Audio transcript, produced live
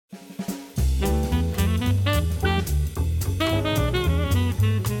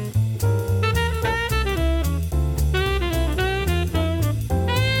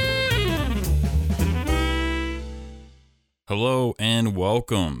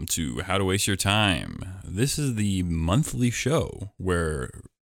welcome to How to Waste Your Time. This is the monthly show where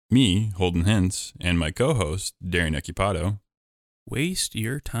me, Holden Hintz, and my co-host, Darren Equipado, waste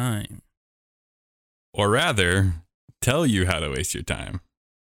your time. Or rather, tell you how to waste your time.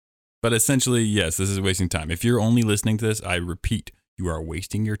 But essentially, yes, this is wasting time. If you're only listening to this, I repeat, you are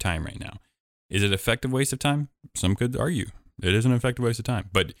wasting your time right now. Is it an effective waste of time? Some could argue it is an effective waste of time.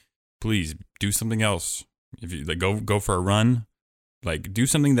 But please do something else. If you go for a run, do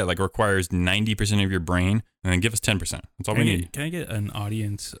something that requires 90% of your brain, and then give us 10%. That's all we need. Can I get an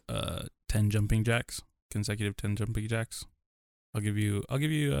audience 10 jumping jacks, consecutive 10 jumping jacks? I'll give you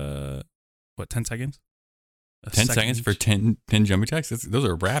 10 seconds? 10 seconds for 10 jumping jacks? Those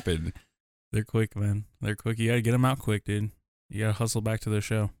are rapid. They're quick, man. They're quick. You got to get them out quick, dude. You got to hustle back to the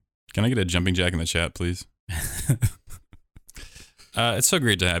show. Can I get a jumping jack in the chat, please? It's so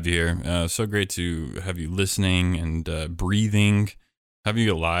great to have you here. So great to have you listening and breathing, having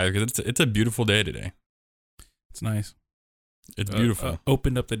you alive, because it's a beautiful day today. It's nice. It's beautiful.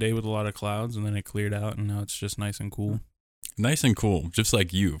 Opened up the day with a lot of clouds, and then it cleared out, and now it's just nice and cool. Nice and cool, just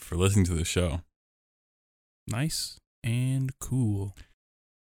like you for listening to the show. Nice and cool.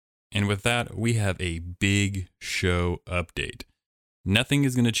 And with that, we have a big show update. Nothing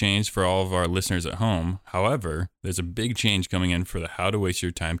is going to change for all of our listeners at home. However, there's a big change coming in for the How to Waste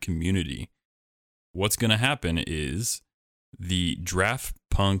Your Time community. What's going to happen is the Draft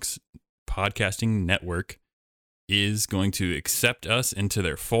Punks podcasting network is going to accept us into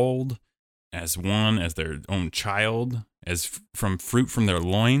their fold as their own child, as from fruit from their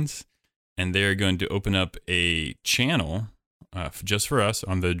loins. And they're going to open up a channel just for us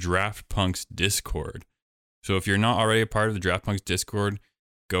on the Draft Punks Discord. So if you're not already a part of the Draft Punks Discord,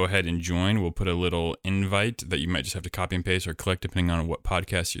 go ahead and join. We'll put a little invite that you might just have to copy and paste or click depending on what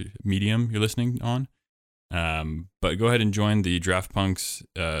podcast medium you're listening on. But go ahead and join the Draft Punks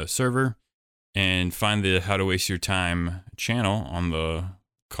server and find the How to Waste Your Time channel on the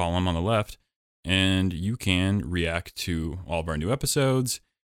column on the left. And you can react to all of our new episodes.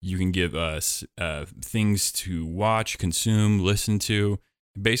 You can give us things to watch, consume, listen to.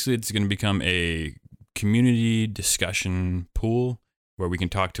 Basically, it's going to become a community discussion pool where we can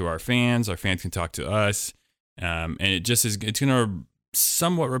talk to our fans can talk to us, and it's going to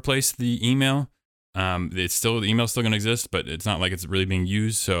somewhat replace the email. The email's still going to exist, but it's not like it's really being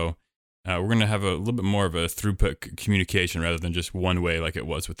used. So we're going to have a little bit more of a throughput communication rather than just one way like it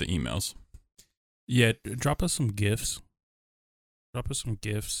was with the emails. Yeah, drop us some gifts. What else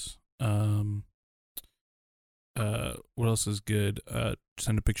is good?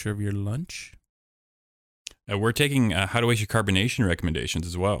 Send a picture of your lunch. We're taking How to Waste Your Carbonation recommendations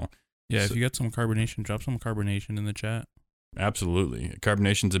as well. Yeah, if you got some carbonation, drop some carbonation in the chat. Absolutely.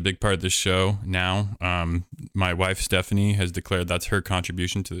 Carbonation's a big part of this show now. My wife, Stephanie, has declared that's her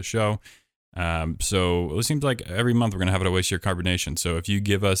contribution to the show. So it seems like every month we're going to have How to Waste Your Carbonation. So if you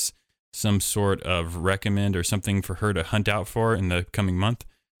give us some sort of recommend or something for her to hunt out for in the coming month,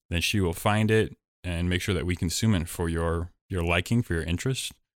 then she will find it and make sure that we consume it for your liking, for your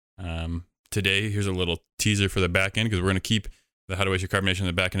interest. Today, here's a little teaser for the back end because we're going to keep the How to Waste Your Carbonation in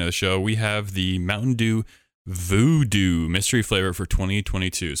the back end of the show. We have the Mountain Dew Voodoo mystery flavor for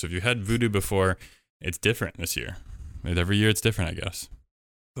 2022. So if you had Voodoo before, it's different this year. Every year it's different, I guess.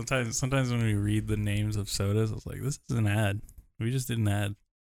 Sometimes when we read the names of sodas, I was like, this is an ad. We just did an ad.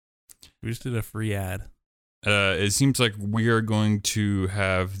 We just did a free ad. It seems like we are going to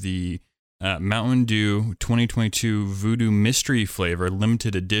have the Mountain Dew 2022 Voodoo mystery flavor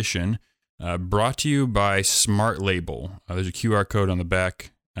limited edition. Brought to you by Smart Label. There's a QR code on the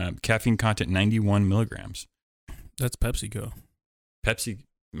back. Caffeine content 91 milligrams. That's PepsiCo.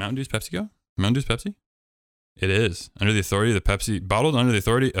 Mountain Dew's PepsiCo? Mountain Dew's Pepsi? It is. Under the authority of the Pepsi, bottled under the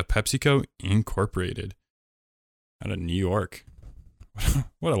authority of PepsiCo Incorporated. Out of New York.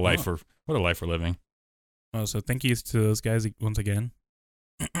 What a life we're living. Oh, so thank you to those guys once again.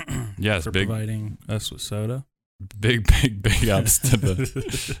 Yes, for providing us with soda. Big ups to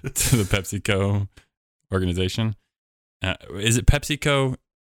the PepsiCo organization. Is it PepsiCo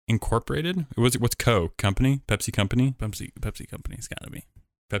Incorporated? What's Co? Company? Pepsi Company? Pepsi Company. It's got to be.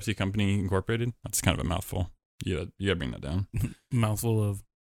 Pepsi Company Incorporated? That's kind of a mouthful. You gotta bring that down. Mouthful of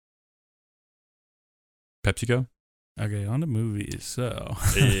PepsiCo? Okay, on to movies. So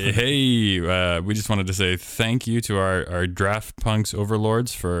hey, we just wanted to say thank you to our Draft Punks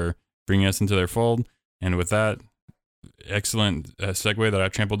overlords for bringing us into their fold. And with that, excellent segue that I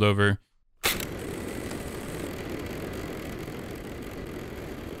trampled over.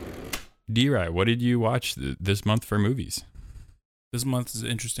 D-Rai, what did you watch this month for movies? This month is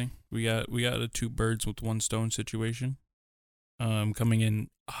interesting. We got a two birds with one stone situation. coming in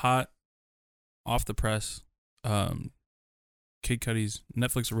hot off the press. Kid Cudi's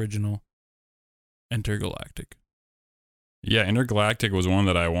Netflix original, Intergalactic. Yeah, Intergalactic was one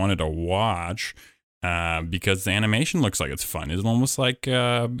that I wanted to watch because the animation looks like it's fun. It's almost like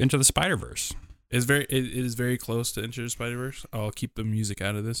Into the Spider-Verse. It is very close to Into the Spider-Verse. I'll keep the music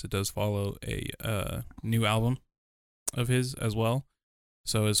out of this. It does follow a new album of his as well.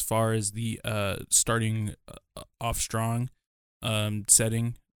 So as far as the starting off strong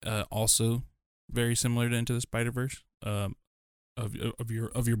setting, also very similar to Into the Spider-Verse. Of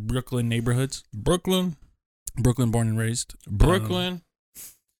your Brooklyn neighborhoods. Brooklyn born and raised. Brooklyn.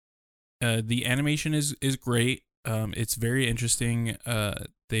 The animation is great. It's very interesting.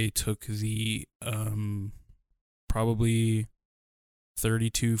 They took the probably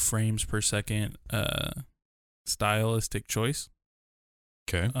 32 frames per second stylistic choice.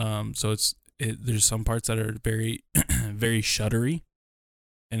 Okay. So there's some parts that are very very shuddery,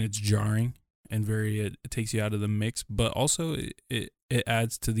 and it's jarring and it takes you out of the mix, but also it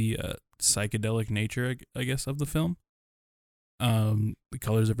adds to the psychedelic nature, I guess, of the film. The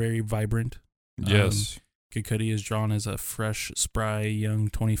colors are very vibrant. Yes. Kid Cudi is drawn as a fresh, spry, young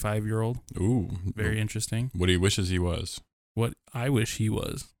 25-year-old. Ooh. Very interesting. What he wishes he was. What I wish he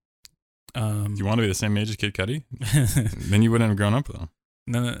was. Do you want to be the same age as Kid Cudi? Then you wouldn't have grown up with him.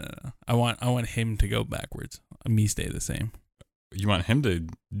 No. I want him to go backwards. Me stay the same. You want him to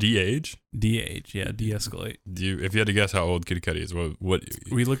de-age? De-age, yeah, de-escalate. If you had to guess how old Kid Cudi is, what?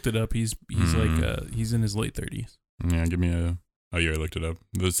 We looked it up. He's like he's in his late 30s. Yeah, give me a. Oh, you already looked it up.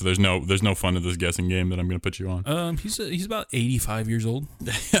 So there's no fun to this guessing game that I'm gonna put you on. He's about 85 years old.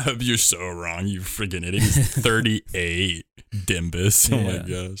 You're so wrong, you freaking idiot. He's 38, Dimbus. Yeah. Oh my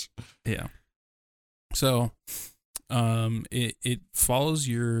gosh. Yeah. So, it follows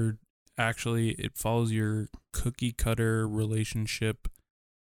your cookie cutter relationship,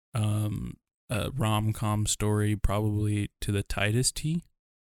 rom-com story, probably to the tightest T.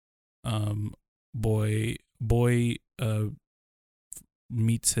 Boy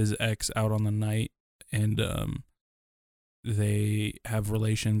meets his ex out on the night, and they have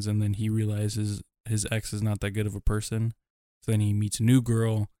relations, and then he realizes his ex is not that good of a person. So then he meets a new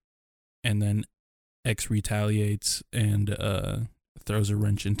girl, and then ex retaliates and throws a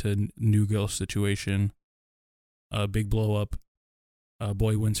wrench into new girl situation. Big blow up.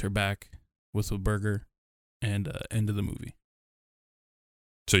 Boy wins her back with a burger, and end of the movie.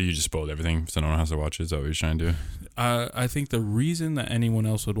 So you just spoiled everything, so no one has to watch it. Is that what you're trying to do? I think the reason that anyone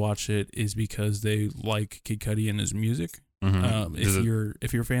else would watch it is because they like Kid Cudi and his music. Mm-hmm.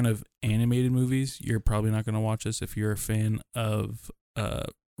 If you're a fan of animated movies, you're probably not going to watch this. If you're a fan of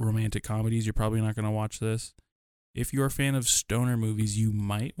romantic comedies, you're probably not going to watch this. If you're a fan of stoner movies, you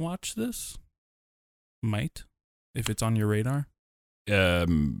might watch this. Might, if it's on your radar.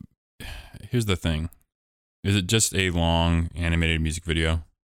 Here's the thing: is it just a long animated music video?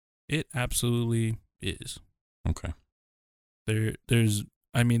 It absolutely is. Okay.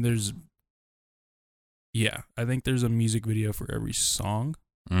 Yeah, I think there's a music video for every song.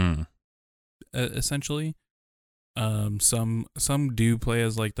 Essentially. Some do play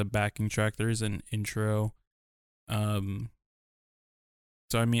as like the backing track. There is an intro. So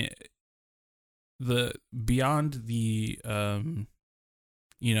I mean, the beyond the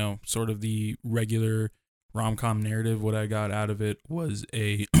sort of the regular rom-com narrative, what I got out of it was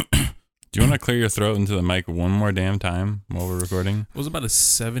a Do you want to clear your throat into the mic one more damn time while we're recording? It was about a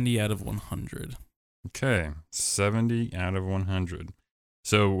 70 out of 100. Okay, 70 out of 100.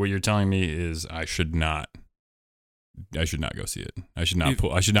 So what you're telling me is I should not go see it. I should not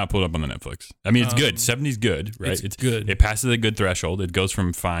pull it up on the Netflix. I mean, it's good. 70's good, right? It's good. It passes a good threshold. It goes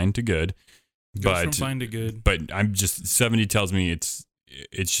from fine to good. From fine to good. But I'm just 70 tells me it's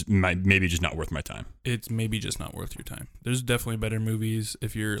maybe just not worth my time. It's maybe just not worth your time. There's definitely better movies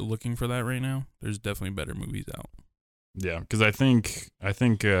if you're looking for that right now. There's definitely better movies out. Yeah, because I think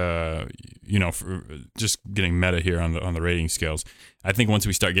for just getting meta here on the rating scales, I think once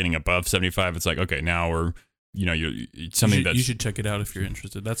we start getting above 75, it's like, okay, now we're you should check it out if you're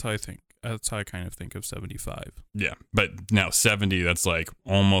interested. That's how I think. That's how I kind of think of 75. Yeah, but now 70, that's like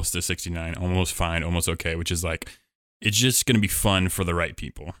almost a 69, almost fine, almost okay, which is like, it's just going to be fun for the right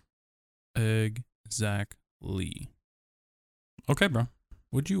people. Exactly. Okay, bro.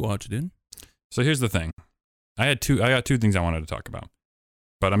 What'd you watch, dude? So here's the thing. I got two things I wanted to talk about,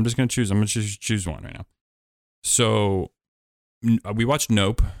 but I'm going to choose one right now. So we watched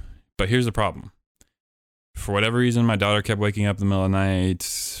Nope, but here's the problem. For whatever reason, my daughter kept waking up in the middle of the night.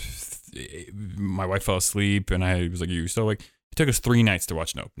 My wife fell asleep, and I was like, "You still awake?" It took us 3 nights to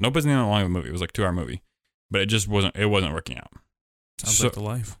watch Nope. Nope isn't even that long of a movie. It was like a 2-hour movie, but it wasn't working out. Sounds like the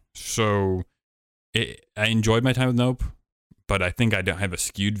life. So I enjoyed my time with Nope, but I think I don't have a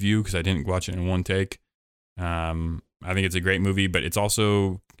skewed view because I didn't watch it in one take. I think it's a great movie, but it's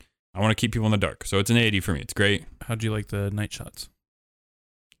also, I want to keep people in the dark. So it's an 80 for me. It's great. How'd you like the night shots?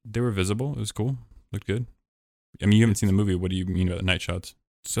 They were visible. It was cool. Looked good. I mean, you haven't seen the movie. What do you mean by the night shots?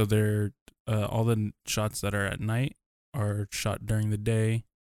 So they're all the shots that are at night are shot during the day,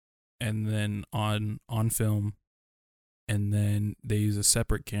 and then on film, and then they use a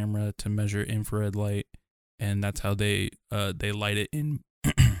separate camera to measure infrared light, and that's how they light it in.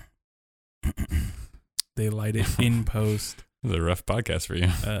 They light it in post. This is a rough podcast for you.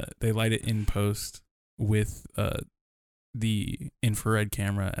 They light it in post with the infrared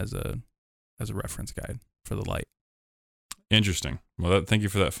camera as a reference guide for the light. Interesting. Well, thank you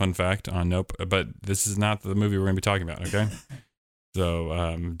for that fun fact on Nope. But this is not the movie we're going to be talking about, okay?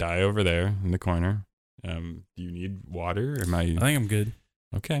 So, die over there in the corner. Do you need water? Or I think I'm good.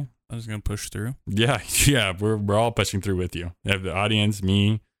 Okay. I'm just going to push through. Yeah, we're all pushing through with you. The audience,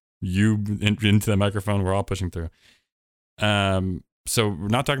 me, you into the microphone, we're all pushing through. So we're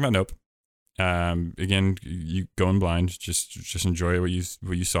not talking about Nope. Again, you going blind, just enjoy what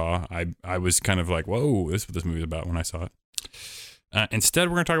you saw. I was kind of like, whoa, this is what this movie is about when I saw it. Instead,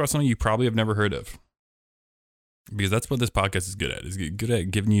 we're going to talk about something you probably have never heard of, because that's what this podcast is good at. Is good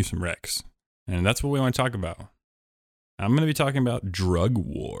at giving you some recs, and that's what we want to talk about. I'm going to be talking about drug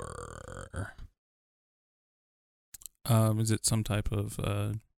war. Is it some type of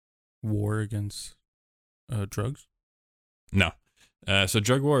war against drugs? No. So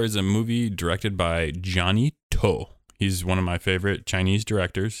Drug War is a movie directed by Johnny To. He's one of my favorite Chinese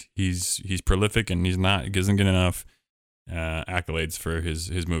directors. He's prolific, and he doesn't get enough accolades for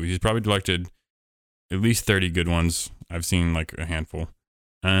his movies. He's probably directed at least 30 good ones. I've seen like a handful.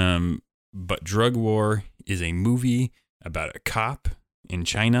 But Drug War is a movie about a cop in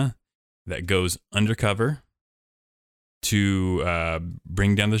China that goes undercover to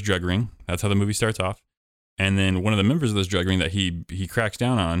bring down this drug ring. That's how the movie starts off. And then one of the members of this drug ring that he cracks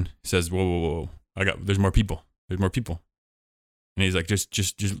down on says, whoa, there's more people. And he's like,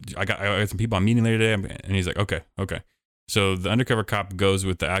 just I got some people I'm meeting later today. And he's like, okay. So the undercover cop goes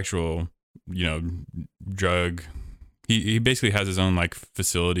with the actual, drug. He basically has his own like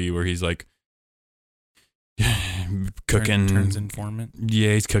facility where he's like cooking. Turns informant.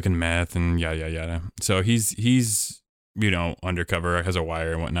 Yeah, he's cooking meth and yada. So he's undercover, has a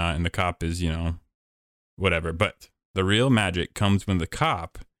wire and whatnot, and the cop is, whatever. But the real magic comes when the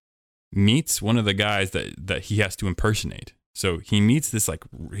cop meets one of the guys that he has to impersonate. So he meets this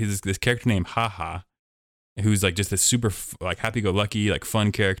this character named Haha, who's like just this super like happy-go-lucky like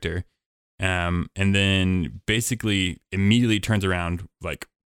fun character, and then basically immediately turns around like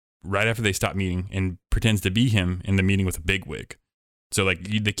right after they stop meeting and pretends to be him in the meeting with a bigwig. So like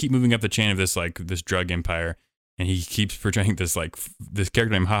they keep moving up the chain of this drug empire, and he keeps portraying this character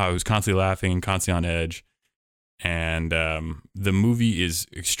named Haha who's constantly laughing and constantly on edge. And the movie is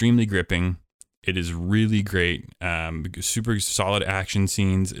extremely gripping. It is really great. Super solid action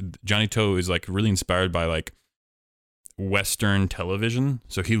scenes. Johnny To is like really inspired by like Western television.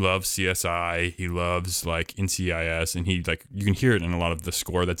 So he loves CSI. He loves like NCIS, and he like, you can hear it in a lot of the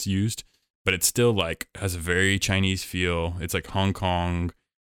score that's used, but it still like has a very Chinese feel. It's like Hong Kong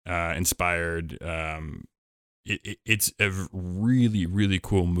inspired. It's a really, really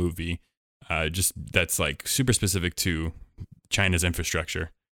cool movie. Just that's like super specific to China's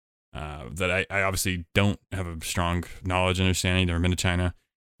infrastructure. That I obviously don't have a strong knowledge and understanding. Never been to China,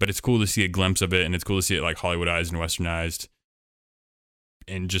 but it's cool to see a glimpse of it, and it's cool to see it like Hollywoodized and Westernized,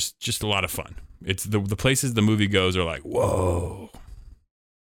 and just a lot of fun. It's the places the movie goes are like, whoa.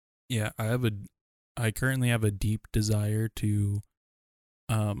 Yeah, I currently have a deep desire to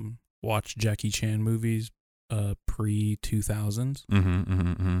watch Jackie Chan movies pre-2000s.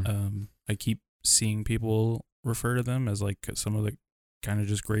 I keep seeing people refer to them as like some of the kind of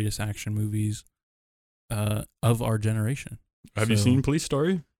just greatest action movies of our generation. Have you seen Police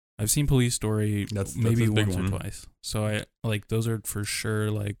Story? I've seen Police Story maybe once or one. twice. So I like those are for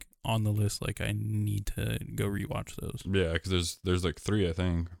sure like on the list. Like I need to go rewatch those. Yeah, because there's like 3, I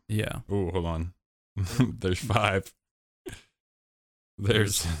think. Yeah. Oh, hold on. There's 5.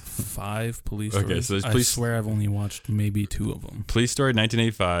 There's 5 Police Stories. Okay, so there's I swear I've only watched maybe 2 of them. Police Story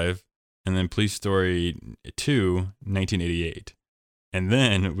 1985, and then Police Story 2 1988. And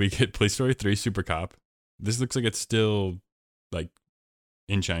then we get Police Story 3 Super Cop. This looks like it's still like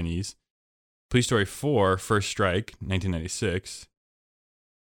in Chinese. Police Story 4 First Strike 1996.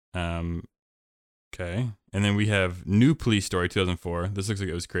 Okay. And then we have New Police Story 2004. This looks like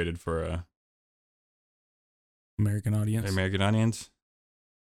it was created for American audience. American audience.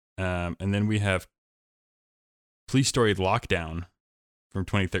 And then we have Police Story Lockdown from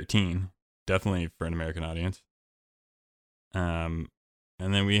 2013, definitely for an American audience. And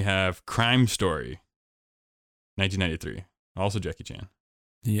then we have Crime Story, 1993, also Jackie Chan.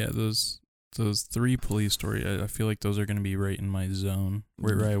 Yeah, those 3 Police Story, I feel like those are going to be right in my zone,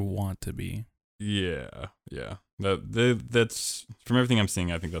 where I want to be. Yeah. That's from everything I'm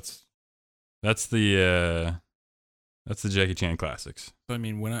seeing. I think that's the Jackie Chan classics. So I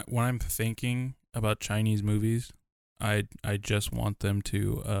mean, when I'm thinking about Chinese movies, I just want them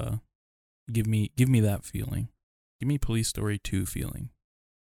to give me that feeling. Give me Police Story 2 feeling.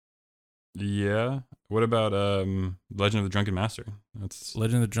 Yeah. What about Legend of the Drunken Master? That's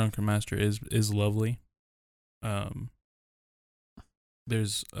Legend of the Drunken Master is lovely.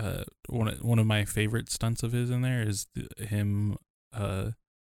 There's one of my favorite stunts of his in there is him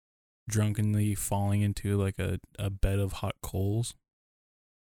drunkenly falling into like a bed of hot coals.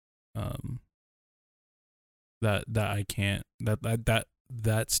 That I can't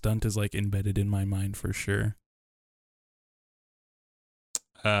that stunt is like embedded in my mind for sure.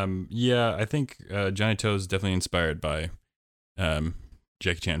 Yeah, I think Johnny Toe is definitely inspired by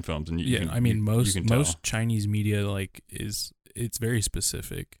Jackie Chan films, and most Chinese media like it's very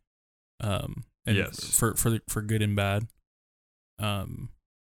specific, and yes, for good and bad. And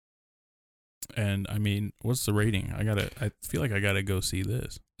I mean, what's the rating? I feel like I gotta go see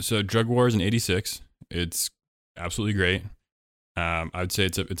this. So Drug Wars in '86, it's absolutely great. I would say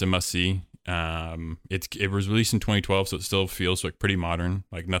it's a must see. It was released in 2012, so it still feels like pretty modern.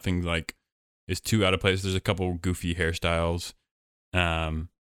 Like nothing like is too out of place. There's a couple goofy hairstyles.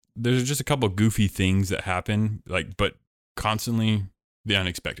 There's just a couple goofy things that happen, like, but constantly the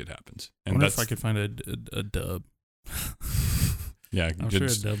unexpected happens. And I wonder if I could find a dub. Yeah, I'm sure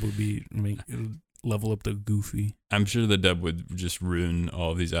a dub would level up the goofy. I'm sure the dub would just ruin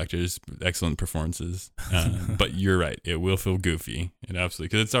all of these actors' excellent performances. But you're right, it will feel goofy. It absolutely,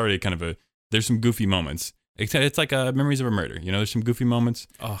 because it's already kind of there's some goofy moments. It's like Memories of a Murder. You know, there's some goofy moments.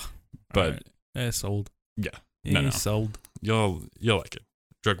 Oh, but right. Sold. Yeah, no, sold. You'll like it.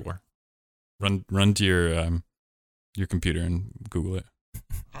 Drug War. Run to your computer and Google it.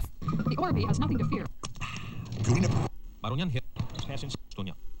 The Orby has nothing to fear.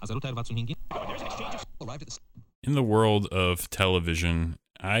 In the world of television,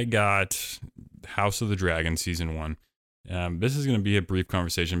 I got House of the Dragon season 1. This is going to be a brief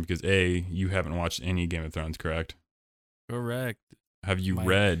conversation because you haven't watched any Game of Thrones, correct? Correct. Have you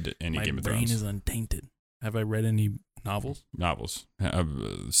read any Game of Thrones? My brain is untainted. Have I read any novels?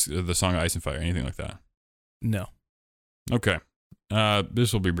 The Song of Ice and Fire, anything like that? No. Okay.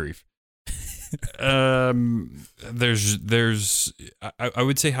 This will be brief. I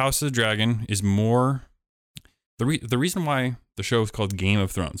would say House of the Dragon is more the reason why the show is called Game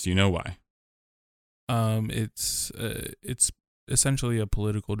of Thrones. Do you know why? It's essentially a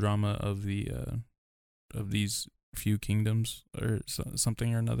political drama of these few kingdoms or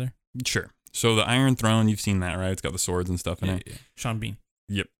something or another. Sure. So the Iron Throne, you've seen that, right? It's got the swords and stuff in it. Yeah. Sean Bean.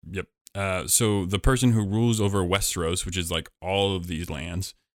 Yep. So the person who rules over Westeros, which is like all of these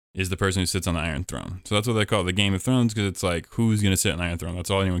lands, is the person who sits on the Iron Throne. So that's what they call it, the Game of Thrones, because it's like, who's going to sit on the Iron Throne? That's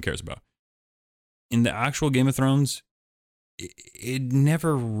all anyone cares about. In the actual Game of Thrones, it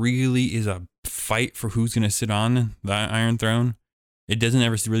never really is a fight for who's going to sit on the Iron Throne. It doesn't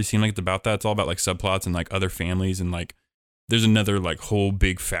ever really seem like it's about that. It's all about like subplots and like other families, and like there's another like whole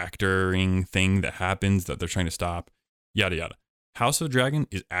big factoring thing that happens that they're trying to stop, yada yada. House of the Dragon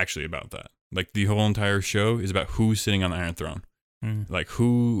is actually about that. Like the whole entire show is about who's sitting on the Iron Throne. Like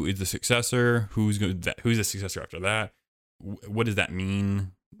who is the successor? Who's the successor after that? What does that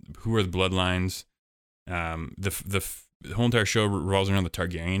mean? Who are the bloodlines? The whole entire show revolves around the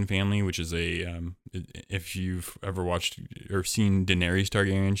Targaryen family, which is if you've ever watched or seen Daenerys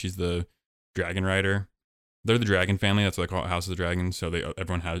Targaryen, she's the dragon rider. They're the dragon family. That's what they call it, House of the Dragon. So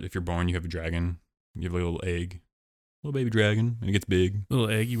everyone has, if you're born, you have a dragon. You have a little egg, little baby dragon, and it gets big. Little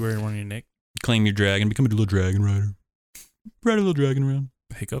egg you wear one on your neck. Claim your dragon, become a little dragon rider. Ride a little dragon around.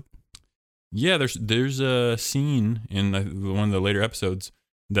 Hiccup. Yeah, there's a scene in one of the later episodes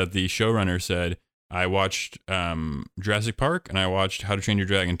that the showrunner said, I watched Jurassic Park and I watched How to Train Your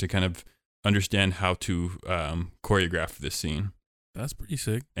Dragon to kind of understand how to choreograph this scene. That's pretty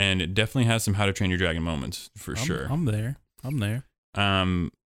sick. And it definitely has some How to Train Your Dragon moments for sure. I'm there.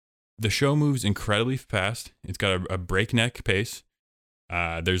 The show moves incredibly fast. It's got a breakneck pace.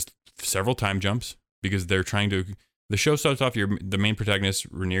 There's several time jumps because they're trying to. The show starts off, the main protagonist,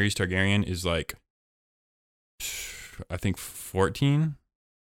 Rhaenyra Targaryen, is like, I think 13,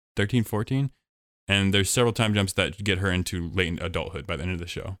 14. And there's several time jumps that get her into late adulthood by the end of the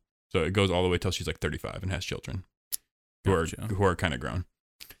show. So it goes all the way till she's like 35 and has children who are kind of grown.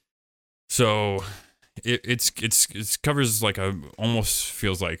 So it's covers like almost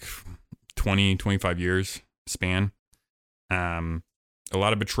feels like 20, 25 years span. A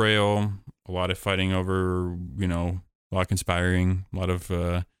lot of betrayal, a lot of fighting over, a lot of conspiring, a lot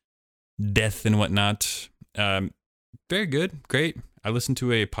of death and whatnot. Very good, great. I listened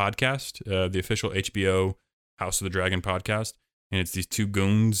to a podcast, the official HBO House of the Dragon podcast, and it's these two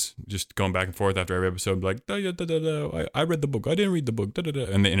goons just going back and forth after every episode, like, I read the book, I didn't read the book,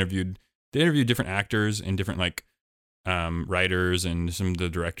 and they interviewed different actors and different like writers and some of the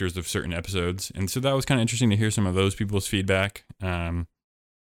directors of certain episodes, and so that was kind of interesting to hear some of those people's feedback.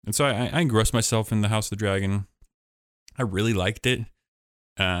 And so I engrossed myself in the House of the Dragon. I really liked it.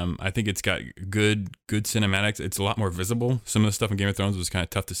 I think it's got good cinematics. It's a lot more visible. Some of the stuff in Game of Thrones was kind of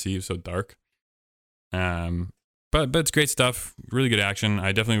tough to see. It was so dark. But it's great stuff. Really good action.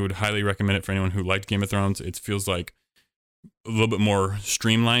 I definitely would highly recommend it for anyone who liked Game of Thrones. It feels like a little bit more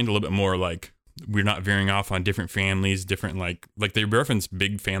streamlined, a little bit more like we're not veering off on different families, different like they reference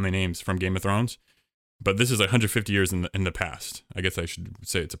big family names from Game of Thrones. But this is 150 years in the past. I guess I should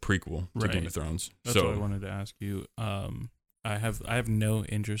say it's a prequel to Game of Thrones. That's what I wanted to ask you. I have no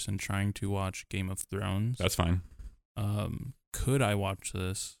interest in trying to watch Game of Thrones. That's fine. Could I watch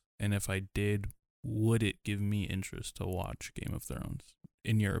this? And if I did, would it give me interest to watch Game of Thrones,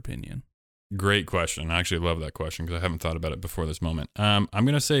 in your opinion? Great question. I actually love that question because I haven't thought about it before this moment. I'm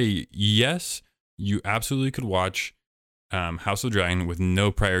going to say yes, you absolutely could watch House of the Dragon with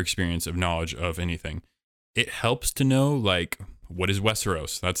no prior experience of knowledge of anything. It helps to know, like, what is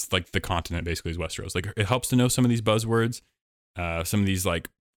Westeros? That's like the continent basically is Westeros. Like, it helps to know some of these buzzwords. Some of these, like,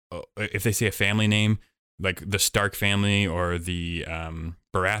 if they say a family name, like the Stark family or the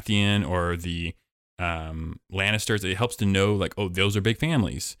Baratheon or the Lannisters, it helps to know, like, oh, those are big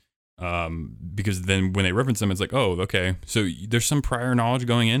families. Because then when they reference them, it's like, oh, okay. So there's some prior knowledge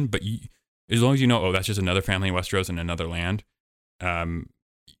going in, but as long as you know, oh, that's just another family in Westeros in another land,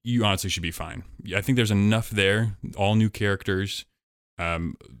 you honestly should be fine. I think there's enough there, all new characters,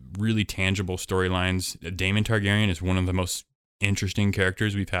 really tangible storylines. Daemon Targaryen is one of the most interesting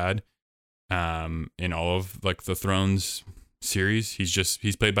characters we've had in all of like the Thrones series.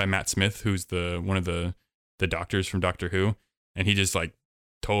 He's played by Matt Smith, who's one of the doctors from Doctor Who, and he just like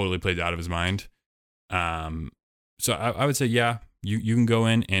totally plays out of his mind. So I would say, yeah, you can go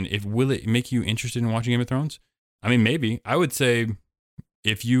in, and will it make you interested in watching Game of Thrones? I mean, maybe. I would say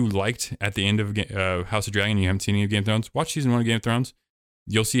if you liked at the end of House of Dragon and you haven't seen any of Game of Thrones, watch season 1 of Game of Thrones.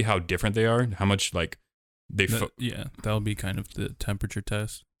 You'll see how different they are, how much like that'll be kind of the temperature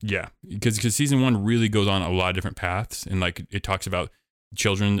test. Yeah, because season 1 really goes on a lot of different paths, and like it talks about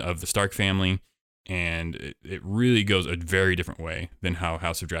children of the Stark family, and it really goes a very different way than how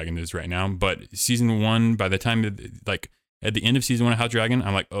House of Dragon is right now. But season 1, by the time like at the end of season 1 of House of Dragon,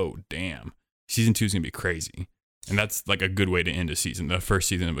 I'm like, oh damn, season 2 is gonna be crazy, and that's like a good way to end the first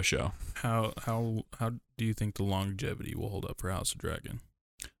season of a show. How do you think the longevity will hold up for House of Dragon?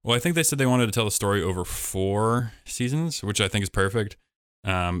 Well, I think they said they wanted to tell the story over 4 seasons, which I think is perfect.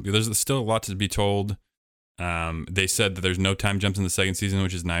 There's still a lot to be told. They said that there's no time jumps in the second season,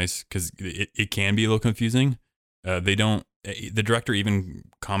 which is nice because it can be a little confusing. The director even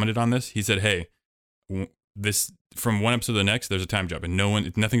commented on this. He said, hey, this from one episode to the next, there's a time jump and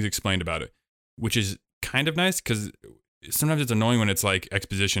nothing's explained about it, which is kind of nice because sometimes it's annoying when it's like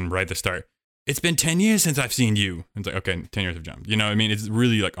exposition right at the start. It's been 10 years since I've seen you. It's like, okay, 10 years have jumped. You know what I mean? It's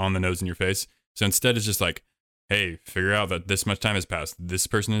really like on the nose in your face. So instead it's just like, hey, figure out that this much time has passed. This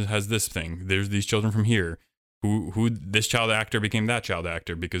person has this thing. There's these children from here. Who this child actor became that child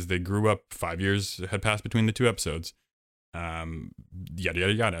actor because they grew up 5 years had passed between the 2 episodes. Yada,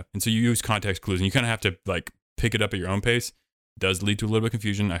 yada, yada. And so you use context clues and you kind of have to like pick it up at your own pace. It does lead to a little bit of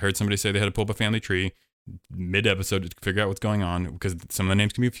confusion. I heard somebody say they had to pull up a family tree mid-episode to figure out what's going on because some of the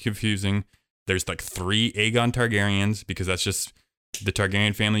names can be confusing. There's like 3 Aegon Targaryens because that's just the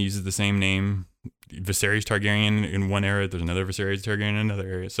Targaryen family uses the same name. Viserys Targaryen in one era, there's another Viserys Targaryen in another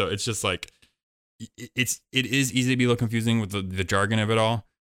area. So it's just like it is easy to be a little confusing with the jargon of it all.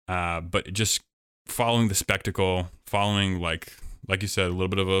 But just following the spectacle, following like you said, a little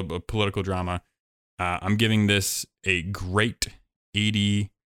bit of a political drama. I'm giving this a great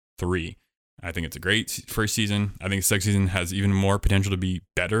 83. I think it's a great first season. I think the second season has even more potential to be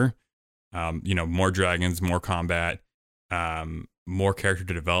better. More dragons, more combat, more character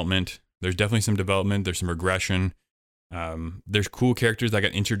development. There's definitely some development. There's some regression. There's cool characters that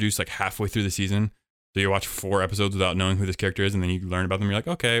got introduced like halfway through the season. So you watch 4 episodes without knowing who this character is, and then you learn about them. You're like,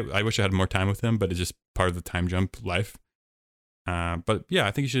 okay, I wish I had more time with them, but it's just part of the time jump life. But yeah,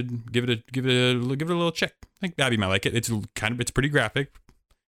 I think you should give it a little check. I think Abby might like it. It's pretty graphic,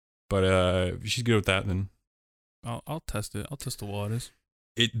 but if she's good with that, then I'll test it. I'll test the waters.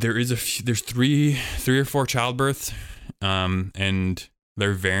 There's three or four childbirths, and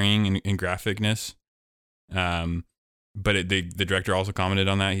they're varying in graphicness. But the director also commented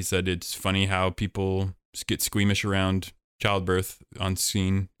on that. He said it's funny how people get squeamish around childbirth on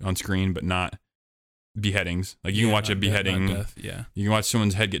screen, but not beheadings. Like you can watch a beheading. Death, yeah. You can watch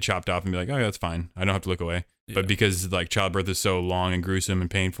someone's head get chopped off and be like, oh, yeah, that's fine. I don't have to look away. Yeah. But because like childbirth is so long and gruesome and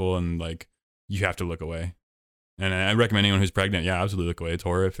painful, and like you have to look away. And I recommend anyone who's pregnant, yeah, absolutely look away. It's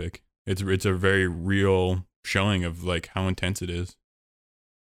horrific. It's a very real showing of like how intense it is.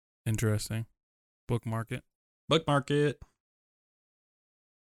 Interesting. Bookmark it. Bookmark it.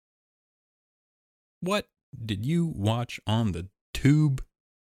 What did you watch on the tube?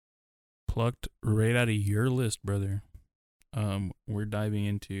 Plucked right out of your list, brother. We're diving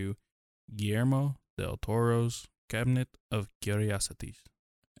into Guillermo del Toro's Cabinet of Curiosities.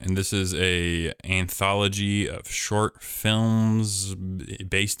 And this is a anthology of short films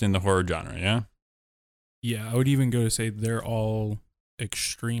based in the horror genre, yeah? Yeah, I would even go to say they're all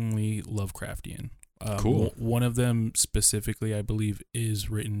extremely Lovecraftian. Cool. One of them specifically, I believe, is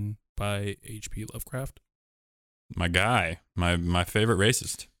written by H.P. Lovecraft. My guy, my favorite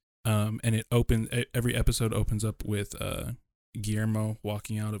racist. And every episode opens up with Guillermo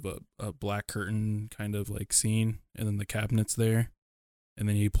walking out of a black curtain kind of like scene, and then the cabinet's there, and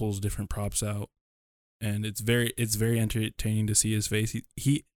then he pulls different props out, and it's very entertaining to see his face.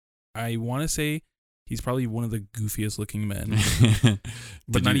 I want to say he's probably one of the goofiest looking men,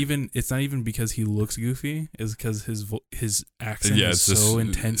 but it's not even because he looks goofy. It's because his accent is so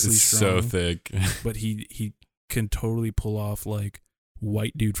intensely strong, so thick. But he can totally pull off like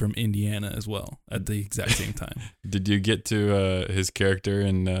white dude from Indiana as well at the exact same time. Did you get to his character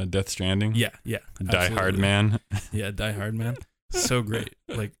in Death Stranding? Yeah. Die Hard Man. Yeah, Die Hard Man. So great.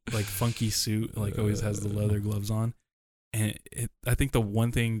 Like funky suit, like always has the leather gloves on. And I think the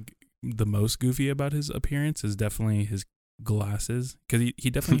one thing the most goofy about his appearance is definitely his glasses, because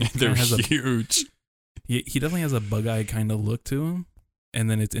he definitely they're has huge. He definitely has a bug-eye kind of look to him, and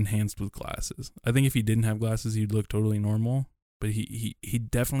then it's enhanced with glasses. I think if he didn't have glasses, he'd look totally normal. But he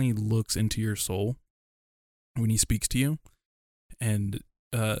definitely looks into your soul when he speaks to you. And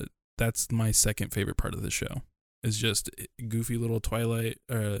that's my second favorite part of the show. Is just goofy little Twilight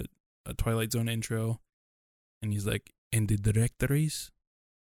Zone intro. And he's like, and the director is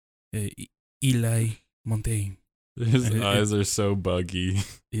Eli Montaigne. His eyes are so buggy.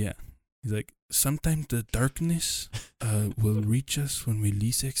 Yeah. He's like, sometimes the darkness will reach us when we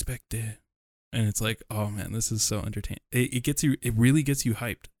least expect it. And it's like, oh man, this is so entertaining. It really gets you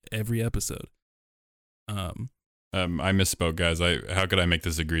hyped every episode. I misspoke, guys. How could I make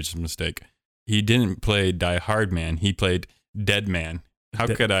this egregious mistake? He didn't play Die Hard Man. He played Dead Man.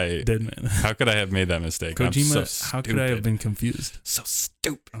 Dead Man. How could I have made that mistake? Kojima, how could I have been confused? So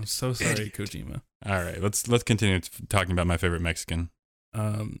stupid. I'm so sorry, Kojima. All right, let's continue talking about my favorite Mexican.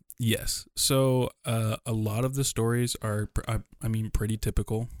 Yes. So, a lot of the stories are, pretty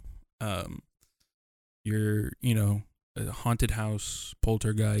typical. A haunted house,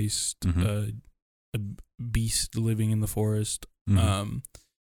 poltergeist, a beast living in the forest. Mm-hmm.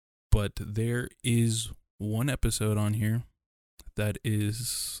 But there is one episode on here that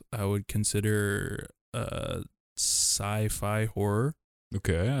is, I would consider, sci-fi horror.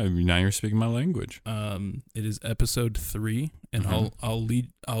 Okay, now you're speaking my language. It is episode 3, and Mm-hmm.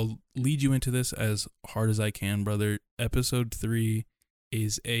 I'll lead you into this as hard as I can, brother. Episode 3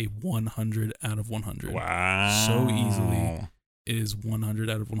 is a 100 out of 100. Wow. So easily. It is 100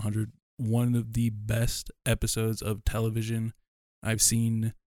 out of 100. One of the best episodes of television I've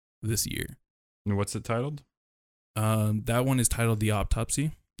seen this year. And what's it titled? That one is titled The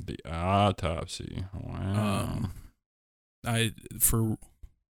Autopsy. The Autopsy. Wow. For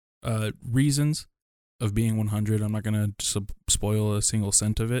reasons of being 100, I'm not going to spoil a single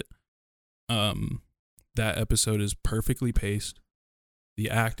cent of it. That episode is perfectly paced. The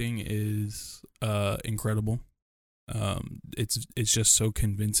acting is incredible. It's just so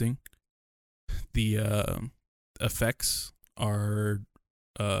convincing. The effects are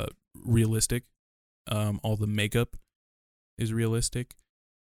realistic. All the makeup is realistic.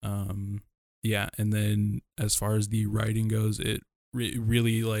 Yeah, and then as far as the writing goes, it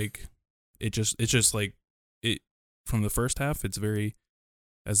really like it's just like it from the first half. It's very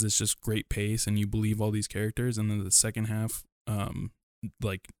as this just great pace, and you believe all these characters, and then the second half,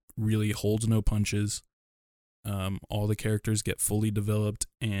 like really holds no punches. All the characters get fully developed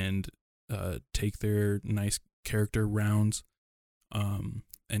and take their nice character rounds. and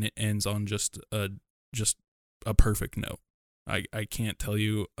it ends on just a perfect note. I can't tell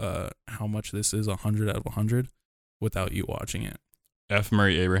you how much this is 100 out of 100 without you watching it. F.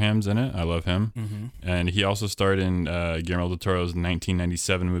 Murray Abraham's in it. I love him. Mm-hmm. And he also starred in Guillermo del Toro's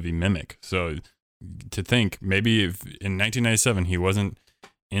 1997 movie Mimic. So to think, maybe if in 1997 he wasn't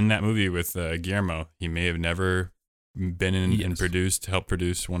in that movie with Guillermo, he may have never been in and helped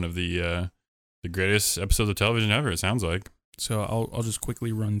produce one of the greatest episodes of television ever, it sounds like. So I'll just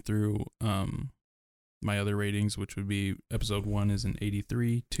quickly run through my other ratings, which would be episode 1 is an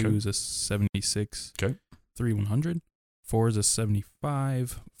 83, 2 is a 76, 3 100, 4 is a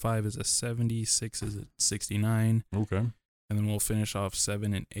 75, 5 is a 70, 6 is a 69. Okay. And then we'll finish off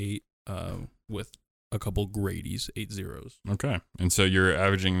 7 and 8 with a couple Grady's, 8 zeros. Okay. And so you're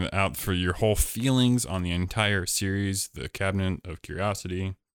averaging out for your whole feelings on the entire series, The Cabinet of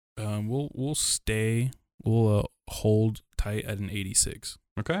Curiosity. We'll hold tight at an 86.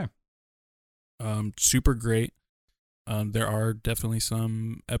 Okay. Super great. There are definitely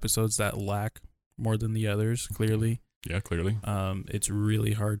some episodes that lack more than the others, clearly. Yeah, clearly. It's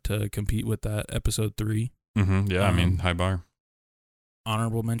really hard to compete with that episode 3. Mm-hmm. Yeah, I mean, high bar.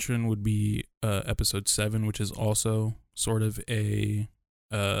 Honorable mention would be episode 7, which is also sort of a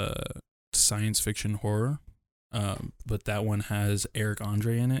science fiction horror. But that one has Eric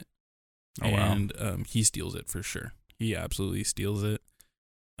Andre in it. Oh, wow. And he steals it for sure. He absolutely steals it.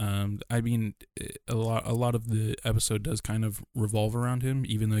 I mean, a lot of the episode does kind of revolve around him,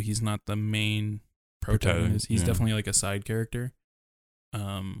 even though he's not the main protagonist. He's definitely like a side character.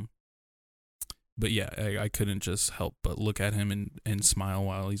 But yeah, I couldn't just help but look at him and smile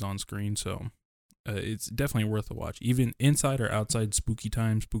while he's on screen. So it's definitely worth a watch. Even inside or outside Spooky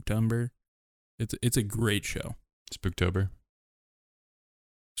Time, Spooktober, it's a great show. Spooktober.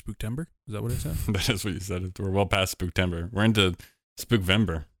 Spooktober? Is that what I said? That is what you said. We're well past Spooktober. We're into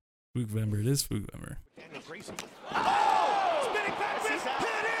Spookvember. Spookvember. It is Spookvember. Oh! Spinning back fist.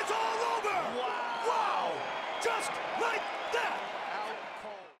 It is all over. Wow. Just like that.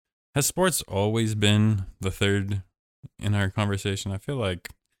 Has sports always been the third in our conversation? I feel like,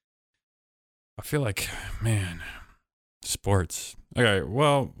 man, sports. Okay,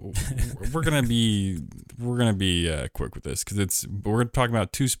 well, we're gonna be quick with this because we're talking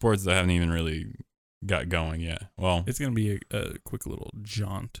about two sports that haven't even really got going yet. Well, it's gonna be a quick little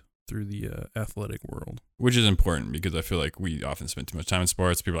jaunt through the athletic world, which is important because I feel like we often spend too much time in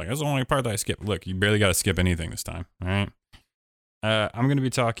sports. People are like, that's the only part that I skip. Look, you barely got to skip anything this time. All right. I'm going to be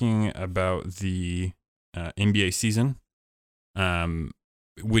talking about the NBA season,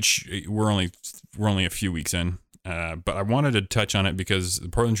 which we're only a few weeks in. But I wanted to touch on it because the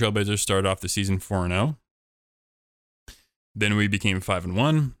Portland Trailblazers started off the season 4-0. Then we became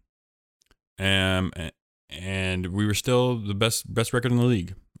 5-1. And we were still the best record in the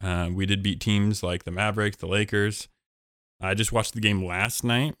league. We did beat teams like the Mavericks, the Lakers. I just watched the game last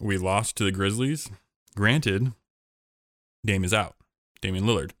night. We lost to the Grizzlies. Granted, Dame is out. Damian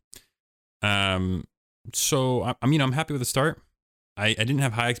Lillard. So I mean, I'm happy with the start. I didn't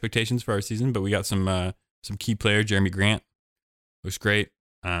have high expectations for our season, but we got some key player, Jeremy Grant, looks great.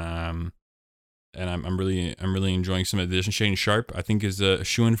 And I'm really enjoying some additions. Shaedon Sharpe, I think, is a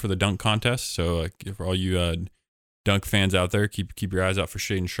shoo-in for the dunk contest. So for all you dunk fans out there, keep your eyes out for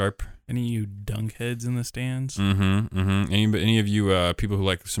Shaedon Sharpe. Any of you dunk heads in the stands? Any of you people who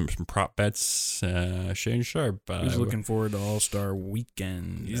like some prop bets, Shaedon Sharpe. Who's looking forward to All-Star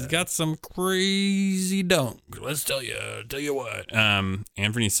Weekend? He's got some crazy dunk. Let's tell you what.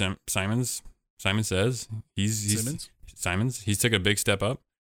 Anthony Simons says Simons. He's took a big step up.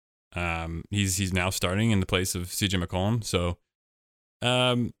 He's now starting in the place of CJ McCollum. So,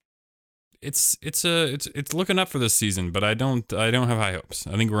 it's looking up for this season, but I don't have high hopes.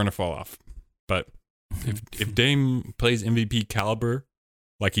 I think we're gonna fall off. But if Dame plays MVP caliber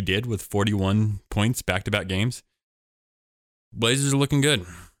like he did with 41 points back-to-back games, Blazers are looking good.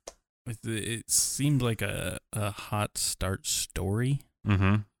 It seemed like a hot start story.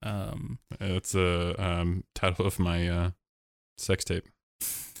 It's a title of my sex tape.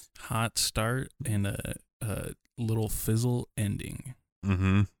 Hot start and a little fizzle ending.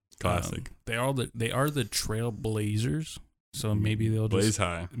 Classic. They are the Trailblazers, so maybe they'll blaze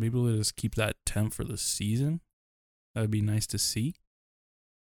high. Maybe they'll just keep that temp for the season. That would be nice to see.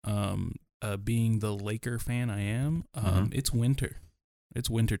 Being the Laker fan I am, it's winter. It's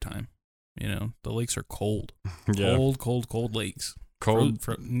winter time. You know, the lakes are cold. Yeah. Cold lakes. Cold,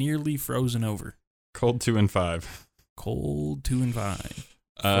 nearly frozen over. Cold 2 and 5. Cold 2 and 5.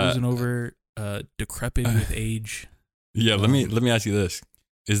 Frozen over, decrepit with age. Yeah, let me ask you this: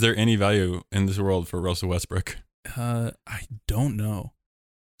 is there any value in this world for Russell Westbrook? I don't know.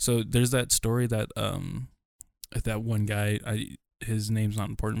 So there's that story that that one guy, his name's not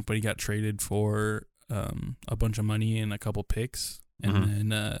important, but he got traded for a bunch of money and a couple picks,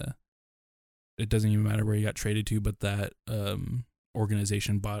 and then it doesn't even matter where he got traded to, but that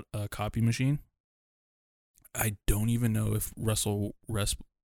organization bought a copy machine. I don't even know if Russell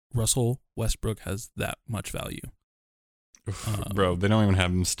Westbrook has that much value. Bro, they don't even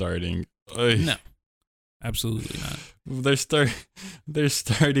have him starting. No, absolutely not. They're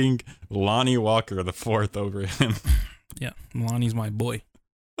starting Lonnie Walker the fourth over him. Yeah, Lonnie's my boy.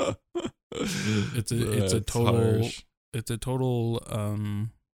 It's a total harsh. it's a total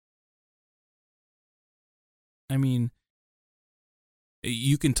I mean,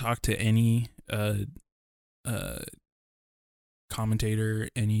 you can talk to any commentator,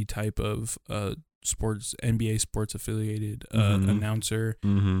 any type of sports, NBA sports affiliated announcer,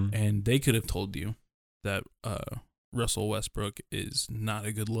 and they could have told you that Russell Westbrook is not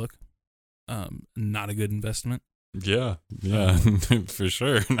a good look, not a good investment. Yeah, for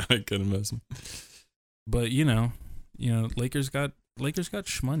sure, not a good investment. But you know, Lakers got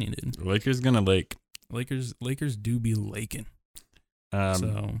shmoney, dude. Lakers gonna lake. Lakers do be laking.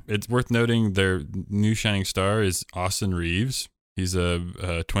 So it's worth noting their new shining star is Austin Reeves. He's a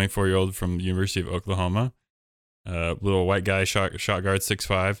 24-year-old from the University of Oklahoma. Little white guy, shot guard,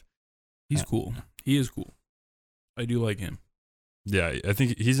 6'5". He's cool. He is cool. I do like him. Yeah, I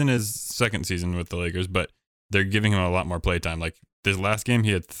think he's in his second season with the Lakers, but they're giving him a lot more playtime. Like this last game,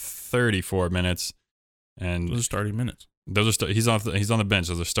 he had 34 minutes, and Those are starting minutes. those are he's on the bench.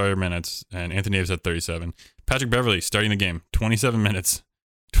 Those are starter minutes, and Anthony Davis had 37. Patrick Beverley starting the game, 27 minutes.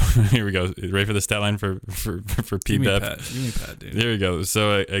 Here we go. Ready for the stat line for Give P me Bep? Pat, dude. There we go.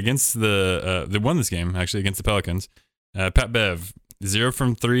 So against they won this game actually against the Pelicans. Pat Bev 0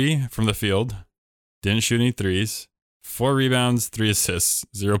 from 3 from the field, didn't shoot any threes. 4 rebounds, 3 assists,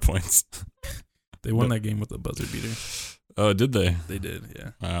 0 points. They won that game with a buzzer beater. Oh, did they? They did,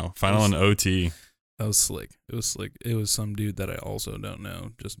 yeah. Wow. Final in OT. That was slick. It was slick. It was some dude that I also don't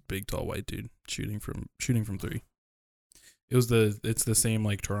know, just big, tall, white dude shooting from 3. It's the same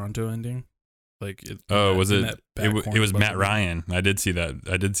like Toronto ending. Like Was it? It was Matt Ryan. I did see that.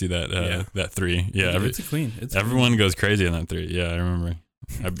 That 3. Yeah. It's a clean. Everyone goes crazy on that 3. Yeah, I remember.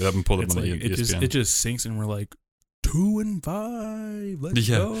 I've been pulled up It's on like, the ESPN. it just sinks, and we're like 2-5. Let's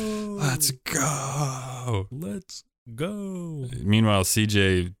go. Let's go. Let's go. Meanwhile,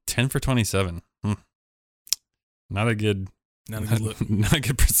 CJ 10 for 27. Not a good. Not a good look. Not a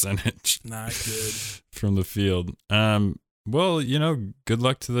good percentage. Not good. From the field. Well, good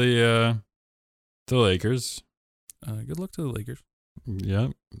luck to the Lakers. Good luck to the Lakers. Yeah,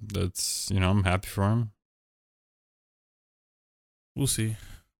 that's I'm happy for him. We'll see.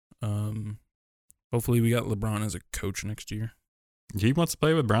 Hopefully we got LeBron as a coach next year. He wants to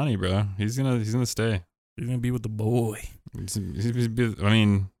play with Bronny, bro. He's gonna stay. He's gonna be with the boy.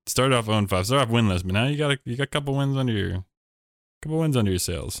 Started off 0-5, started off winless, but now you got a couple wins under your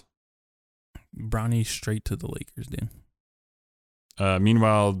sails. Bronny straight to the Lakers, dude.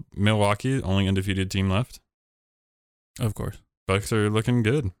 Meanwhile, Milwaukee, only undefeated team left. Of course. Bucks are looking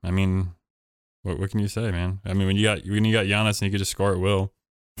good. I mean, what can you say, man? I mean, when you got Giannis and you can just score at will.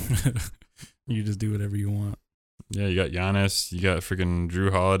 You just do whatever you want. Yeah, you got Giannis, you got freaking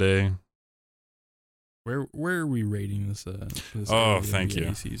Drew Holiday. Where are we rating this? Thank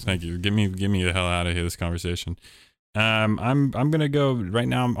you. Season? Thank you. Get me the hell out of here. This conversation. I'm gonna go right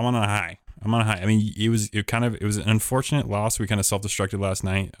now. I'm on a high. I mean, it was an unfortunate loss. We kind of self-destructed last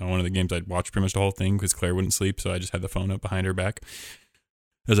night. One of the games I'd watched pretty much the whole thing because Claire wouldn't sleep, so I just had the phone up behind her back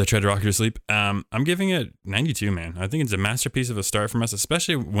as I tried to rock her to sleep. I'm giving it 92, man. I think it's a masterpiece of a start from us,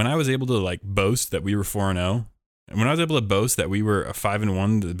 especially when I was able to boast that we were 4-0. And when I was able to boast that we were a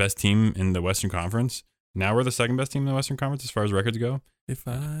 5-1, the best team in the Western Conference. Now we're the second best team in the Western Conference as far as records go. If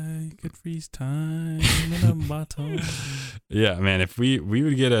I could freeze time in a bottle. Yeah, man. If we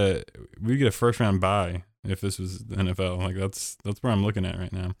would get a first round bye if this was the NFL. That's where I'm looking at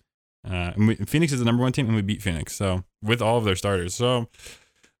right now. And Phoenix is the number 1 team, and we beat Phoenix. So with all of their starters. So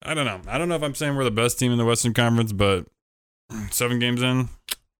I don't know. I don't know if I'm saying we're the best team in the Western Conference, but 7 games in,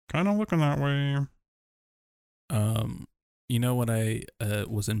 kind of looking that way. You know what I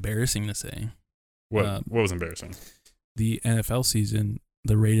was embarrassing to say? What was embarrassing? The NFL season,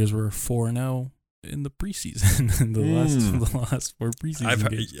 the Raiders were 4-0 in the preseason. the last 4 preseason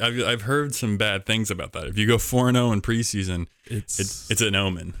games. I've heard some bad things about that. If you go 4-0 in preseason, it's an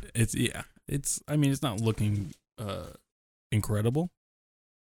omen. It's not looking incredible.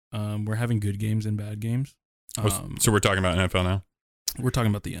 We're having good games and bad games. So we're talking about NFL now? We're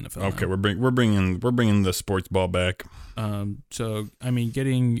talking about the NFL. Okay, now. we're bringing the sports ball back. So I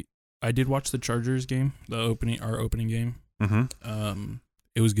mean, I did watch the Chargers game, our opening game. Mm-hmm.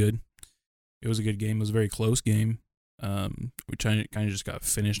 It was good. It was a good game. It was a very close game. We kind of just got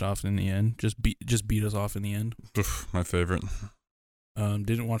finished off in the end. Just beat us off in the end. My favorite.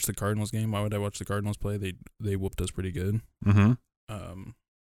 Didn't watch the Cardinals game. Why would I watch the Cardinals play? They whooped us pretty good. Mm-hmm.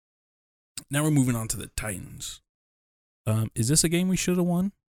 Now we're moving on to the Titans. Is this a game we should have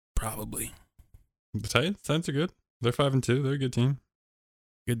won? Probably. The Titans are good. They're 5-2. They're a good team.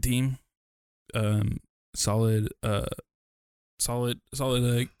 Good team. Solid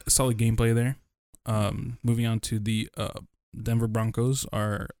gameplay there. Moving on to the Denver Broncos,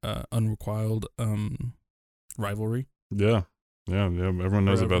 our unrequited rivalry. Yeah. Everyone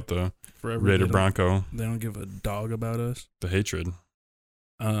knows about the Raider Bronco. They don't give a dog about us. The hatred.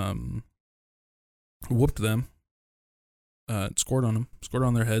 Whooped them. Scored on them. Scored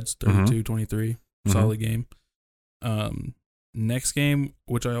on their heads. 32-23. Solid game. Next game,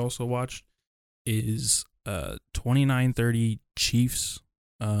 which I also watched, is 29-30 Chiefs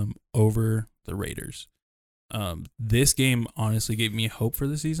over the Raiders. This game honestly gave me hope for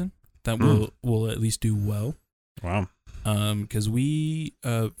the season that we'll at least do well. Wow. Because we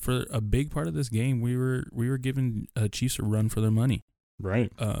for a big part of this game we were giving Chiefs a run for their money.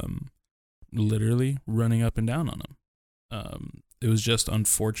 Right. Literally running up and down on them. It was just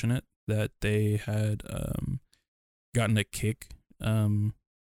unfortunate that they had gotten a kick. Got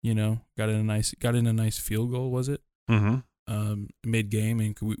in a nice field goal. Was it? Mm-hmm. Mid game,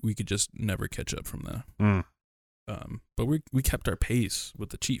 and we could just never catch up from that. But we kept our pace with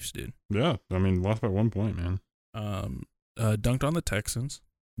the Chiefs, dude. Yeah, I mean, lost by 1 point, man. Dunked on the Texans.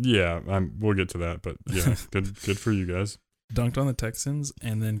 Yeah, we'll get to that, but yeah, good for you guys. Dunked on the Texans,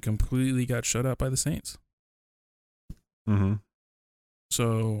 and then completely got shut out by the Saints. Mm-hmm.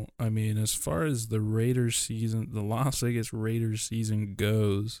 So, I mean, as far as the Raiders season, the Las Vegas Raiders season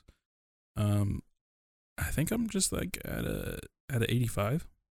goes, I think I'm just like at a 85.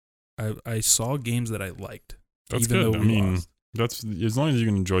 I saw games that I liked. That's even good. Though I we mean, lost. that's as long as you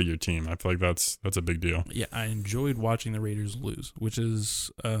can enjoy your team. I feel like that's a big deal. Yeah, I enjoyed watching the Raiders lose, which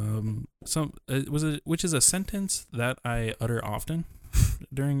is which is a sentence that I utter often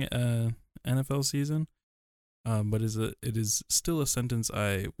during NFL season. But it is still a sentence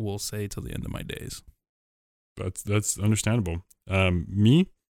I will say till the end of my days. That's understandable. Me,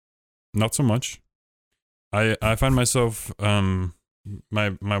 not so much. I find myself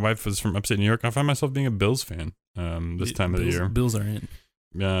my wife is from upstate New York. I find myself being a Bills fan this time of the year. Bills are in.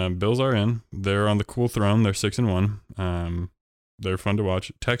 Bills are in. They're on the cool throne. They're 6-1. They're fun to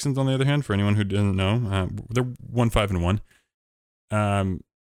watch. Texans, on the other hand, for anyone who doesn't know, they're 5-1.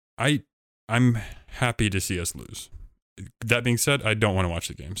 I'm happy to see us lose. That being said, I don't want to watch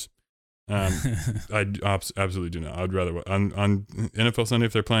the games. I absolutely do not. I'd rather on NFL Sunday,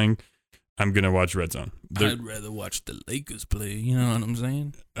 if they're playing, I'm gonna watch Red Zone. I'd rather watch the Lakers play. You know what I'm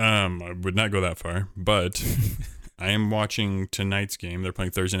saying? I would not go that far, but I am watching tonight's game. They're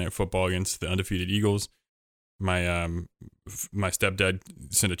playing Thursday Night Football against the undefeated Eagles. My stepdad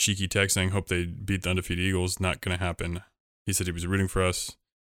sent a cheeky text saying, "Hope they beat the undefeated Eagles." Not gonna happen. He said he was rooting for us.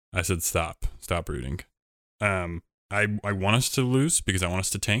 I said, "Stop rooting." I want us to lose because I want us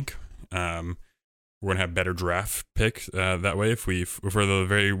to tank. We're gonna have better draft pick that way. If we're the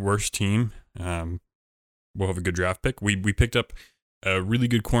very worst team, we'll have a good draft pick. We picked up a really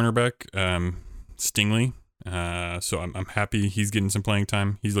good cornerback, Stingley. So I'm happy he's getting some playing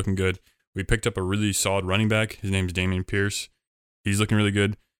time. He's looking good. We picked up a really solid running back. His name's Dameon Pierce. He's looking really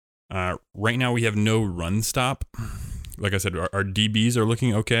good. Right now we have no run stop. Like I said, our DBs are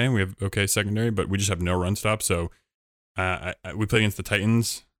looking okay. We have okay secondary, but we just have no run stop. So we played against the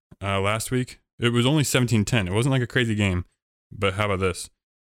Titans last week. It was only 17-10. It wasn't like a crazy game. But how about this?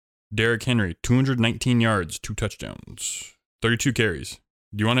 Derrick Henry, 219 yards, 2 touchdowns, 32 carries.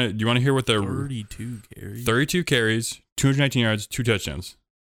 Do you want to hear what the 32 carries? 32 carries, 219 yards, 2 touchdowns.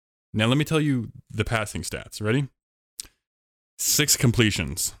 Now let me tell you the passing stats. Ready? 6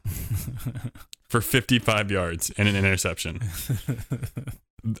 completions for 55 yards and an interception.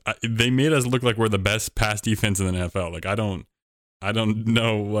 They made us look like we're the best pass defense in the NFL. Like I don't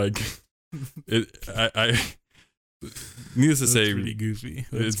know. Like needless to say, pretty goofy.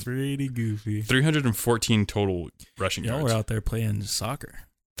 It's pretty goofy. 314 total rushing yards. Y'all were out there playing soccer.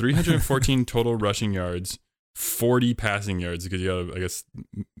 314 total rushing yards, 40 passing yards because you got, I guess,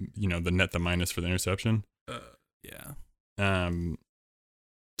 the net, the minus for the interception. Yeah.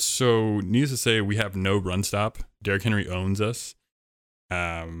 So needless to say, we have no run stop. Derrick Henry owns us.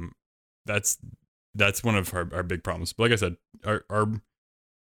 That's that's one of our big problems. But like I said, our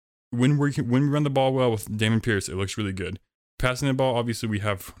when we run the ball well with Damon Pierce, it looks really good. Passing the ball, obviously, we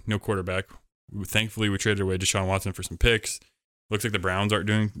have no quarterback. Thankfully, we traded away Deshaun Watson for some picks. Looks like the Browns aren't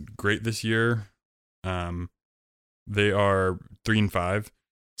doing great this year. They are 3-5,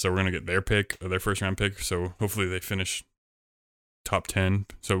 so we're gonna get their first round pick. So hopefully they finish top 10.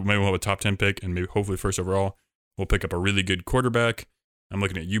 So maybe we'll have a top 10 pick, and maybe hopefully first overall we'll pick up a really good quarterback. I'm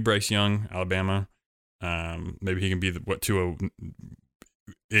looking at you, Bryce Young, Alabama. Maybe he can be what Tua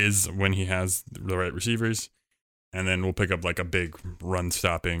is when he has the right receivers. And then we'll pick up like a big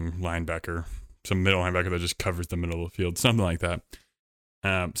run-stopping linebacker, some middle linebacker that just covers the middle of the field, something like that.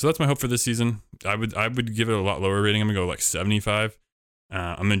 So that's my hope for this season. I would give it a lot lower rating. I'm gonna go like 75.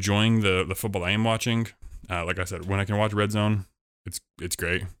 I'm enjoying the football I am watching. Like I said, when I can watch Red Zone, it's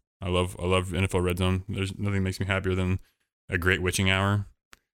great. I love NFL Red Zone. There's nothing makes me happier than a great witching hour.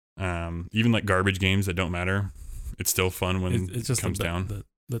 Even like garbage games that don't matter, it's still fun when it's just it comes down.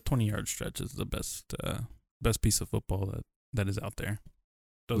 The 20-yard stretch is the best piece of football that is out there.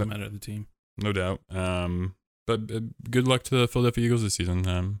 Doesn't matter the team. No doubt. But good luck to the Philadelphia Eagles this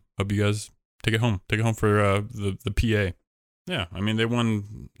season. Hope you guys take it home. Take it home for the PA. Yeah, I mean, they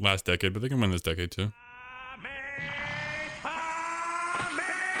won last decade, but they can win this decade too.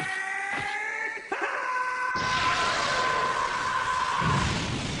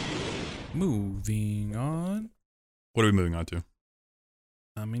 Moving on. What are we moving on to?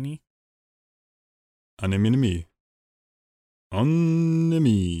 Mini. Anemone.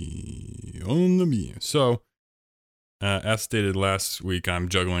 So, as stated last week, I'm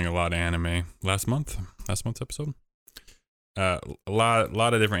juggling a lot of anime. Last month's episode. A lot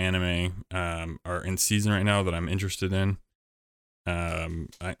of different anime are in season right now that I'm interested in. I'm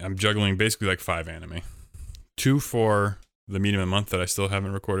juggling basically like 5 anime. 2 for the medium of the month that I still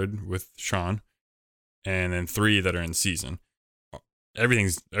haven't recorded with Sean, and then 3 that are in season.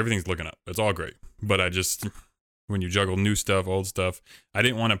 Everything's looking up. It's all great, but when you juggle new stuff, old stuff, I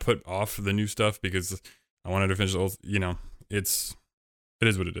didn't want to put off the new stuff because I wanted to finish the old. It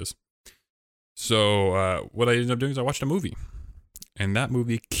is what it is. So what I ended up doing is I watched a movie, and that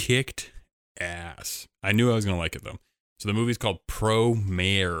movie kicked ass. I knew I was gonna like it though. So the movie's called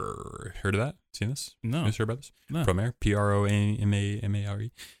Promare. Heard of that? Seen this? No. You guys heard about this? No. Promare.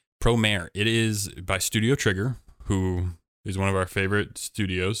 Promare. Promare. It is by Studio Trigger, who is one of our favorite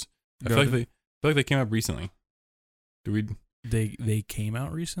studios. I feel like they came up recently. They came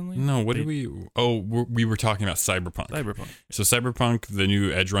out recently? No, we were talking about Cyberpunk. So Cyberpunk, the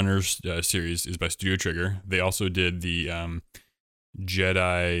new Edge Runners series, is by Studio Trigger. They also did the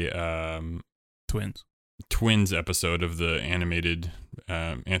Jedi Twins episode of the animated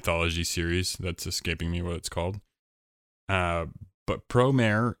anthology series. That's escaping me what it's called. But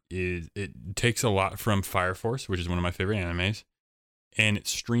Promare it takes a lot from Fire Force, which is one of my favorite animes, and it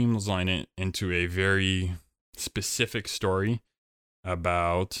streamlines it into a very specific story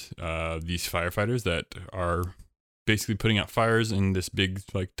about these firefighters that are basically putting out fires in this big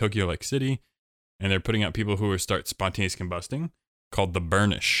like Tokyo-like city, and they're putting out people who start spontaneous combusting, called the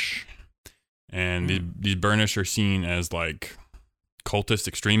Burnish. And these Burnish are seen as like cultist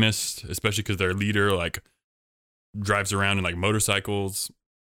extremists, especially because their leader like drives around in like motorcycles.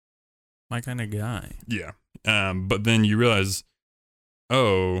 My kind of guy. Yeah. But then you realize,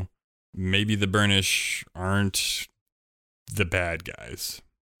 oh, maybe the Burnish aren't the bad guys.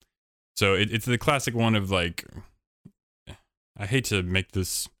 So it's the classic one of like, I hate to make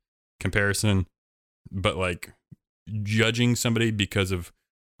this comparison, but like judging somebody because of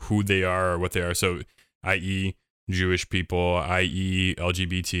who they are or what they are. So, i.e., Jewish people, i.e.,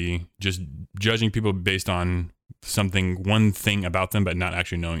 LGBT, just judging people based on one thing about them, but not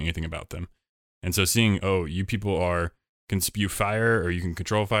actually knowing anything about them. And so seeing, oh, you people can spew fire or you can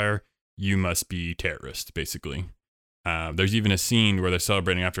control fire, you must be terrorists, basically. There's even a scene where they're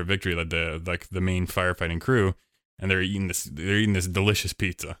celebrating after a victory, like the main firefighting crew, and they're eating this delicious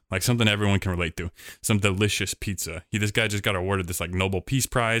pizza, like something everyone can relate to. Some delicious pizza. This guy just got awarded this like Nobel Peace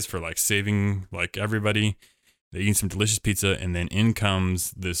Prize for like saving like everybody. They're eating some delicious pizza, and then in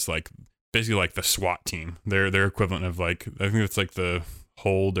comes this like basically like the SWAT team. Their equivalent of like, I think it's like the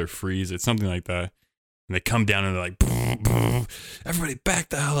hold or freeze. It's something like that. And they come down and they're like, everybody back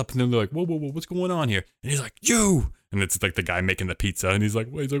the hell up. And then they're like, whoa, what's going on here? And he's like, you. And it's like the guy making the pizza. And he's like,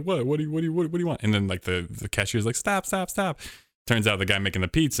 what do you want? And then like the cashier's like, stop. Turns out the guy making the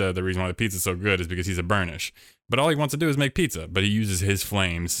pizza, the reason why the pizza's so good is because he's a Burnish. But all he wants to do is make pizza. But he uses his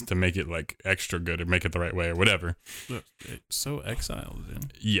flames to make it like extra good or make it the right way or whatever. So exiled,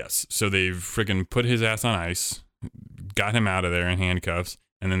 then. Yes. So they've freaking put his ass on ice, got him out of there in handcuffs.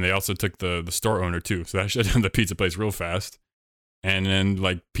 And then they also took the store owner too. So that shut down the pizza place real fast. And then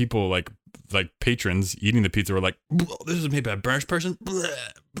like people like patrons eating the pizza were like, "This is made by a Burnish person."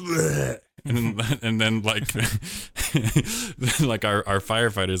 And then like like our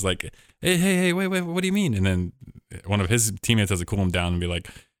firefighters like, hey, wait, what do you mean? And then one of his teammates has to cool him down and be like,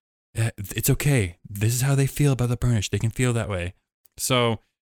 "It's okay. This is how they feel about the Burnish. They can feel that way." So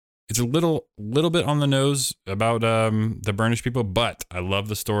it's a little bit on the nose about the Burnish people, but I love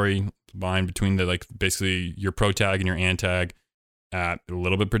the story line between the like basically your pro tag and your antag. A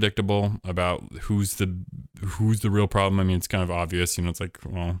little bit predictable about who's the real problem. I mean, it's kind of obvious, you know. It's like,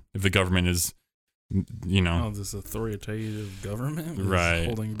 well, if the government is, you know, this authoritative government is right,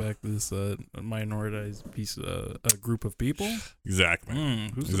 holding back this minoritized a group of people.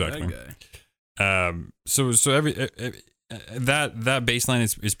 Exactly. Who's exactly. the bad guy? So every that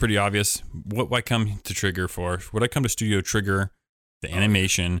baseline is pretty obvious. What I come to Trigger for? What I come to Studio Trigger, the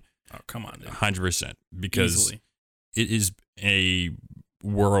animation. Oh, come on, dude. 100%, because Easily. It is a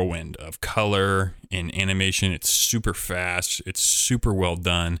whirlwind of color and animation. It's super fast. It's super well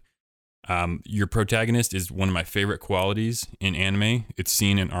done. Your protagonist is one of my favorite qualities in anime. It's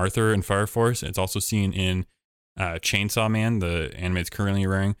seen in Arthur and Fire Force. It's also seen in Chainsaw Man, the anime it's currently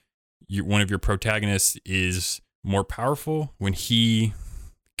airing. One of your protagonists is more powerful when he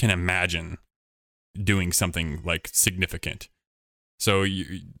can imagine doing something like significant. So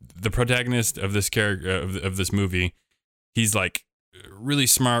the protagonist of this character of this movie, he's like really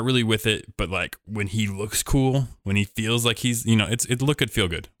smart, really with it, but like when he looks cool, when he feels like he's, you know, it look good, feel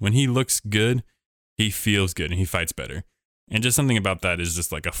good. When he looks good, he feels good and he fights better. And just something about that is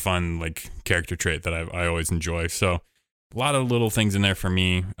just like a fun like character trait that I always enjoy. So a lot of little things in there for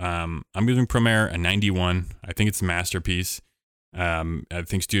me. I'm giving Promare a 91. I think it's a masterpiece. I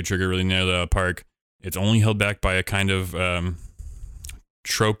think Studio Trigger really nailed it out of the park. It's only held back by a kind of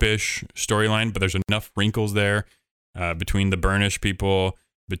trope-ish storyline, but there's enough wrinkles there between the Burnish people,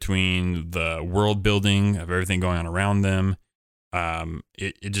 between the world building of everything going on around them.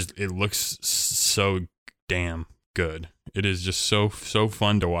 It looks so damn good. It is just so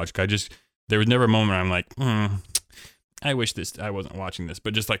fun to watch. There was never a moment where I'm like, I wish I wasn't watching this,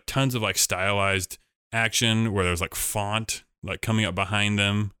 but just like tons of like stylized action where there's like font like coming up behind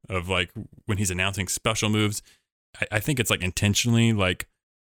them of like when he's announcing special moves. I think it's like intentionally like,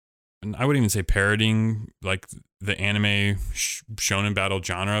 and I wouldn't even say parodying like the anime shonen battle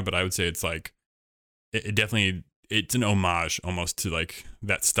genre, but I would say it's like it definitely, it's an homage almost to like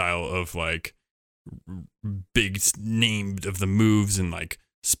that style of like big name of the moves and like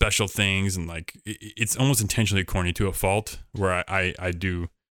special things, and like it's almost intentionally corny to a fault, where I do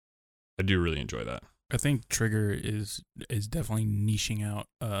really enjoy that. I think Trigger is definitely niching out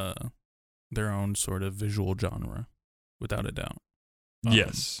their own sort of visual genre, without a doubt.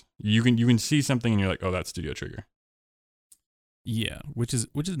 Yes, you can see something and you're like, oh, that's Studio Trigger. Yeah, which is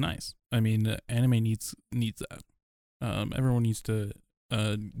nice. I mean, anime needs that. Everyone needs to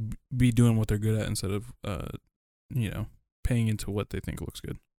be doing what they're good at instead of paying into what they think looks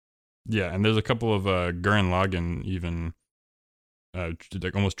good. Yeah, and there's a couple of Gurren Lagann even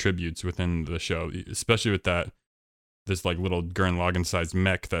like almost tributes within the show, especially with this like little Gurren Lagann sized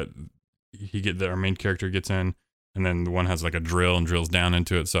mech that our main character gets in, and then the one has like a drill and drills down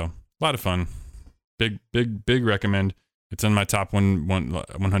into it. So a lot of fun. Big recommend. It's in my top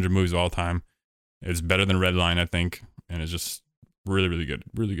 100 movies of all time. It's better than Redline, I think, and it's just really good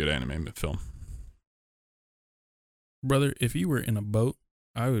anime film. Brother, if you were in a boat,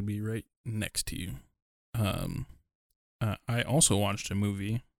 I would be right next to you. I also watched a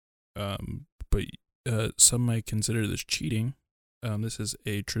movie, but some might consider this cheating. This is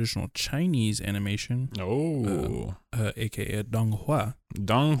a traditional Chinese animation. Oh. AKA Donghua.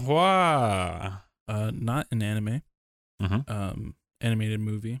 Donghua. Not an anime. Mm-hmm. Animated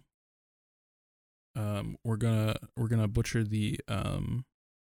movie. We're gonna butcher the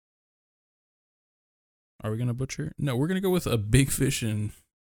Are we gonna butcher? No, we're gonna go with a Big Fish in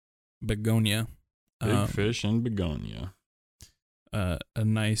Begonia. Big Fish in Begonia. A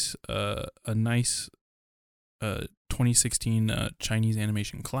nice 2016 Chinese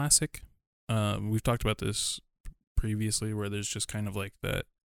animation classic. We've talked about this previously, where there's just kind of like that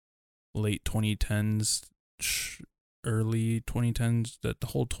late 2010s, early 2010s, that the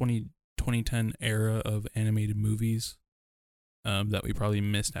whole 2010 era of animated movies that we probably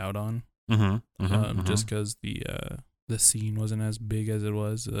missed out on. Just because the scene wasn't as big as it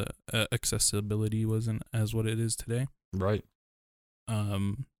was, accessibility wasn't as what it is today. Right.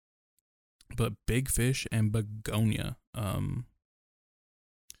 But Big Fish and Begonia,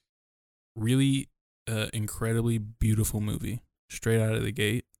 really incredibly beautiful movie. straight out of the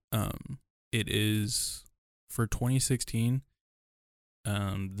gate. It is for 2016.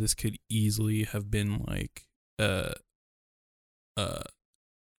 This could easily have been like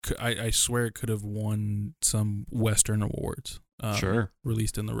I swear it could have won some Western awards. Sure.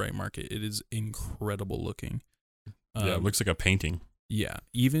 Released in the right market. It is incredible looking. Yeah, it looks like a painting. Yeah,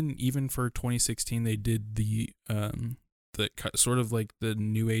 even for 2016, they did the sort of like the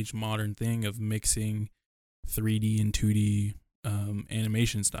new age modern thing of mixing 3D and 2D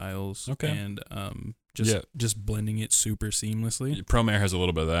animation styles. Okay. And just blending it super seamlessly. Promare has a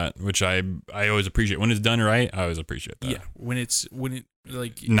little bit of that, which I always appreciate. When it's done right, I always appreciate that. Yeah, when it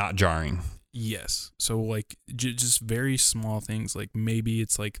like Not jarring. yes. So like just very small things, like maybe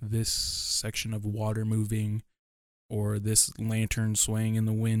it's like this section of water moving, or this lantern swaying in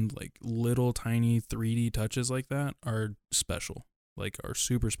the wind. Like little tiny 3D touches like that are special, like are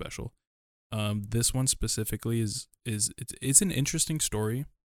super special. This one specifically is it's an interesting story.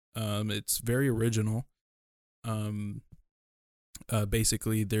 It's very original.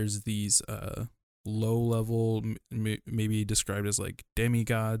 Basically there's these low level, maybe described as like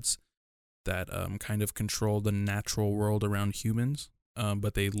demigods that kind of control the natural world around humans,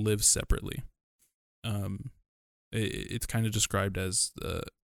 but they live separately. It's kind of described as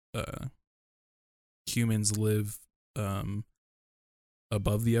humans live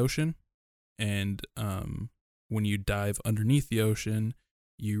above the ocean, and when you dive underneath the ocean,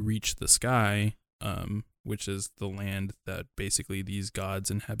 you reach the sky, which is the land that basically these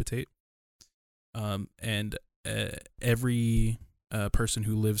gods inhabitate. And every person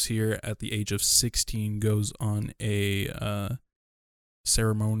who lives here at the age of 16 goes on a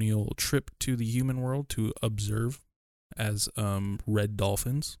ceremonial trip to the human world to observe as red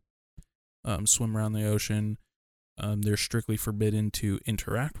dolphins swim around the ocean. They're strictly forbidden to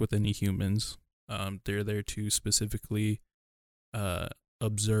interact with any humans. They're there to specifically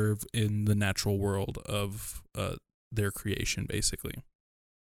observe in the natural world of their creation, basically.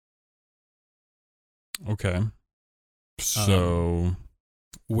 Okay. So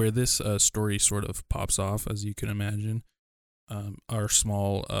where this story sort of pops off, as you can imagine, our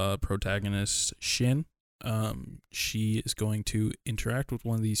small protagonist, Shin, she is going to interact with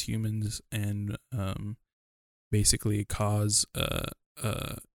one of these humans and basically cause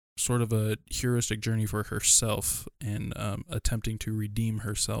sort of a heuristic journey for herself, and attempting to redeem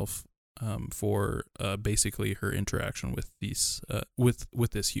herself for basically her interaction with these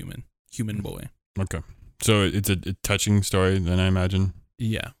with this human boy. okay. So it's a touching story, then, I imagine.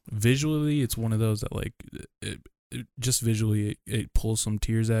 Yeah, visually it's one of those that like it just visually it pulls some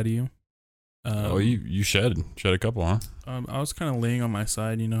tears out of you. You shed a couple, huh? I was kind of laying on my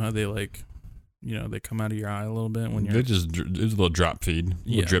side. You know how they like, they come out of your eye a little bit when you're. It was a little drop feed,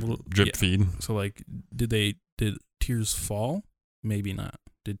 drip feed. So like, did tears fall? Maybe not.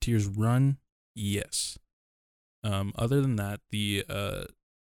 Did tears run? Yes. Other than that,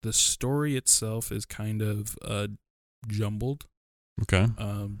 the story itself is kind of jumbled. Okay.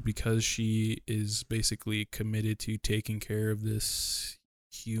 Because she is basically committed to taking care of this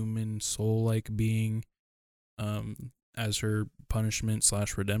human soul-like being as her punishment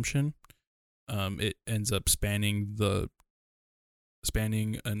 / redemption. It ends up spanning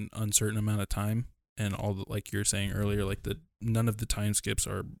an uncertain amount of time, and all the, like you were saying earlier, like none of the time skips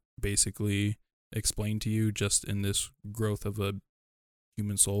are basically explained to you, just in this growth of a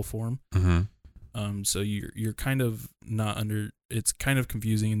human soul form. Mm-hmm. So you're kind of not under. It's kind of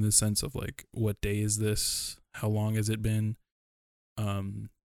confusing in the sense of like, what day is this? How long has it been? And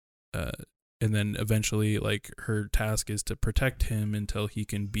then eventually, like, her task is to protect him until he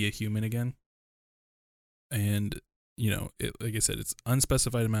can be a human again. And like I said, it's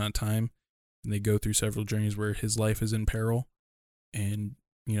unspecified amount of time, and they go through several journeys where his life is in peril, and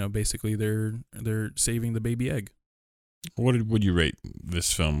basically they're saving the baby egg. What would you rate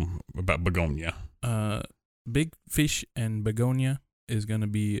this film about Begonia? Big Fish and Begonia is going to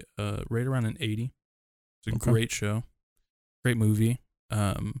be right around an 80. It's a great show, great movie,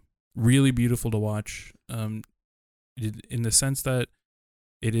 really beautiful to watch. In the sense that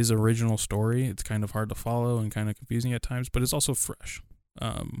it is original story, it's kind of hard to follow and kind of confusing at times, but it's also fresh.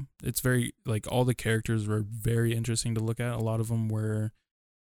 It's very, like, all the characters were very interesting to look at. A lot of them were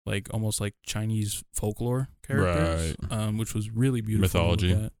like almost like Chinese folklore characters, right. Which was really beautiful. Mythology.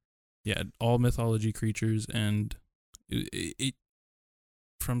 To look at. Yeah, all mythology creatures, and it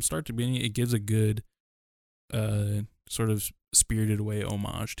from start to beginning, it gives a good sort of spirited away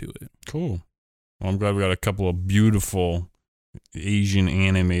homage to it. Cool. Well, I'm glad we got a couple of beautiful Asian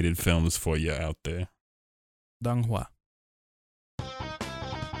animated films for you out there. Danghua.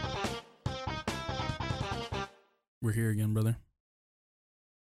 We're here again, brother.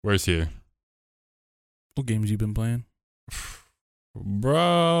 Where's here? What games you been playing?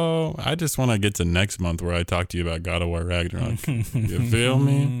 Bro, I just want to get to next month where I talk to you about God of War Ragnarok. You feel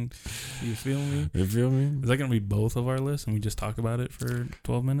me? You feel me? You feel me? Is that going to be both of our lists and we just talk about it for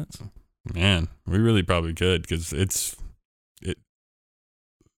 12 minutes? Man, we really probably could because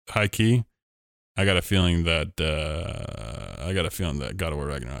high key. I got a feeling that God of War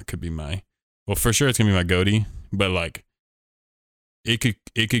Ragnarok could be for sure it's gonna be my GOTY, but like it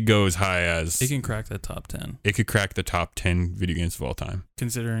could go as high as It can crack the top 10. It could crack the top 10 video games of all time.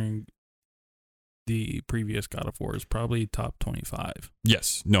 Considering the previous God of War is probably top 25.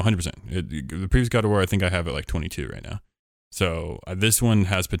 Yes, no, 100%. The previous God of War, I think I have it like 22 right now. So this one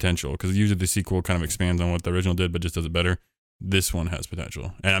has potential because usually the sequel kind of expands on what the original did, but just does it better. This one has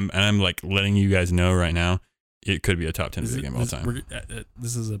potential, and I'm like letting you guys know right now, it could be a top 10 video game of all time.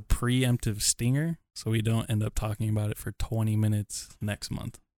 This is a preemptive stinger, so we don't end up talking about it for 20 minutes next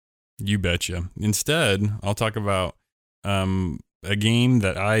month. You betcha. Instead, I'll talk about a game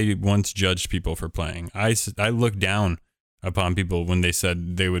that I once judged people for playing. I looked down upon people when they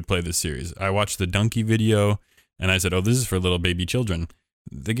said they would play this series. I watched the Donkey video, and I said, "Oh, this is for little baby children."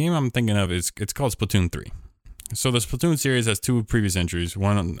 The game I'm thinking of it's called Splatoon 3. So the Splatoon series has two previous entries,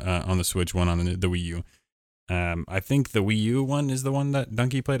 one on the Switch, one on the Wii U. I think the Wii U one is the one that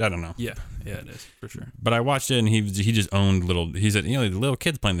Donkey played. I don't know. Yeah, it is for sure. But I watched it and he just owned he said, the little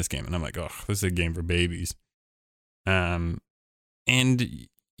kids playing this game, and I'm like, oh, this is a game for babies. And I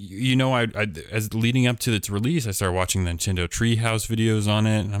as leading up to its release, I started watching the Nintendo Treehouse videos on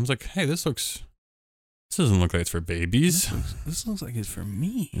it, and I was like, hey, this doesn't look like it's for babies. This looks like it's for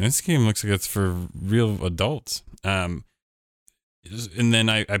me. This game looks like it's for real adults. And then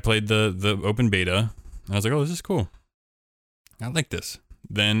I played the open beta, and I was like, oh, this is cool. I like this.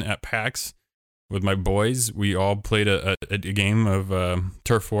 Then at PAX with my boys, we all played a game of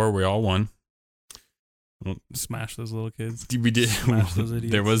Turf War. We all won. Smash those little kids. We did. Smash those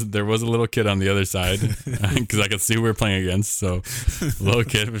idiots. There was a little kid on the other side because I could see who we were playing against. So, little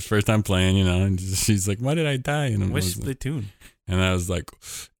kid was first time playing, and she's like, "Why did I die?" And Which Splatoon? And I was like,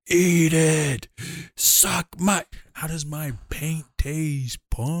 "Eat it, suck my." How does my paint taste,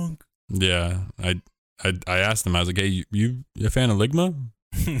 punk? Yeah, I asked him. I was like, "Hey, you a fan of Ligma?"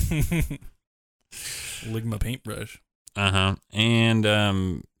 Ligma paintbrush.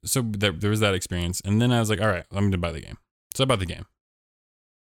 And so there was that experience, and then I was like, all right, I'm gonna buy the game. So I bought the game.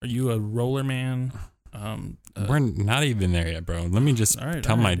 Are you a roller man? We're not even there yet, bro. Let me just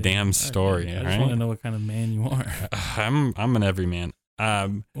tell my damn story. I just want to know what kind of man you are. I'm an everyman.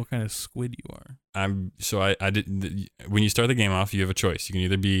 What kind of squid you are? I did. When you start the game off, you have a choice. You can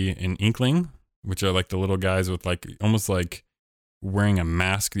either be an Inkling, which are like the little guys with like almost like wearing a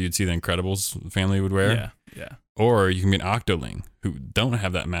mask that you'd see the Incredibles family would wear. Yeah. Or you can be an Octoling who don't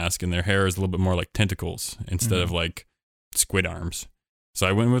have that mask and their hair is a little bit more like tentacles instead of like squid arms. So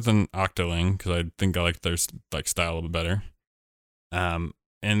I went with an Octoling because I think I like their like style a little bit better.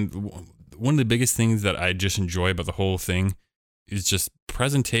 And one of the biggest things that I just enjoy about the whole thing is just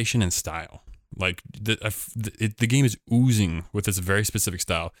presentation and style. Like the game is oozing with this very specific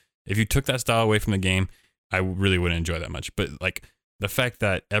style. If you took that style away from the game, I really wouldn't enjoy that much. But like the fact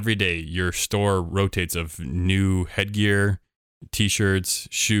that every day your store rotates of new headgear, t-shirts,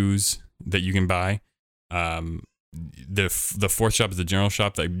 shoes that you can buy. The fourth shop is the general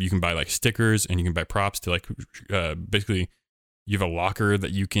shop that you can buy like stickers and you can buy props to like basically you have a locker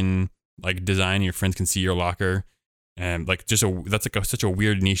that you can like design. Your friends can see your locker. And like that's like such a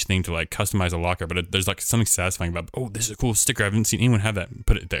weird niche thing to like customize a locker, but there's like something satisfying about, oh, this is a cool sticker. I haven't seen anyone have that.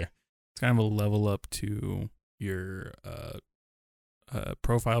 Put it there. It's kind of a level up to your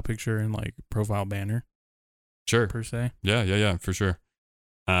profile picture and like profile banner. Sure. Per se. Yeah, for sure.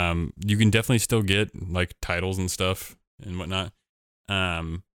 You can definitely still get like titles and stuff and whatnot.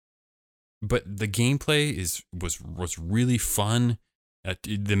 But the gameplay was really fun.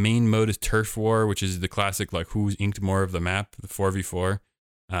 The main mode is Turf War, which is the classic like who's inked more of the map, the 4v4.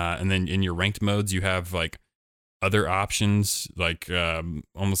 And then in your ranked modes, you have like other options, like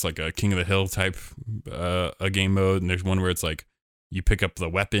almost like a King of the Hill type a game mode. And there's one where it's like you pick up the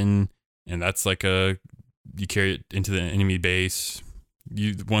weapon, and that's like you carry it into the enemy base.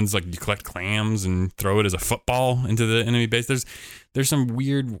 One's like you collect clams and throw it as a football into the enemy base. There's some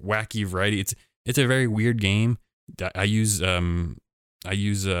weird, wacky variety. It's a very weird game. I use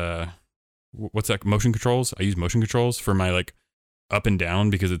what's that, motion controls. I use motion controls for my like up and down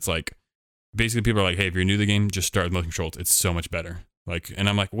because it's like basically people are like, hey, if you're new to the game, just start with motion controls. It's so much better. Like, and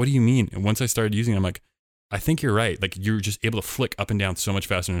I'm like, what do you mean? And once I started using it, I'm like, I think you're right. Like you're just able to flick up and down so much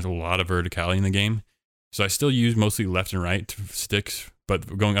faster. And there's a lot of verticality in the game. So I still use mostly left and right sticks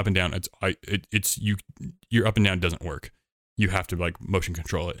but going up and down, your up and down doesn't work. You have to like motion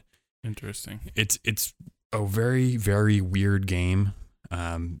control it. Interesting. It's a very, very weird game,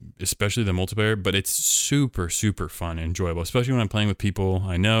 especially the multiplayer, but it's super, super fun and enjoyable, especially when I'm playing with people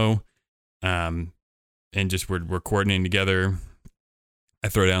I know, and just we're coordinating together. I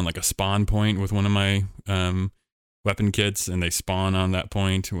throw down like a spawn point with one of my weapon kits, and they spawn on that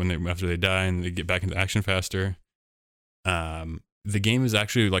point after they die, and they get back into action faster. The game is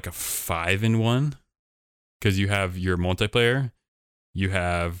actually like a 5-in-1 because you have your multiplayer, you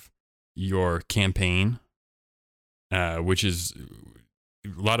have your campaign, which is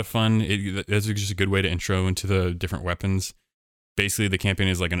a lot of fun. That's just a good way to intro into the different weapons. Basically, the campaign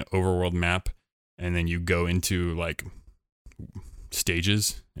is like an overworld map, and then you go into like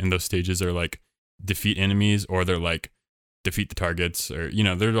stages, and those stages are like defeat enemies, or they're like defeat the targets, or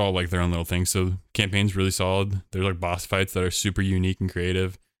they're all like their own little things. So campaign's really solid. There's like boss fights that are super unique and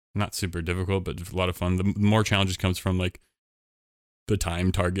creative, not super difficult, but a lot of fun. The more challenges comes from like the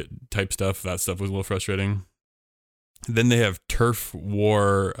time target type stuff. That stuff was a little frustrating. Then they have Turf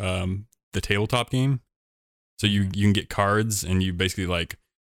War, the tabletop game. So you can get cards, and you basically like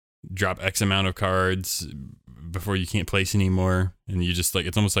drop X amount of cards before you can't place anymore, and you just like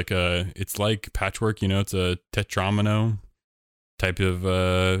it's almost like it's like Patchwork. It's a Tetramino type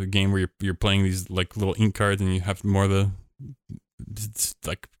of game where you're playing these like little ink cards, and you have more of it's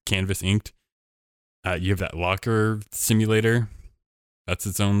like canvas inked. You have that locker simulator. That's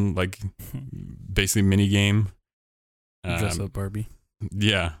its own like basically mini game. Dress up Barbie.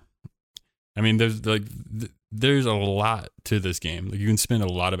 Yeah, I mean there's a lot to this game. Like you can spend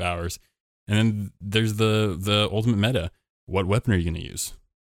a lot of hours, and then there's the ultimate meta. What weapon are you going to use?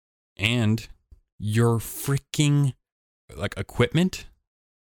 And your freaking like equipment.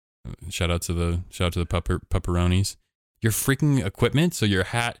 Shout out to the pepperonis. Your freaking equipment. So your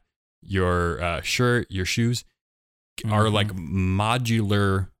hat, your shirt, your shoes are like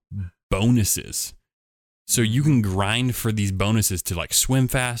modular bonuses. So you can grind for these bonuses to like swim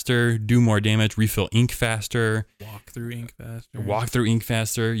faster, do more damage, refill ink faster, walk through ink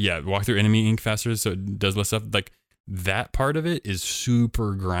faster. Yeah, walk through enemy ink faster, so it does less stuff. Like that part of it is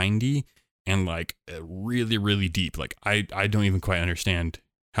super grindy and like really, really deep. Like I don't even quite understand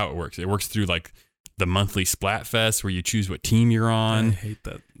how it works. It works through like the monthly Splatfest where you choose what team you're on. I hate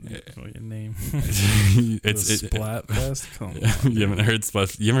that name. it's Splatfest. Come on, you haven't heard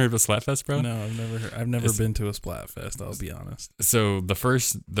Splat? You haven't heard of Splatfest, bro? No, I've never heard. I've never been to a Splatfest. I'll be honest. So the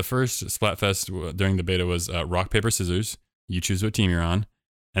first Splatfest during the beta was rock paper scissors. You choose what team you're on,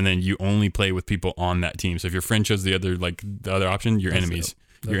 and then you only play with people on that team. So if your friend chose the other option, you're enemies.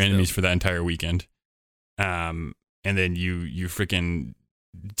 You're enemies for that entire weekend. And then you freaking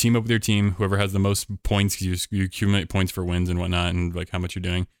team up with your team. Whoever has the most points, you accumulate points for wins and whatnot, and like how much you're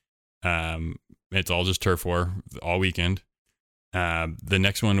doing. It's all just turf war all weekend. The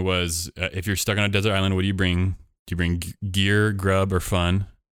next one was if you're stuck on a desert island, what do you bring? Do you bring gear, grub, or fun?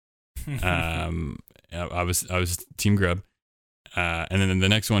 I was team grub. And then the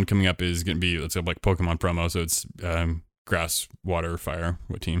next one coming up is going to be let's say like Pokemon promo. So it's grass, water, fire.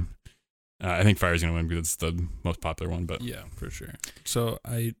 What team? I think fire is going to win because it's the most popular one. But yeah, for sure. So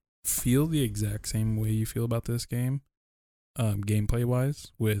I feel the exact same way you feel about this game, gameplay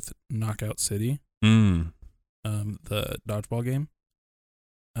wise, with Knockout City, the dodgeball game.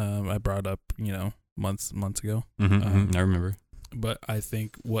 I brought up months ago. I remember. But I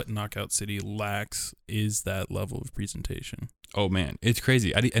think what Knockout City lacks is that level of presentation. Oh man, it's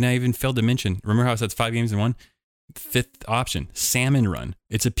crazy. And I even failed to mention. Remember how I said it's 5 games in one? 5th option, Salmon Run.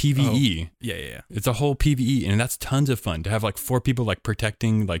 It's a PvE. Oh, yeah. It's a whole PvE, and that's tons of fun to have like 4 people like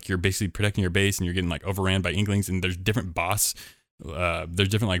protecting, like you're basically protecting your base, and you're getting like overran by Inklings, and there's different boss. There's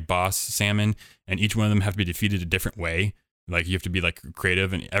different like boss salmon, and each one of them have to be defeated a different way. Like you have to be like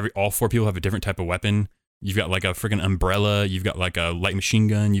creative, and all 4 people have a different type of weapon. You've got like a freaking umbrella. You've got like a light machine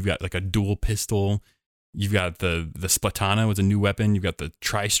gun. You've got like a dual pistol. You've got the Splatana, was a new weapon. You've got the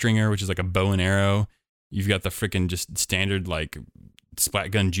Tri-Stringer, which is like a bow and arrow. You've got the freaking just standard like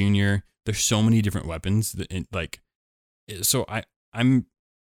Splat Gun Junior. There's so many different weapons so I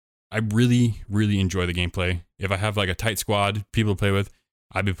really, really enjoy the gameplay. If I have like a tight squad, people to play with,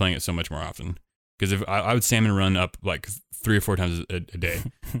 I'd be playing it so much more often. Because if I would salmon run up like 3 or 4 times a day,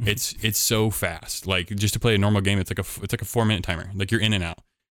 it's so fast. Like just to play a normal game, it's like a 4-minute timer. Like you're in and out,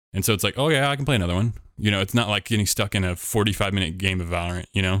 and so it's like, oh yeah, I can play another one. It's not like getting stuck in a 45-minute game of Valorant.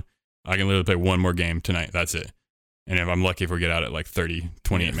 I can literally play one more game tonight. That's it. And if I'm lucky, if we get out at like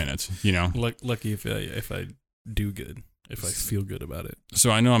 28 minutes. Lucky if I do good, if I feel good about it. So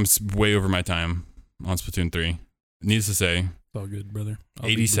I know I'm way over my time on Splatoon 3. Needless to say, all good, brother. I'll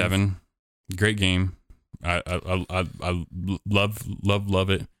be 87, great game. I love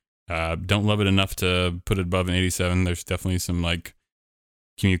it. Don't love it enough to put it above an 87. There's definitely some like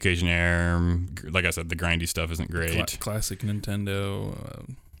communication error. Like I said, the grindy stuff isn't great. Classic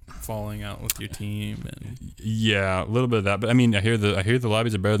Nintendo, falling out with your team, and Yeah, a little bit of that. But I mean, I hear the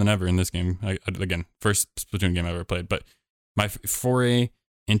lobbies are better than ever in this game. Again, first Splatoon game I ever played. But my foray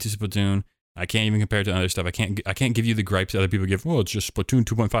into Splatoon, I can't even compare it to other stuff. I can't give you the gripes that other people give. Well, it's just Splatoon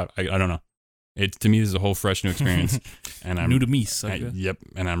 2.5. I don't know. It to me this is a whole fresh new experience, and I'm new to me, sucker. yep,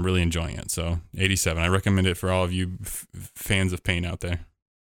 and I'm really enjoying it. So 87, I recommend it for all of you fans of pain out there.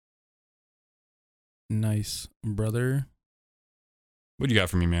 Nice, brother. What do you got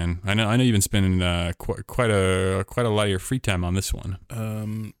for me, man? I know you've been spending quite a lot of your free time on this one.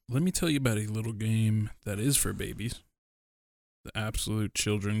 Let me tell you about a little game that is for babies. The absolute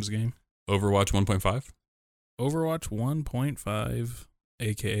children's game. Overwatch 1.5. Overwatch 1.5,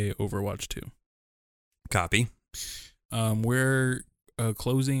 aka Overwatch 2. Copy. We're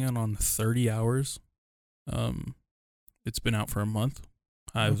closing in on 30 hours. It's been out for a month.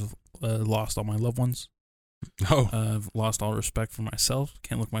 I've lost all my loved ones. Oh. I've lost all respect for myself.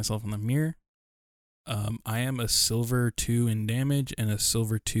 Can't look myself in the mirror. I am a silver 2 in damage and a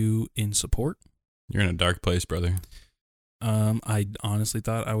silver 2 in support. You're in a dark place, brother. I honestly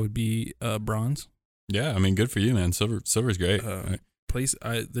thought I would be bronze. Yeah, I mean, good for you, man. Silver's great.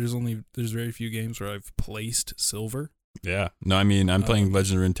 There's very few games where I've placed silver. Yeah. No, I mean, I'm playing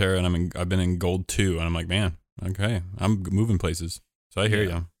Legend of Runeterra, and I've been in gold 2, and I'm like, man, okay, I'm moving places. So I hear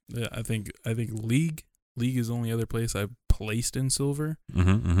you. Yeah, I think League is the only other place I've placed in silver.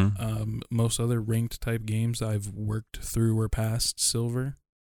 Most other ranked type games I've worked through or past silver.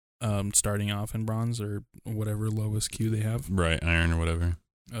 Starting off in bronze or whatever lowest queue they have. Right, iron or whatever.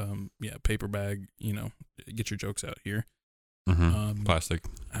 Yeah, paper bag, get your jokes out here. Plastic.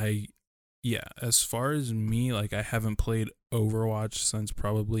 As far as me, like I haven't played Overwatch since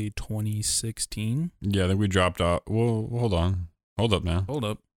probably 2016. Yeah, I think we dropped off. Well, hold on. Hold up now. Hold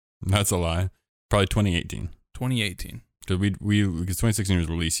up. That's a lie. Probably 2018. 2018. Because because 2016 was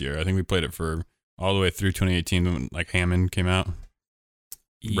release year. I think we played it for all the way through 2018 when like Hammond came out.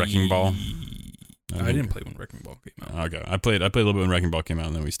 Wrecking Ball. I didn't play when Wrecking Ball came out. Okay, I played a little bit when Wrecking Ball came out,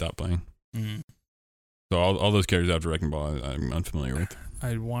 and then we stopped playing. Mm. So all those characters after Wrecking Ball, I'm unfamiliar with.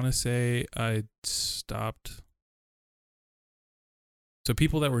 I want to say I stopped. So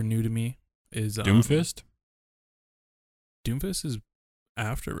people that were new to me is Doomfist. Doomfist is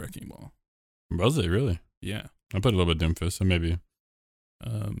after Wrecking Ball. Was it really? Yeah. I played a little bit of Doomfist, so maybe.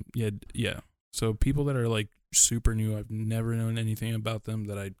 Yeah. So people that are like super new, I've never known anything about them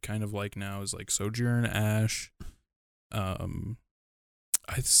that I kind of like now is like Sojourn, Ash.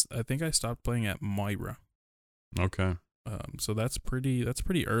 I think I stopped playing at Moira. Okay. So that's pretty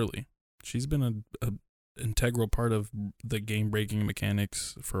early. She's been a integral part of the game breaking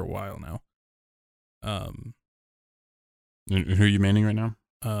mechanics for a while now. And who are you maining right now?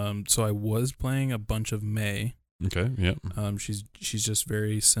 So I was playing a bunch of Mei. Okay. Yep. She's just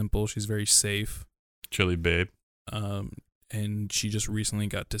very simple. She's very safe. Chili babe. And she just recently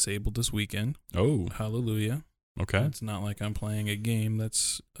got disabled this weekend. Oh. Hallelujah. Okay. It's not like I'm playing a game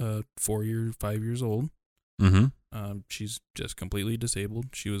that's 5 years old. Mm-hmm. She's just completely disabled.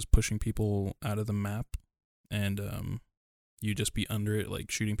 She was pushing people out of the map, and you just be under it, like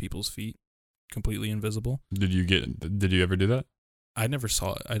shooting people's feet, completely invisible. Did you ever do that? I never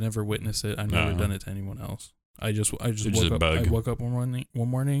saw it. I never witnessed it. I never done it to anyone else. I just woke up. I woke up one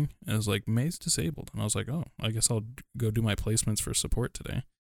morning and it was like, May's disabled, and I was like, oh, I guess I'll go do my placements for support today.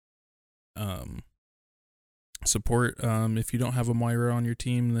 Support. If you don't have a Moira on your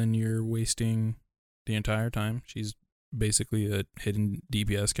team, then you're wasting the entire time. She's basically a hidden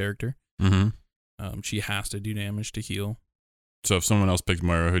DPS character. Mm-hmm. She has to do damage to heal. So if someone else picks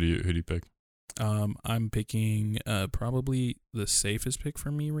Moira, who do you pick? I'm picking probably the safest pick for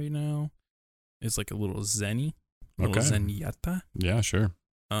me right now. It's like a little Zenny, little Zenyatta. Yeah, sure.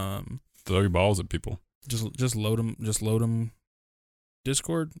 Throw your balls at people. Just load them. Just load them.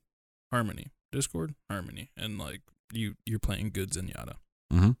 Discord, Harmony, and like you're playing good Zenyatta.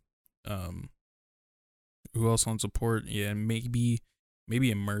 Mm-hmm. Who else on support? Yeah, maybe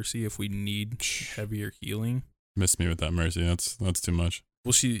a Mercy if we need heavier healing. Miss me with that Mercy. That's too much.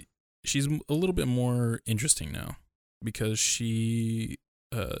 Well, she's a little bit more interesting now because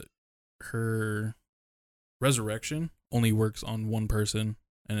her resurrection only works on one person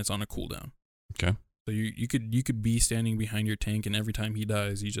and it's on a cooldown. Okay. So you could be standing behind your tank and every time he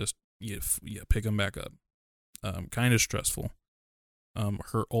dies, you pick him back up. Kind of stressful.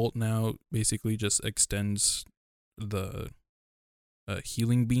 Her ult now basically just extends the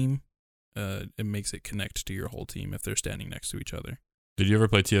healing beam. It makes it connect to your whole team if they're standing next to each other. Did you ever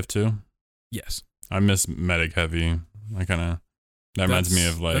play TF2? Yes. I miss medic heavy. That reminds me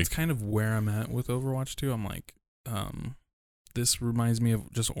of like. That's kind of where I'm at with Overwatch 2. I'm like, this reminds me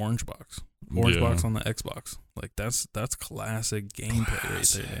of just Orange Box. Orange Box on the Xbox. Like that's classic gameplay right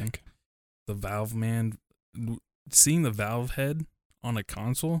there, man. The Valve man, seeing the Valve head on a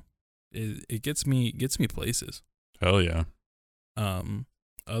console, it gets me places. Hell yeah.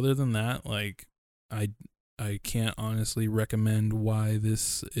 Other than that, like I can't honestly recommend why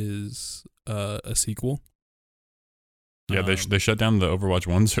this is a sequel. Yeah, they shut down the Overwatch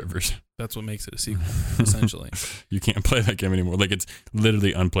 1 servers. That's what makes it a sequel, essentially. You can't play that game anymore. Like, it's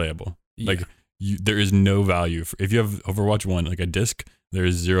literally unplayable. Yeah. Like, there is no value. If you have Overwatch 1, like a disc, there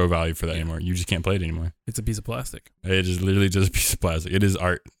is zero value for that anymore. You just can't play it anymore. It's a piece of plastic. It is literally just a piece of plastic. It is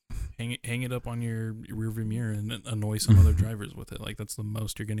art. Hang it up on your rearview mirror and annoy some other drivers with it. Like, that's the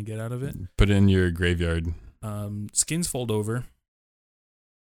most you're going to get out of it. Put it in your graveyard. Skins fold over.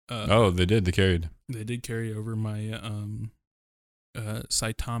 They did. They carried. They did carry over my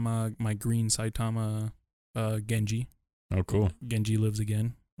Saitama, my green Saitama Genji. Oh, cool. Genji lives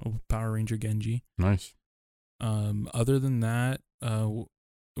again. Power Ranger Genji. Nice. Other than that,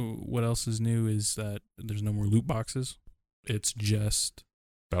 what else is new is that there's no more loot boxes. It's just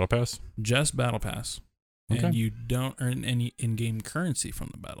Battle Pass? Just Battle Pass. Okay. And you don't earn any in-game currency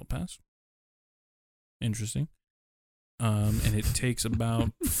from the Battle Pass. Interesting. And it takes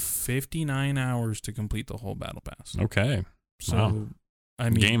about 59 hours to complete the whole Battle Pass. Okay. So, wow. I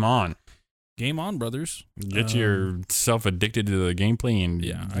mean, Game on, brothers. Get yourself addicted to the gameplay and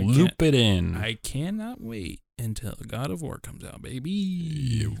loop it in. I cannot wait until God of War comes out, baby.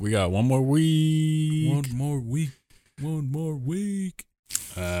 Yeah, we got one more week. One more week.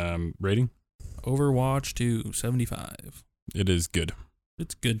 Rating? Overwatch 2, 75. It is good.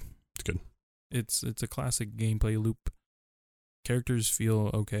 It's good. It's good. It's a classic gameplay loop. Characters feel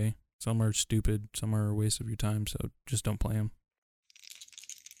okay. Some are stupid. Some are a waste of your time. So just don't play them.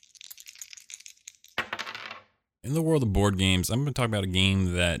 In the world of board games, I'm going to talk about a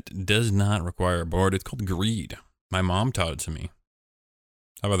game that does not require a board. It's called Greed. My mom taught it to me.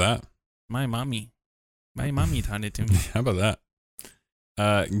 How about that? My mommy taught it to me. How about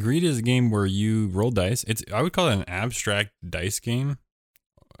that? Greed is a game where you roll dice. I would call it an abstract dice game.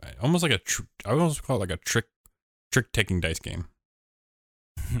 Almost like I would almost call it like a trick-taking dice game.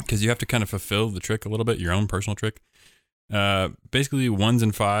 Because you have to kind of fulfill the trick a little bit, your own personal trick. Basically, 1s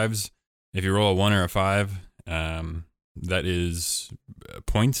and 5s. If you roll a 1 or a 5, that is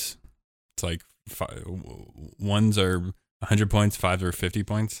points. It's like 1s are 100 points, 5s are 50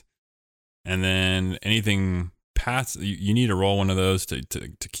 points. And then anything past, you need to roll one of those to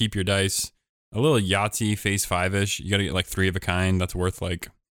keep your dice. A little Yahtzee face 5-ish. You got to get like 3 of a kind. That's worth like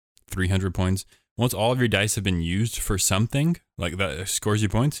 300 points. Once all of your dice have been used for something, like that scores you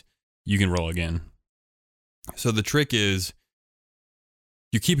points, you can roll again. So the trick is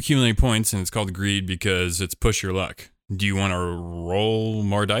you keep accumulating points, and it's called Greed because it's push your luck. Do you want to roll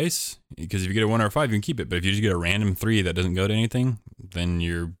more dice? Because if you get a 1 or a 5, you can keep it. But if you just get a random 3 that doesn't go to anything, then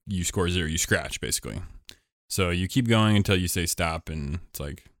you score 0. You scratch, basically. So you keep going until you say stop, and it's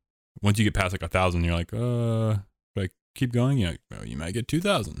like once you get past like 1,000, you're like, like keep going. You're like, well, you might get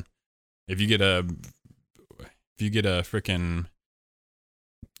 2,000. If you get a freaking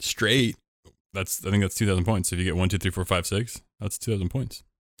straight, I think that's 2,000 points. If you get 1, 2, 3, 4, 5, 6, that's 2,000 points.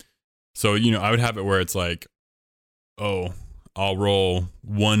 So I would have it where it's like, oh, I'll roll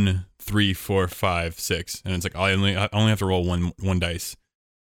 1, 3, 4, 5, 6, and it's like I only have to roll one dice,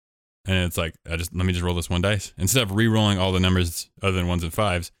 and it's like let me just roll this one dice instead of re-rolling all the numbers other than 1s and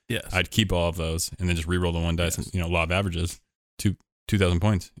 5s. Yes, I'd keep all of those and then just re-roll the one dice. Yes. And law of averages, 2,000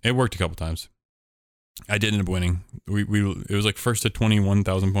 points. It worked a couple times. I did end up winning. It was like first to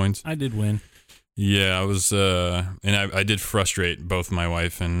 21,000 points. I did win. Yeah, I was, and I did frustrate both my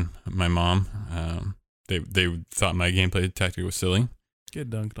wife and my mom. They thought my gameplay tactic was silly. Get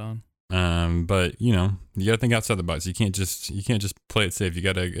dunked on. But you gotta think outside the box. You can't just play it safe. You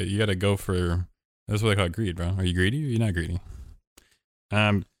gotta go for. That's what they call it, greed, bro. Are you greedy or are you not greedy?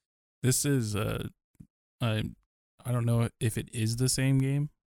 This is I don't know if it is the same game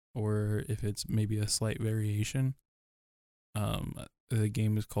or if it's maybe a slight variation. The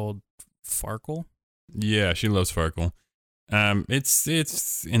game is called Farkle. Yeah, she loves Farkle.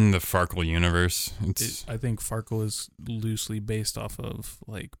 It's in the Farkle universe. I think Farkle is loosely based off of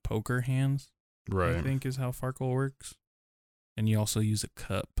like poker hands. Right. I think is how Farkle works. And you also use a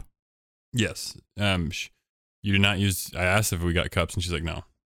cup. Yes. You do not use. I asked if we got cups, and she's like, no.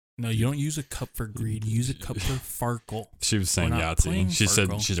 No, you don't use a cup for greed. You use a cup for Farkle. She was saying We're not playing Yahtzee. She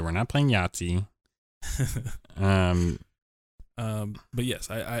Farkle. said we're not playing Yahtzee. But yes,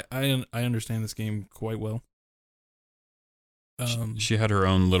 I understand this game quite well. She had her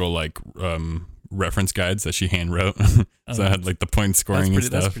own little like reference guides that she hand wrote. So I had like the point scoring and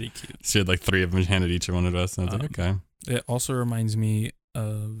stuff. That's pretty cute. She had like 3 of them handed each one of us. And I was like, okay. It also reminds me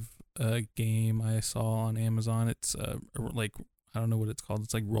of a game I saw on Amazon. It's like, I don't know what it's called.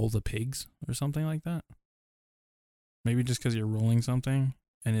 It's like Roll the Pigs or something like that. Maybe just because you're rolling something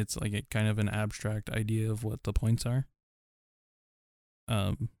and it's like a kind of an abstract idea of what the points are.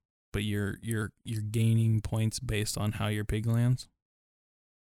 But you're gaining points based on how your pig lands.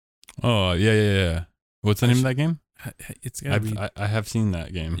 Oh yeah. What's the name of that game? It's gotta be. I have seen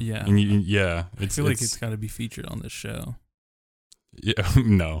that game. Yeah. And yeah. I feel like it's got to be featured on this show. Yeah.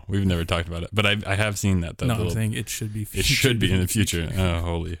 No, we've never talked about it, but I have seen that. No, I'm saying it should be. It should be in the future. Oh,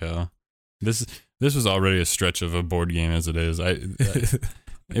 holy hell! This was already a stretch of a board game as it is.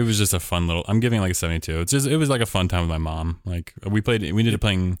 It was just a fun little. I'm giving it like a 72. It was like a fun time with my mom. Like we ended up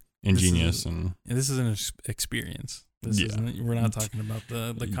playing Ingenious, and this is an experience. We're not talking about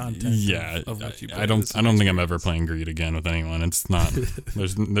the content. Of what you play. I don't think I'm ever playing Greed again with anyone. It's not.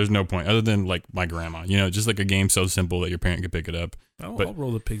 there's no point other than like my grandma. Just like a game so simple that your parent could pick it up. I'll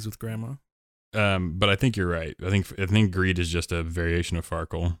roll the pigs with grandma. But I think you're right. I think Greed is just a variation of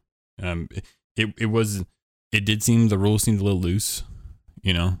Farkle. It did seem the rules seemed a little loose.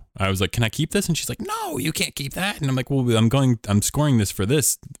 I was like, can I keep this? And she's like, no, you can't keep that. And I'm like, well, I'm scoring this for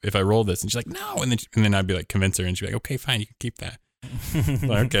this if I roll this. And she's like, no. And then I'd be like, convince her. And she'd be like, okay, fine, you can keep that.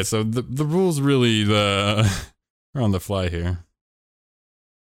 Like, okay, so the rules really are on the fly here.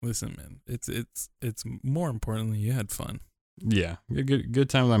 Listen, man, it's more importantly, you had fun. Yeah, good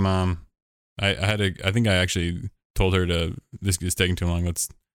time with my mom. I think I actually told her this is taking too long. Let's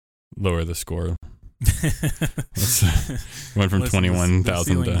lower the score. Went from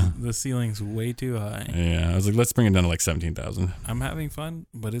 21,000 to the ceiling's way too high. Yeah, I was like, let's bring it down to like 17,000. I'm having fun,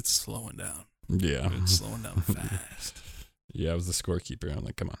 but it's slowing down. Yeah, it's slowing down fast. Yeah, I was the scorekeeper. I'm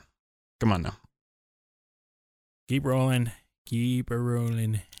like, come on now, keep rolling, keep it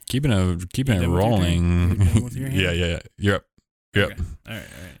rolling, keeping it rolling. With your hand? Yeah. You're up. Okay. All right.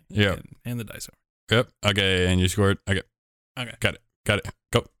 Yeah. Hand the dice over. Yep. Okay, and you scored. Okay. Got it.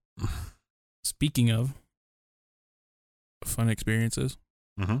 Go. Speaking of fun experiences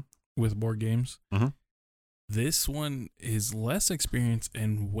with board games, this one is less experience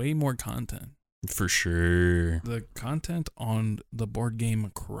and way more content. For sure. The content on the board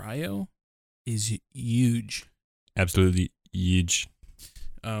game Cryo is huge. Absolutely huge.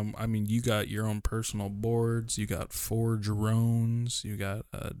 I mean, you got your own personal boards, you got 4 drones, you got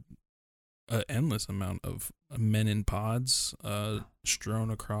an endless amount of men in pods strewn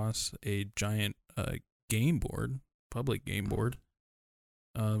across a giant game board, public game board.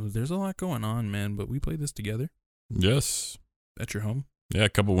 There's a lot going on, man, but we played this together. Yes. At your home. Yeah, a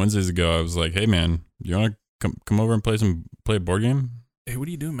couple Wednesdays ago, I was like, hey, man, you want to come over and play a board game? Hey, what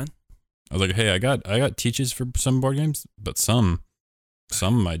are you doing, man? I was like, hey, I got teaches for some board games, but some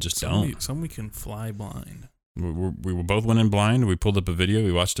I just don't. Some we can fly blind. We were both went in blind. We pulled up a video.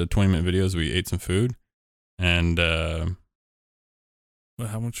 We watched a 20-minute video as we ate some food. And well,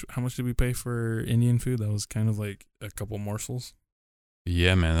 how much did we pay for Indian food? That was kind of like a couple morsels.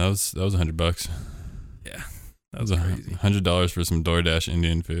 Yeah, man, that was $100. Yeah, that was crazy. $100 for some DoorDash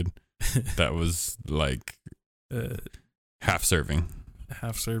Indian food. That was like half serving.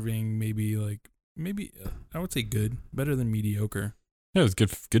 Half serving, maybe I would say good, better than mediocre. Yeah, it was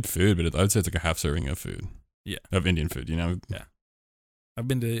good food, but I would say it's like a half serving of food. Yeah, of Indian food. Yeah, I've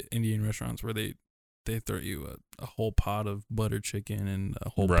been to Indian restaurants where they throw you a whole pot of butter chicken and a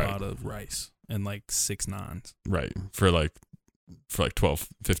whole pot of rice and like 6 naans. Right. For like $12,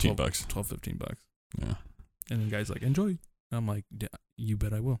 $15. $12-15. Yeah. And the guy's like, enjoy. And I'm like, you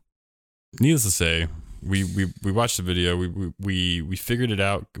bet I will. Needless to say, we watched the video. We figured it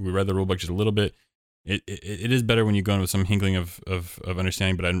out. We read the rule book just a little bit. It is better when you go in with some inkling of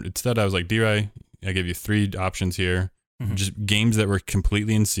understanding. But instead, I was like, D-Ray, I gave you 3 options here. Just games that were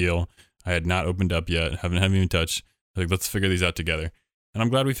completely in seal. I had not opened up yet. Haven't even touched. Like, let's figure these out together. And I'm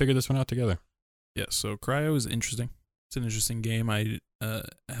glad we figured this one out together. Yeah, so Cryo is interesting. It's an interesting game. I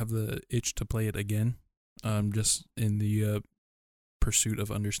have the itch to play it again, just in the pursuit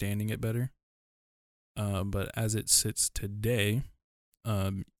of understanding it better. But as it sits today,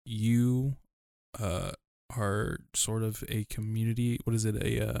 you are sort of a community. What is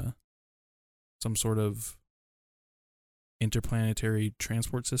it? Some sort of interplanetary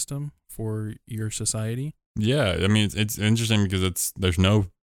transport system for your society. Yeah, I mean it's interesting because there's no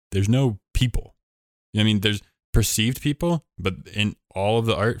there's no people. I mean, there's perceived people, but in all of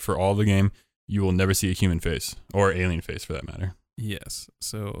the art for all the game, you will never see a human face or alien face for that matter. Yes.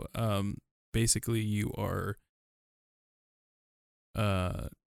 So basically you are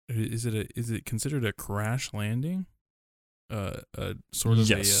is it considered a crash landing? Sort of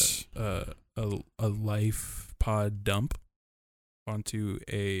Yes. a life pod dump onto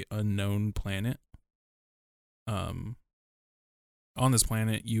a unknown planet. On this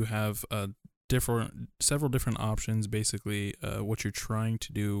planet you have several different options. Basically, what you're trying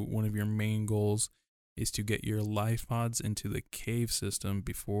to do, one of your main goals is to get your life pods into the cave system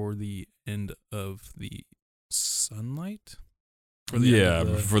before the end of the sunlight.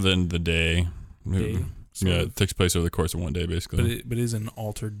 Before the end of the day. Day, Yeah, it takes place over the course of one day, basically. But it is an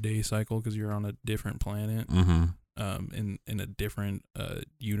altered day cycle because you're on a different planet, in a different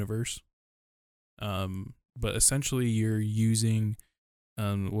universe. But essentially you're using,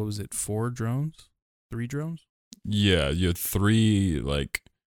 what was it, 3 drones? Yeah, you had three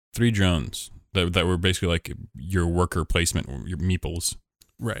drones that were basically like your worker placement, your meeples.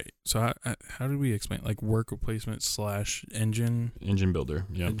 Right. So how do we explain, like, work replacement / engine builder?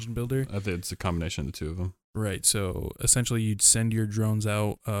 Yeah, engine builder? I think it's a combination of the two of them. Right. So essentially you'd send your drones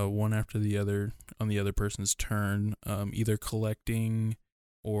out one after the other on the other person's turn, either collecting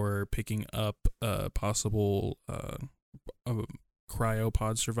or picking up possible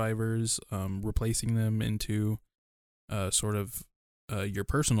cryopod survivors, replacing them into sort of your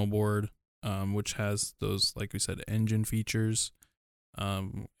personal board, which has those, like we said, engine features.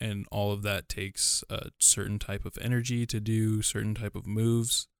 And all of that takes a certain type of energy to do certain type of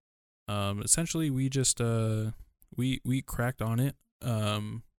moves. Essentially, we just we cracked on it.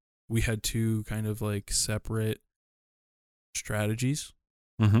 We had 2 kind of like separate strategies.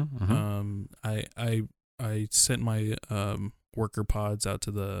 I sent my worker pods out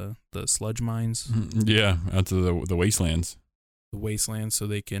to the sludge mines. Yeah, out to the wastelands. The wastelands, so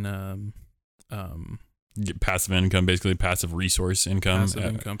they can get passive income, basically passive resource income.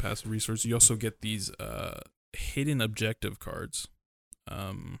 Passive resource. You also get these hidden objective cards,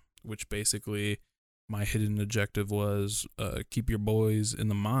 which basically my hidden objective was keep your boys in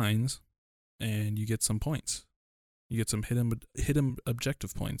the mines, and you get some points. You get some hidden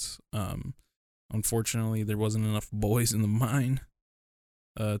objective points. Unfortunately, there wasn't enough boys in the mine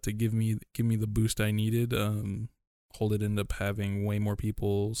to give me the boost I needed. Holdit ended up having way more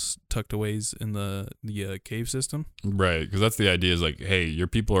people tucked away in the cave system. Right, because that's the idea. Is like, hey, your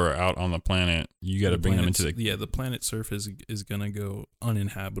people are out on the planet. You got to bring them into the planet surface is gonna go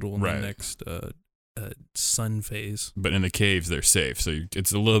uninhabitable in the next sun phase. But in the caves, they're safe. So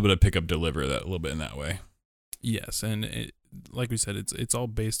it's a little bit of pick up deliver that a little bit in that way. Yes, and like we said, it's all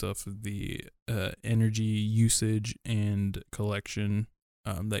based off of the energy usage and collection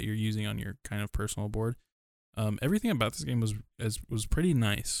that you're using on your kind of personal board. Everything about this game was pretty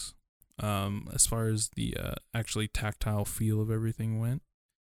nice, as far as the actually tactile feel of everything went.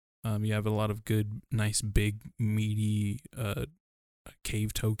 You have a lot of good, nice, big, meaty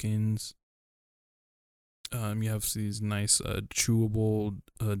cave tokens. You have these nice, chewable,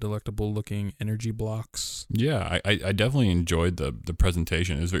 delectable-looking energy blocks. Yeah, I definitely enjoyed the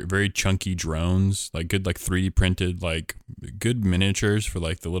presentation. It was very, very chunky drones, like good, like 3D printed, like good miniatures for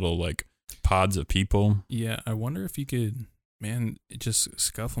like the little like pods of people. Yeah, I wonder if you could, man, just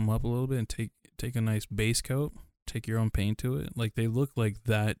scuff them up a little bit and take a nice base coat, take your own paint to it. Like, they look like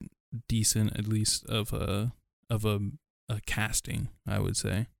that decent, at least of a casting, I would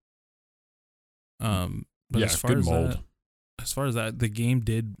say. But yeah, as far good as mold. As far as that, the game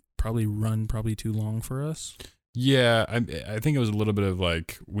did run too long for us. Yeah, I think it was a little bit of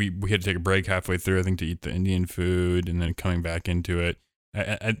like we had to take a break halfway through, I think, to eat the Indian food, and then coming back into it.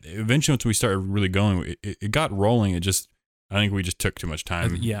 Eventually, once we started really going, it got rolling. I think we just took too much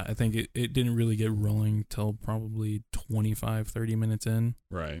time. I think it didn't really get rolling till probably 25-30 minutes in.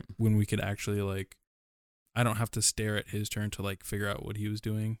 Right. When we could actually, like, I don't have to stare at his turn to like figure out what he was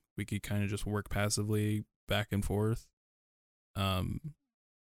doing. We could kind of just work passively back and forth.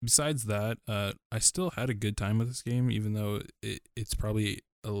 Besides that, I still had a good time with this game, even though it's probably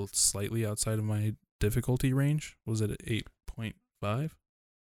slightly outside of my difficulty range. Was it at 8.5?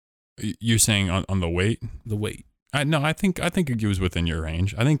 You're saying on the weight? The weight. No, I think it was within your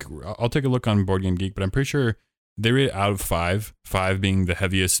range. I think I'll take a look on Board Game Geek, but I'm pretty sure they rate it out of 5. 5 being the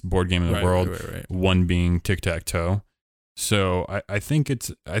heaviest board game in the world, right. 1 being tic-tac-toe. So I think it's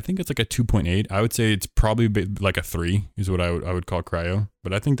like a 2.8. I would say it's probably like a 3 is what I would call Cryo,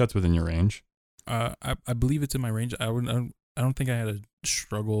 but I think that's within your range. I believe it's in my range. I don't think I had a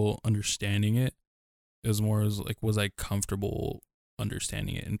struggle understanding it. It was more as like, was I comfortable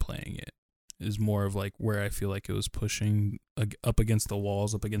understanding it and playing it. Is more of like where I feel like it was pushing up against the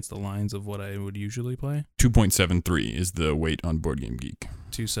walls, up against the lines of what I would usually play. 2.73 is the weight on Board Game Geek.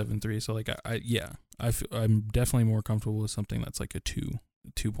 273. So like I'm definitely more comfortable with something that's like a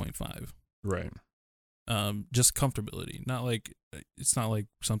 2.5. Right. Just comfortability. Not like it's not like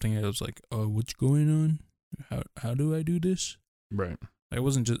something I was like, oh, what's going on? How do I do this? Right. I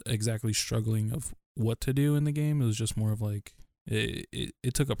wasn't just exactly struggling of what to do in the game. It was just more of like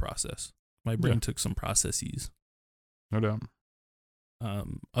it took a process. My brain took some processes. No doubt.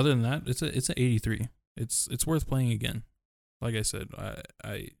 Other than that, it's an 83. It's worth playing again. Like I said,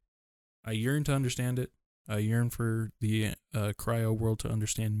 I yearn to understand it. I yearn for the cryo world to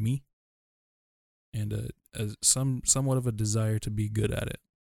understand me, and as somewhat of a desire to be good at it.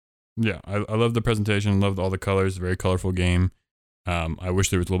 Yeah, I love the presentation. Loved all the colors. Very colorful game. I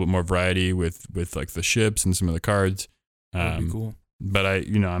wish there was a little bit more variety with like the ships and some of the cards. That'd be cool. But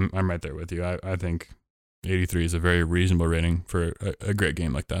I'm right there with you. I think 83 is a very reasonable rating for a great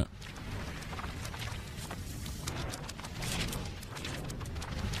game like that.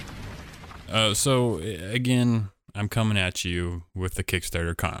 So again, I'm coming at you with the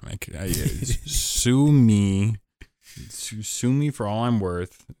Kickstarter comic. Sue me for all I'm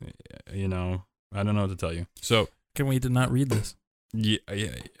worth. I don't know what to tell you. So can't wait to not read this. Yeah.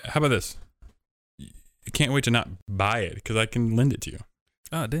 How about this? I can't wait to not buy it because I can lend it to you.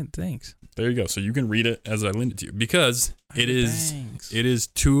 Oh, thanks. There you go. So you can read it as I lend it to you because it is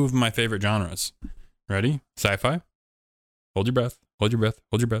two of my favorite genres. Ready? Sci-fi. Hold your breath. Hold your breath.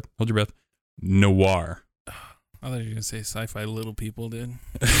 Hold your breath. Hold your breath. Noir. I thought you were gonna say sci-fi little people, dude.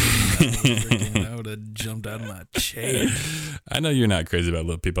 That would have jumped out of my chair. I know you're not crazy about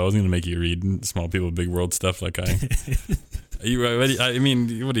little people. I was gonna make you read Small People, Big World stuff like I. You ready? I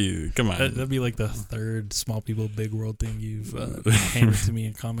mean, what do you? Come on. That'd be like the third Small People, Big World thing you've handed to me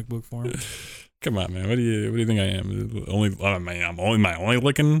in comic book form. Come on, man. What do you think I am? Am I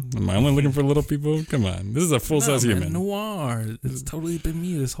only looking for little people? Come on. This is a full size human. Noir. It's totally been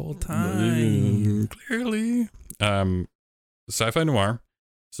me this whole time. Clearly. Sci-fi noir.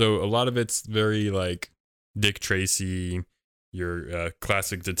 So a lot of it's very like Dick Tracy, your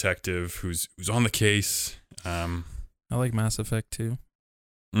classic detective who's on the case. I like Mass Effect too.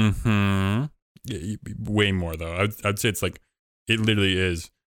 Mm-hmm. Yeah, way more though. I'd say it's like it literally is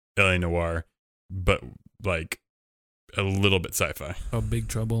LA Noir, but like a little bit sci-fi. Oh, Big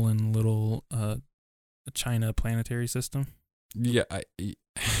Trouble in Little China Planetary System. Yeah,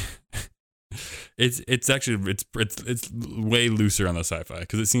 it's actually it's way looser on the sci-fi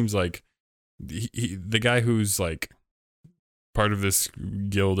because it seems like the guy who's like part of this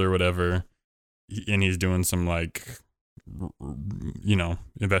guild or whatever, and he's doing some like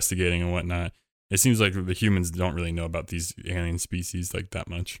investigating and whatnot. It seems like the humans don't really know about these alien species like that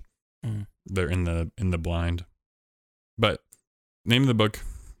much. They're in the blind. But name of the book,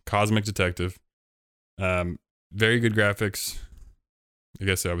 Cosmic Detective. Very good graphics. I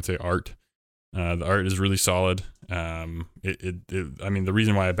guess I would say art. The art is really solid. I mean, the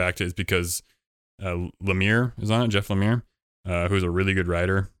reason why I backed it is because Lemire is on it, Jeff Lemire, who's a really good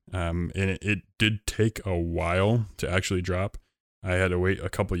writer. And it did take a while to actually drop. I had to wait a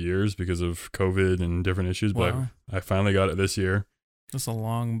couple years because of COVID and different issues, but I finally got it this year. That's a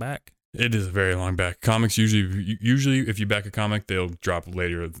long back. It is a very long back. Comics usually if you back a comic, they'll drop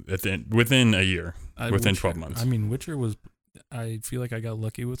later within a year, within 12 months. I mean, Witcher was. I feel like I got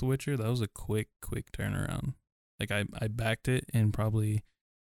lucky with Witcher. That was a quick turnaround. Like I backed it in probably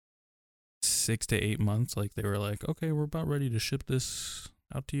 6 to 8 months. Like they were like, okay, we're about ready to ship this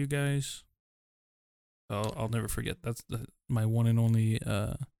out to you guys. I'll never forget. That's my one and only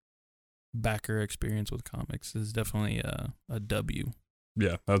backer experience with comics is definitely a W.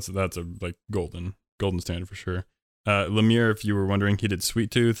 Yeah, that's a like golden standard for sure. Lemire, if you were wondering, he did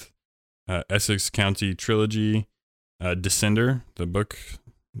Sweet Tooth, Essex County Trilogy, Descender, the book.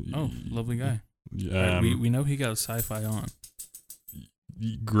 Oh, lovely guy. We know he got sci-fi on.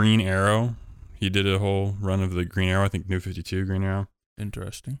 Green Arrow. He did a whole run of the Green Arrow. I think New 52 Green Arrow.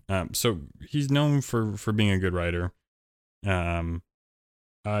 Interesting. So he's known for being a good writer. I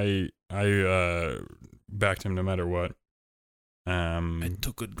backed him no matter what. I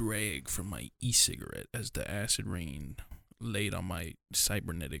took a drag from my e-cigarette as the acid rain laid on my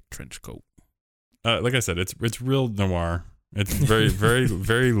cybernetic trench coat. Like I said, it's real noir. It's very very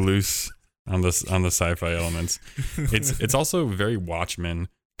very loose on the sci-fi elements. It's also very Watchmen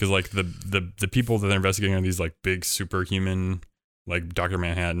because like the people that they're investigating are these like big superhuman like Dr.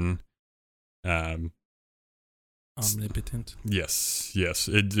 Manhattan. Omnipotent. Yes.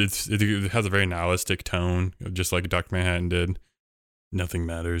 It has a very nihilistic tone, just like Dr. Manhattan did. nothing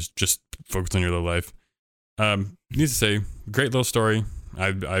matters. Just focus on your little life. Needs to say, great little story.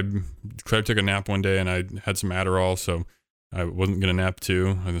 I tried to take a nap one day and I had some Adderall, so I wasn't gonna nap too. I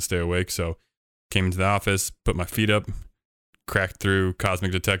was gonna stay awake. So came into the office, put my feet up, cracked through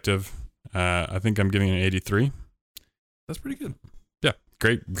Cosmic Detective. I think I'm giving it an 83. That's pretty good. Yeah,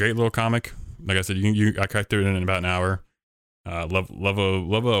 great little comic. Like I said, I cracked through it in about an hour. Love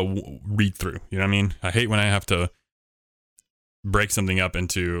a read through. You know what I mean? I hate when I have to break something up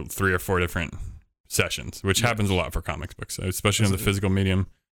into 3 or 4 different sessions, which happens a lot for comics books, especially in the physical medium.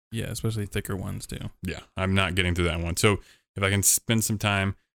 Yeah, especially thicker ones too. Yeah, I'm not getting through that one. So if I can spend some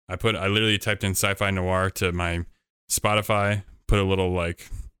time, I literally typed in sci-fi noir to my Spotify, put a little like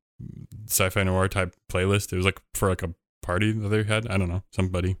sci-fi noir type playlist. It was like for like a party that they had. I don't know,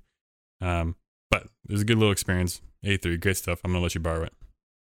 somebody. But it was a good little experience. A3, great stuff. I'm gonna let you borrow it.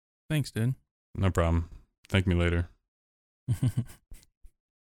 Thanks, dude. No problem. Thank me later.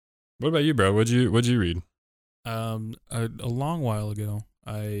 What about you, bro? What'd you read? A long while ago,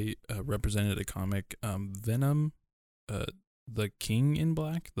 I represented a comic, Venom, the King in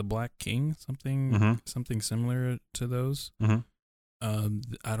Black, the Black King, something similar to those. I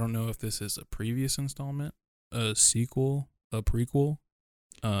don't know if this is a previous installment, a sequel, a prequel,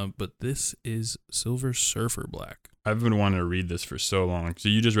 but this is Silver Surfer Black. I've been wanting to read this for so long. So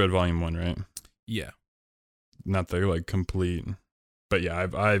you just read volume 1, right? Yeah. Not the like complete, but yeah,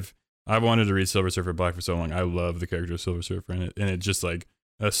 I've wanted to read Silver Surfer Black for so long. I love the character of Silver Surfer in it, and it's just like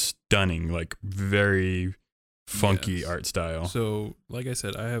a stunning, like very funky art style. So, like I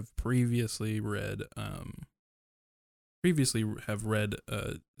said, I have previously have read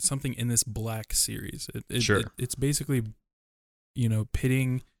something in this Black series. It's basically,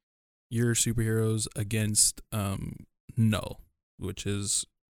 pitting your superheroes against Null, which is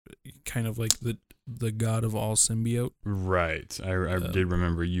kind of like the god of all symbiote. Right. I did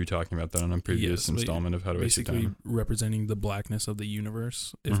remember you talking about that on a previous installment of How to Waste Your Time. Basically representing the blackness of the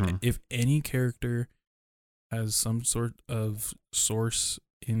universe. Mm-hmm. If any character has some sort of source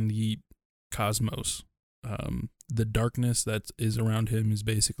in the cosmos, the darkness that is around him is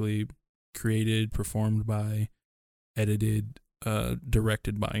basically created, performed by, edited,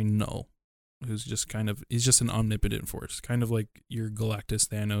 directed by Null, who's just he's just an omnipotent force, kind of like your Galactus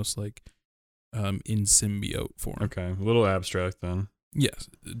Thanos, like in symbiote form. Okay, a little abstract then. Yes,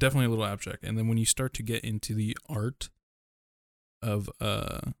 definitely a little abstract. And then when you start to get into the art of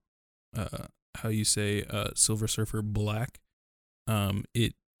how you say Silver Surfer Black,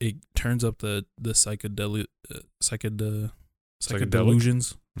 it turns up the psychedelusions.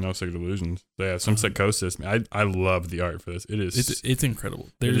 No psychedelusions. Yeah, some psychosis. I love the art for this. It's incredible.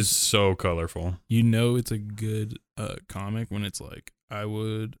 It is so colorful. It's a good comic when it's like I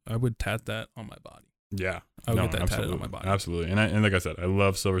would tat that on my body. Yeah, I would get that tatted on my body. Absolutely. And like I said, I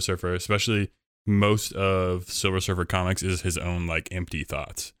love Silver Surfer, especially most of Silver Surfer comics is his own like empty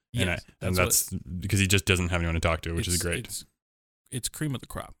thoughts. Yes, and that's because he just doesn't have anyone to talk to, which is great. It's cream of the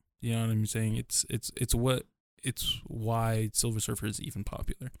crop. You know what I'm saying? It's why Silver Surfer is even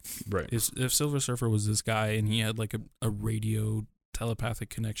popular. Right. If Silver Surfer was this guy and he had like a radio telepathic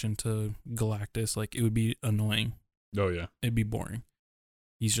connection to Galactus, like it would be annoying. Oh yeah. It'd be boring.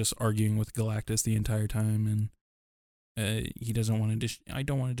 He's just arguing with Galactus the entire time, and he doesn't want to. I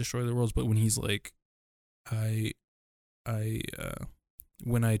don't want to destroy the worlds, but when he's like,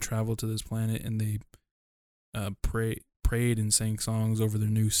 when I traveled to this planet and they prayed and sang songs over their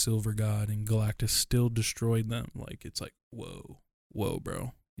new silver god, and Galactus still destroyed them. Like it's like whoa,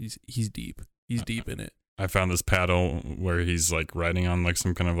 bro. He's deep. He's deep in it. I found this paddle where he's like riding on like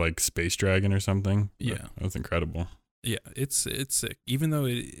some kind of like space dragon or something. Yeah, that's incredible. Yeah, it's sick. Even though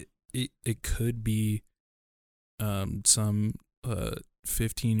it could be some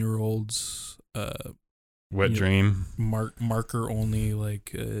 15-year-olds wet dream marker only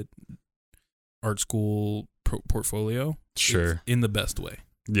like art school portfolio. Sure. In the best way.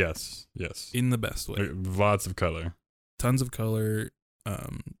 Yes. In the best way. Lots of color. Tons of color.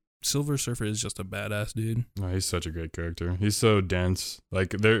 Silver Surfer is just a badass dude. Oh, he's such a great character. He's so dense. Like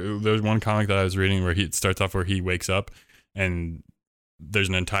there's one comic that I was reading where it starts off where he wakes up and there's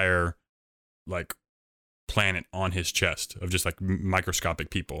an entire like planet on his chest of just like microscopic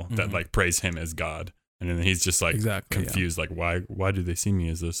people that like praise him as God. And then he's just like confused, like why do they see me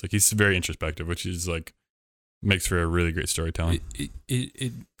as this? Like he's very introspective, which is like makes for a really great storytelling.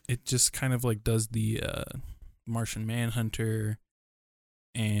 It just kind of like does the Martian Manhunter.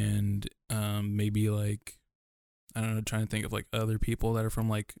 And maybe like I don't know, trying to think of like other people that are from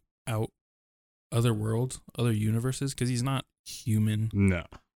like other worlds, other universes, because he's not human. No,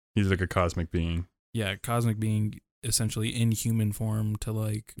 he's like a cosmic being. Yeah, cosmic being essentially in human form to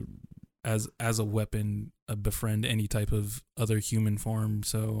like as a weapon befriend any type of other human form,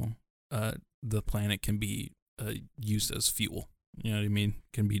 so the planet can be used as fuel. You know what I mean?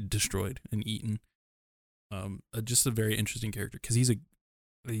 Can be destroyed and eaten. Just a very interesting character because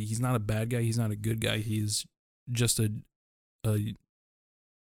he's not a bad guy. He's not a good guy. He's just a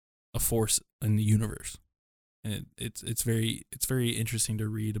force in the universe, and it's very interesting to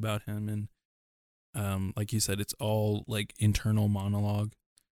read about him. And like you said, it's all like internal monologue.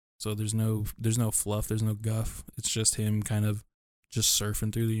 So there's no fluff. There's no guff. It's just him kind of just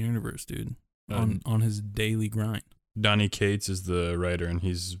surfing through the universe, dude, on his daily grind. Donny Cates is the writer, and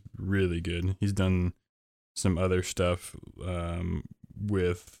he's really good. He's done some other stuff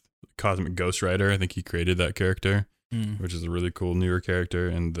with Cosmic Ghost Rider. I think he created that character, which is a really cool newer character,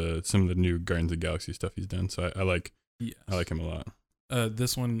 and some of the new Guardians of the Galaxy stuff he's done. So I like him a lot.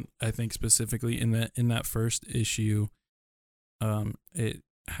 This one, I think specifically in that first issue, it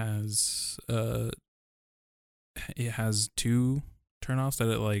has two turnoffs that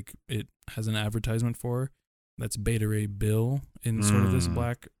it has an advertisement for. That's Beta Ray Bill in sort of this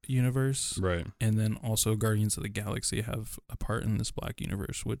black universe. Right. And then also Guardians of the Galaxy have a part in this black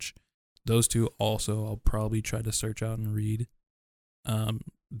universe, which those two also I'll probably try to search out and read,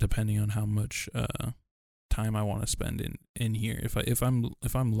 depending on how much time I want to spend in here. If I'm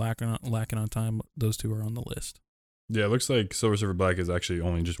lacking on time, those two are on the list. Yeah, it looks like Silver Surfer Black is actually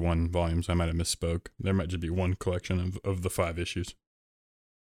only just one volume, so I might have misspoke. There might just be one collection of the 5 issues.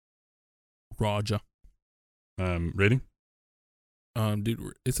 Roger. Rating?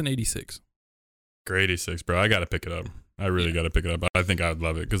 Dude, it's an 86. Great 86, bro. I gotta pick it up. I really gotta pick it up. I think I would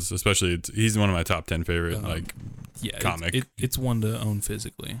love it because especially he's one of my top 10 favorite comic. It's one to own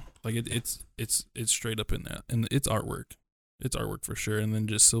physically. Like it's straight up in that, and it's artwork. It's artwork for sure. And then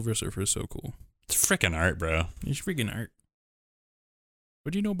just Silver Surfer is so cool. It's freaking art, bro. It's freaking art.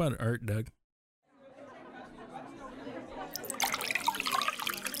 What do you know about art, Doug?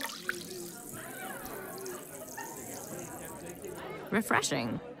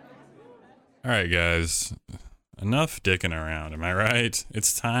 Refreshing. All right, guys. Enough dicking around, am I right?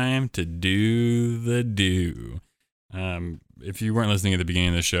 It's time to do the do. If you weren't listening at the beginning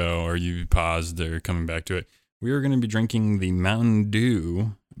of the show or you paused or coming back to it, we are going to be drinking the Mountain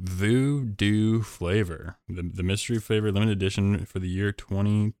Dew Voodoo flavor, the mystery flavor limited edition for the year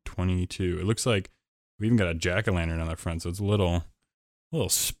 2022. It looks like we even got a jack-o'-lantern on the front, so it's a little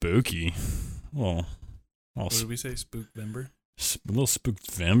spooky. What did we say? Spookvember? A little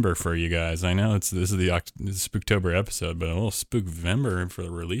Spookvember for you guys. I know this is the Spooktober episode, but a little Spookvember for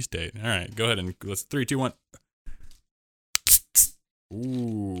the release date. All right, go ahead and let's 3, 2, 1.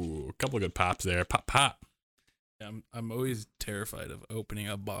 Ooh, a couple of good pops there. Pop. Yeah, I'm always terrified of opening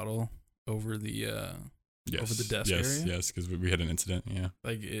a bottle over the over the desk area. Yes, because we had an incident.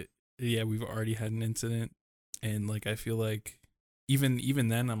 Yeah, we've already had an incident, and like I feel like even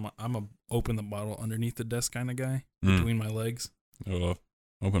then I'm a open the bottle underneath the desk kind of guy between my legs. Oh,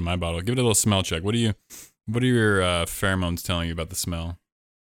 open my bottle. Give it a little smell check. What are your pheromones telling you about the smell?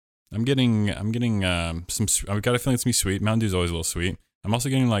 I'm getting some. I've got a feeling it's gonna be sweet. Mountain Dew's always a little sweet. I'm also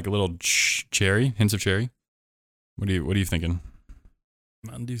getting like a little cherry, hints of cherry. What are you thinking?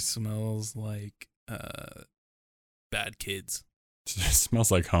 Mountain Dew smells like bad kids. It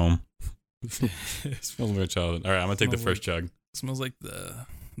smells like home. It smells like a childhood. All right, I'm gonna take the first chug. Smells like the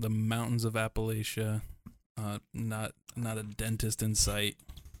mountains of Appalachia. Not a dentist in sight.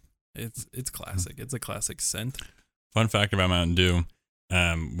 It's classic. It's a classic scent. Fun fact about Mountain Dew.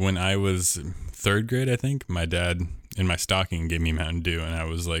 When I was 3rd grade, I think, my dad in my stocking gave me Mountain Dew, and I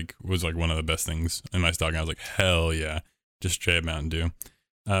was like one of the best things in my stocking. I was like, hell yeah, just straight up Mountain Dew.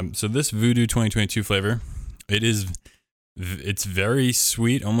 So this Voodoo 2022 flavor, it's very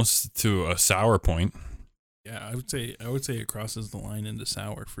sweet, almost to a sour point. Yeah, I would say it crosses the line into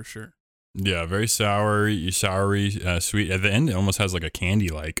sour for sure. Yeah, very soury, sweet. At the end, it almost has like a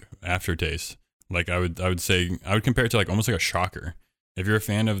candy-like aftertaste. Like I would compare it to like almost like a Shocker. If you're a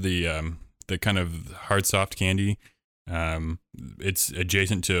fan of the kind of hard soft candy, it's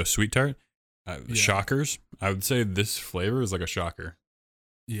adjacent to a sweet tart. Shockers, I would say this flavor is like a Shocker.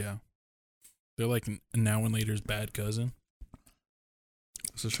 Yeah, they're like Now and Later's bad cousin.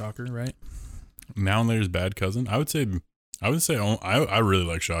 It's a Shocker, right? Now and Later's bad cousin. I would say I really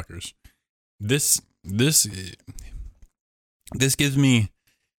like Shockers. This gives me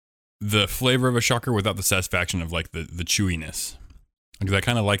the flavor of a Shocker without the satisfaction of like the chewiness. Because I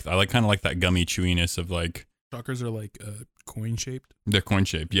kind of like that gummy chewiness of like Shockers are like coin shaped. They're coin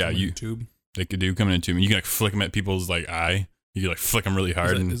shaped. Yeah, tube. They could come in a tube. And you can like flick them at people's like eye. You can like flick them really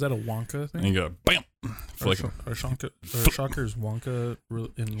hard. Is that a Wonka thing? And you go bam. Shonker's Wonka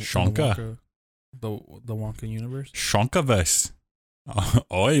in Shonka? the Wonka universe. Shonkaverse.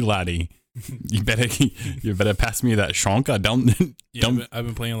 Oi, laddie. You better pass me that Shonka. Don't. I've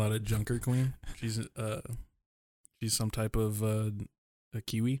been playing a lot of Junker Queen. She's some type of a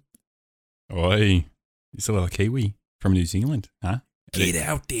Kiwi. Oi, it's a little Kiwi from New Zealand, huh? Get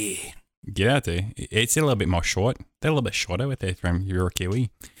out there. Get out there. It's a little bit more short. They're a little bit shorter with it from your Kiwi.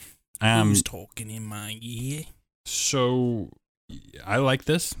 Who's talking in my ear? So I like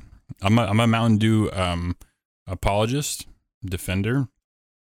this. I'm a Mountain Dew apologist, defender.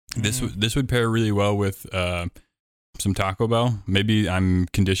 This would pair really well with some Taco Bell. Maybe I'm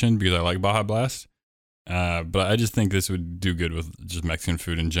conditioned because I like Baja Blast, but I just think this would do good with just Mexican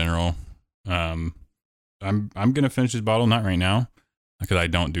food in general. I'm gonna finish this bottle, not right now, because I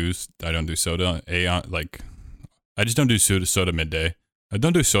don't do soda. I just don't do soda midday. I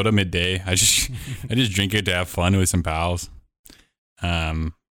don't do soda midday. I just drink it to have fun with some pals.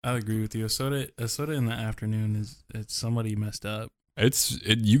 I agree with you. A soda in the afternoon it's somebody messed up.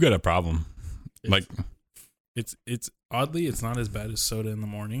 You got a problem. It's oddly it's not as bad as soda in the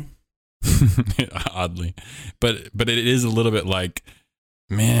morning. Oddly, but it is a little bit like,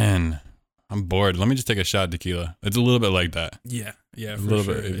 man, I'm bored. Let me just take a shot of tequila. It's a little bit like that. Yeah, a for little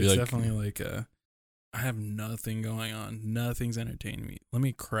sure. bit. It's definitely like I have nothing going on. Nothing's entertaining me. Let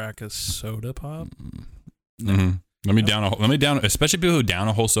me crack a soda pop. No. Mm-hmm. Let me down, especially people who down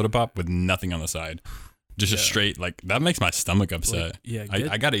a whole soda pop with nothing on the side. Just a straight, that makes my stomach upset.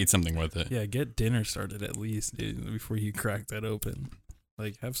 I got to eat something with it. Yeah, get dinner started at least, dude, before you crack that open.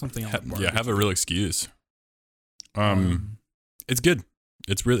 Have something on the bar. Yeah, have a real excuse. It's good.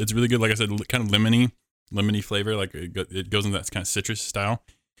 It's really good. Like I said, kind of lemony flavor. Like it goes in that kind of citrus style.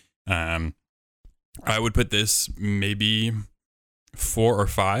 I would put this maybe 4 or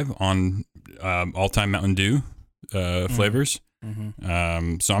 5 on all-time Mountain Dew flavors.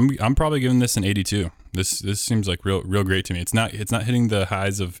 Mm-hmm. So I'm probably giving this an 82. This seems like real great to me. It's not hitting the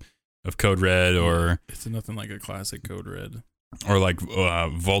highs of Code Red or it's nothing like a classic Code Red or like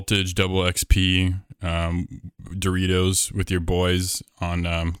Voltage Double XP Doritos with your boys on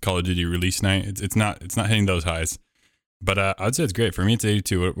Call of Duty release night. It's not hitting those highs, but I'd say it's great. For me, it's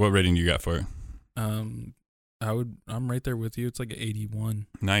 82. What rating do you got for it? I'm right there with you. It's like an 81.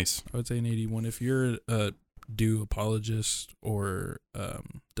 Nice. I would say an 81. If you're a Dew apologist or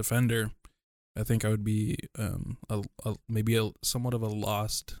defender, I think I would be maybe somewhat of a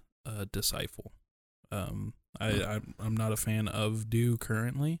lost disciple. I'm not a fan of Dew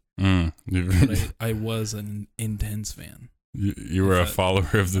currently, but I was an intense fan. You were a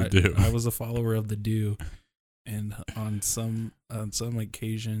follower of the Dew. I was a follower of the Dew, and on some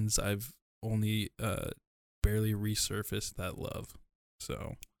occasions I've only barely resurfaced that love.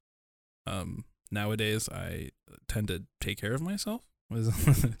 So nowadays I tend to take care of myself.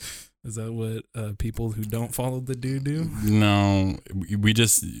 Is that what people who don't follow the Dew do? No, we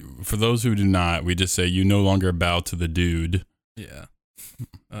just, for those who do not, we just say you no longer bow to the dude. Yeah.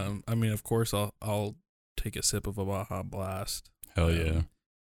 I mean, of course, I'll take a sip of a Baja Blast. Hell yeah.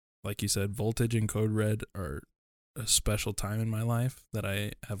 Like you said, Voltage and Code Red are a special time in my life that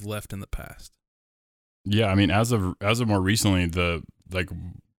I have left in the past. Yeah, I mean, as of more recently, the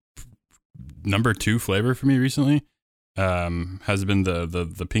number 2 flavor for me recently has been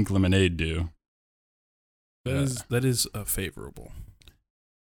the pink lemonade Dew. That is favorable.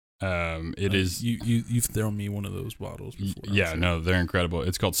 It is. You've thrown me one of those bottles before. Yeah, no, they're incredible.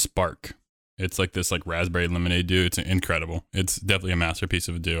 It's called Spark. It's like this raspberry lemonade Dew. It's incredible. It's definitely a masterpiece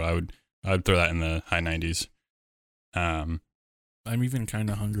of a Dew. I would throw that in the high 90s. I'm even kind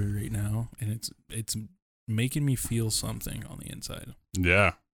of hungry right now, and it's making me feel something on the inside.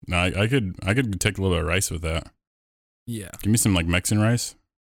 Yeah, no, I could take a little bit of rice with that. Yeah, give me some Mexican rice.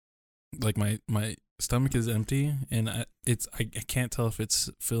 Like my stomach is empty, and I can't tell if it's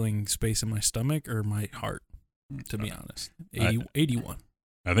filling space in my stomach or my heart. To be honest, 81.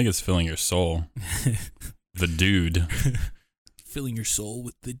 I think it's filling your soul. The dude. Filling your soul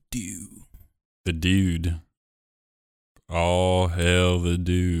with the Dew. The dude. All hail the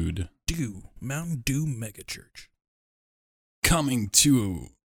dude. Dew. Mountain Dew Megachurch. Coming to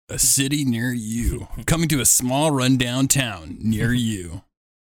a city near you. Coming to a small rundown town near you.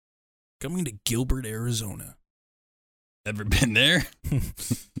 Coming to Gilbert, Arizona. Ever been there?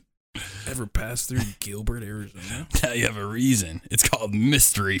 Ever passed through Gilbert, Arizona? Now you have a reason. It's called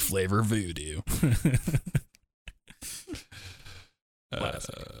Mystery Flavor Voodoo.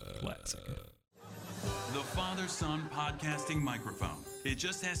 Classic. The father-son podcasting microphone. It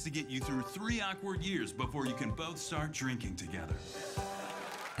just has to get you through 3 awkward years before you can both start drinking together.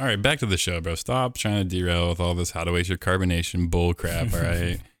 All right, back to the show, bro. Stop trying to derail with all this how to waste your carbonation bull crap, all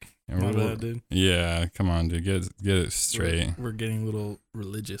right? And My bad, dude. Yeah, come on, dude. Get it straight. We're getting a little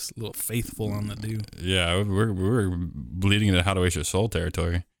religious, a little faithful on the dude. Yeah, we're bleeding into how to waste your soul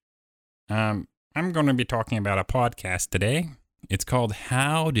territory. I'm going to be talking about a podcast today. It's called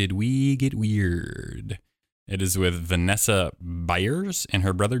How Did We Get Weird? It is with Vanessa Byers and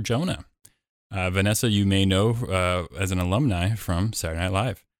her brother Jonah. Vanessa, you may know as an alumni from Saturday Night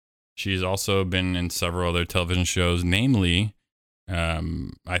Live. She's also been in several other television shows, namely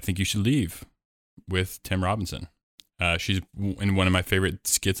I Think You Should Leave with Tim Robinson. She's in one of my favorite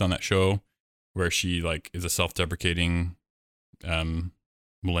skits on that show where she like is a self-deprecating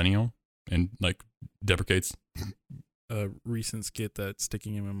millennial and like deprecates. A recent skit that's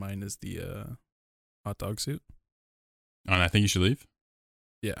sticking in my mind is the hot dog suit. On I Think You Should Leave?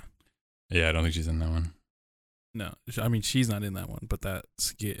 Yeah. Yeah, I don't think she's in that one. No, I mean, she's not in that one, but that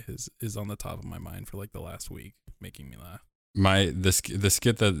skit is on the top of my mind for like the last week, making me laugh. The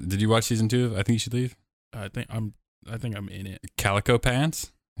skit that, did you watch season 2 of I Think You Should Leave? I think I'm in it. Calico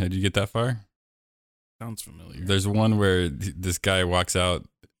Pants? Did you get that far? Sounds familiar. There's one where this guy walks out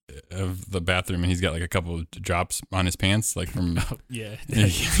of the bathroom and he's got like a couple of drops on his pants, like from yeah.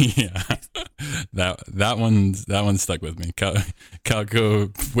 yeah. That one stuck with me.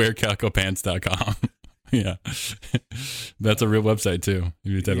 Wearcalicopants.com. Yeah, that's a real website too.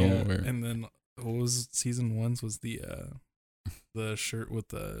 You type in wear. And then what was season 1's was the shirt with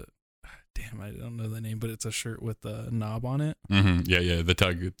the damn, I don't know the name, but it's a shirt with the knob on it. Mm-hmm. Yeah, the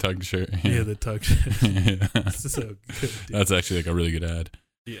tug shirt. Yeah, the tug shirt. Yeah. So good. Dude. That's actually like a really good ad.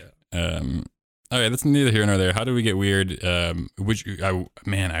 Yeah. All right, that's neither here nor there. How do we get weird? I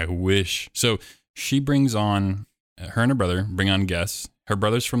wish. So she brings on her and her brother bring on guests. Her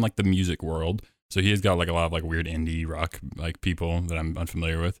brother's from like the music world, so he has got like a lot of like weird indie rock like people that I'm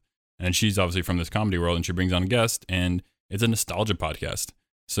unfamiliar with. And she's obviously from this comedy world, and she brings on a guest, and it's a nostalgia podcast.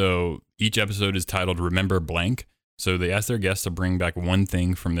 So each episode is titled Remember Blank. So they ask their guests to bring back one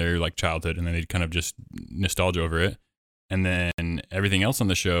thing from their like childhood, and then they kind of just nostalgia over it. And then everything else on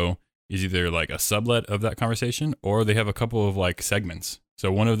the show is either like a sublet of that conversation, or they have a couple of like segments.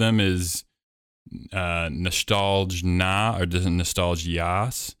 So one of them is nostalgia or just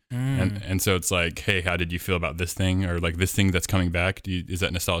nostalgias. And so it's like, hey, how did you feel about this thing? Or like this thing that's coming back? Is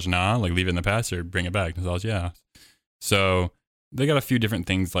that nostalgia? Like leave it in the past or bring it back? Nostalgia. So they got a few different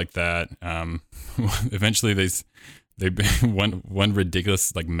things like that. Eventually they one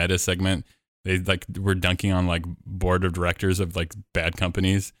ridiculous like meta segment. They like were dunking on like board of directors of like bad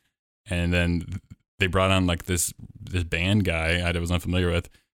companies. And then they brought on like this band guy I was unfamiliar with.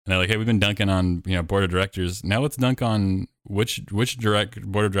 And they're like, hey, we've been dunking on, board of directors. Now let's dunk on which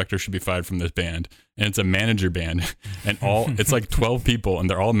board of directors should be fired from this band. And it's a manager band. And it's like 12 people, and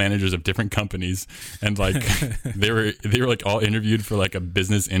they're all managers of different companies. And like they were like all interviewed for like a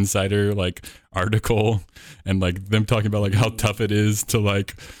Business Insider like article, and like them talking about like how tough it is to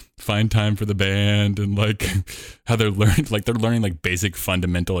like find time for the band, and like how they're learning like basic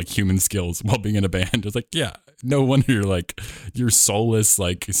fundamental like human skills while being in a band. It's like, yeah, no wonder you're soulless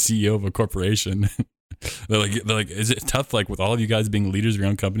like CEO of a corporation. they're like, is it tough like with all of you guys being leaders of your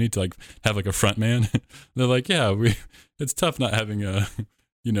own company to like have like a front man? They're like, yeah, it's tough not having a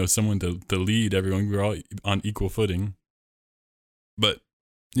someone to lead everyone. We're all on equal footing. But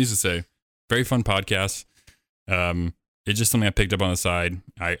needless to say, very fun podcast. It's just something I picked up on the side.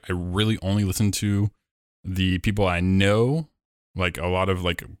 I really only listen to the people I know, like a lot of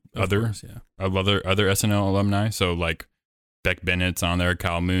like other SNL alumni. So like Beck Bennett's on there,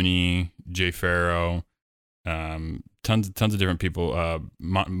 Kyle Mooney, Jay Farrow, tons of different people.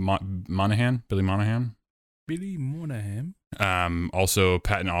 Billy Monahan. Also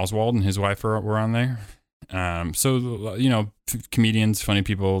Patton Oswalt and his wife were on there. So comedians, funny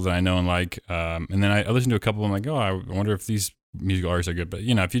people that I know and like. And then I listened to a couple. I'm like, oh, I wonder if these musical artists are good. But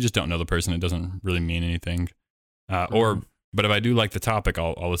if you just don't know the person, it doesn't really mean anything. But if I do like the topic,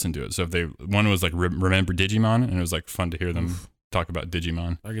 I'll listen to it. So if one was like Remember Digimon, and it was like fun to hear them talk about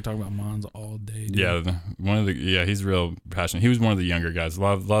Digimon. I could talk about Mons all day. Dude. Yeah, he's real passionate. He was one of the younger guys. A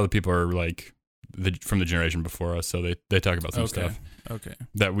lot of the people are like from the generation before us, so they talk about some stuff. Okay.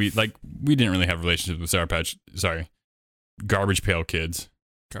 That we didn't really have relationships with Garbage Pail Kids.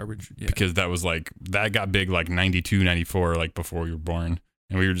 Garbage, yeah. Because that was like, that got big like 92, 94, like before you were born.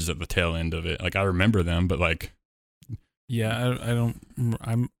 And we were just at the tail end of it. Like I remember them, but like. Yeah,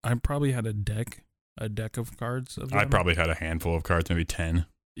 I probably had a deck of cards of them. I probably had a handful of cards, maybe 10.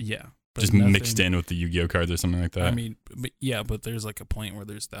 Yeah. Just mixed in with the Yu-Gi-Oh cards or something like that. I mean, but there's like a point where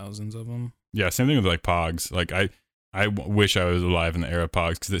there's thousands of them. Yeah, same thing with like Pogs. Like I wish I was alive in the era of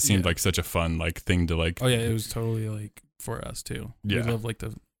Pogs because it seemed Yeah. like such a fun like thing to like. Oh yeah, it was totally like for us too. Yeah. We love like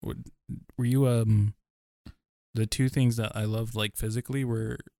were you the two things that I loved like physically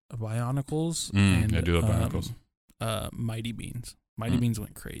were Bionicles and I do love Bionicles. Mighty Beans. Mighty Beans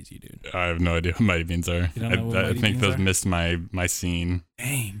went crazy, dude. I have no idea what Mighty Beans are. You don't know what I Mighty think Beans those are? missed my scene.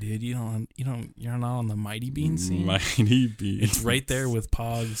 Dang, dude, you're not on the Mighty Beans scene. Mighty Beans. It's right there with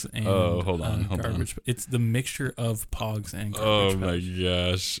Pogs and hold on. Garbage. It's the mixture of Pogs and Oh Garbage my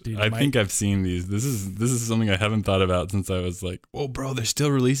Pail. gosh! Dude, I think I've seen these. This is something I haven't thought about since I was like, "Oh, bro, they're still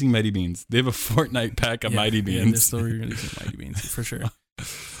releasing Mighty Beans. They have a Fortnite pack of Mighty Beans." Yeah, they're still releasing Mighty Beans for sure.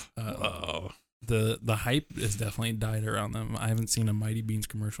 Wow. The hype has definitely died around them. I haven't seen a Mighty Beans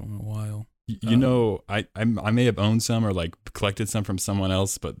commercial in a while. You know, I may have owned some or like collected some from someone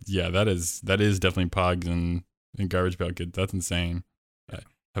else, but yeah, that is definitely Pogs and Garbage Pail Kids. That's insane. I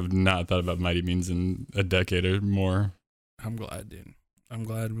have not thought about Mighty Beans in a decade or more. I'm glad, dude. I'm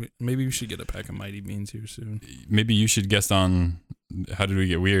glad. Maybe we should get a pack of Mighty Beans here soon. Maybe you should guest on How Did We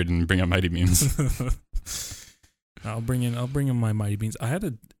Get Weird and bring up Mighty Beans. I'll bring in my Mighty Beans.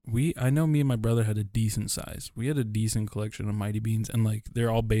 I know me and my brother had a decent size. We had a decent collection of Mighty Beans, and like they're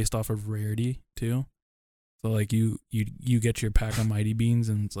all based off of rarity too. So like you get your pack of Mighty Beans,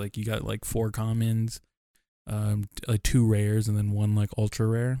 and it's like you got like 4 commons, like 2 rares, and then 1 like ultra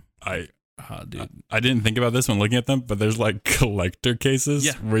rare. Dude. I didn't think about this when looking at them, but there's like collector cases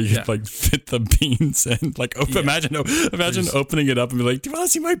where you like fit the beans and like imagine opening it up and be like, "Do you want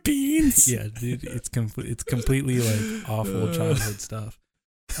to see my beans?" Yeah, dude, it's completely like awful childhood stuff.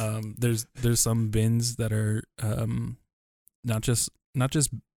 There's some bins that are not just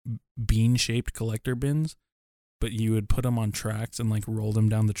bean shaped collector bins, but you would put them on tracks and like roll them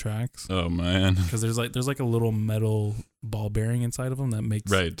down the tracks. Oh man, because there's like a little metal ball bearing inside of them that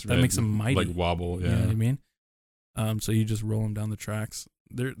makes makes them mighty, like wobble. Yeah, you know what I mean. So you just roll them down the tracks.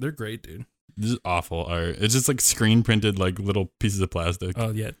 They're great, dude. This is awful art. It's just like screen printed like little pieces of plastic.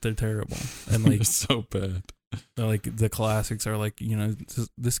 Oh yeah, they're terrible and like they're so bad. Like the classics are like, you know,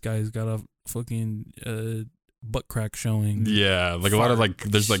 this guy's got a fucking butt crack showing. Yeah, like a lot of like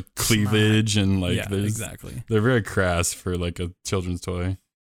there's like cleavage and like there's exactly. They're very crass for like a children's toy.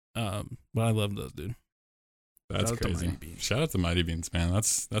 But I love those, dude. That's crazy. Shout out to Mighty Beans, man.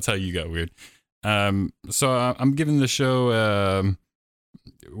 That's how you got weird. So I'm giving the show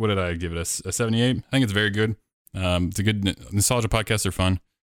what did I give it, a 78? I think it's very good. It's a good nostalgia. Podcasts are fun.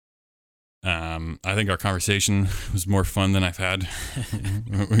 I think our conversation was more fun than I've had.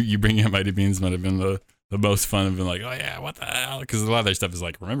 You bringing up Mighty Beans might have been the most fun. I've been like, oh yeah, what the hell? Because a lot of their stuff is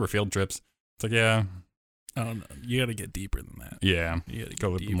like, remember field trips? It's like, yeah. I don't know. You got to get deeper than that. Yeah. You got to go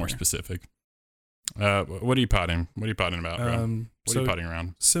a little bit more specific. What are you potting? What are you potting about, bro? What are you potting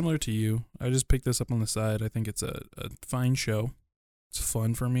around? Similar to you, I just picked this up on the side. I think it's a fine show. It's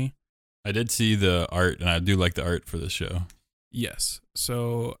fun for me. I did see the art, and I do like the art for this show. Yes.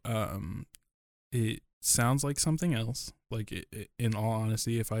 So, it sounds like something else. Like, in all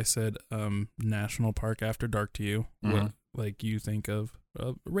honesty, if I said National Park After Dark to you, what like you think of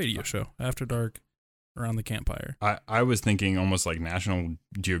a radio show After Dark around the campfire? I was thinking almost like National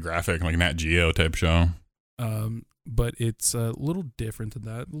Geographic, like Nat Geo type show. But it's a little different than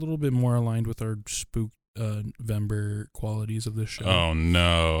that. A little bit more aligned with our spook November qualities of this show. Oh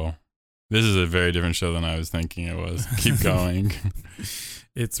no. This is a very different show than I was thinking it was. Keep going.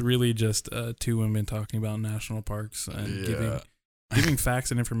 It's really just 2 women talking about national parks and giving facts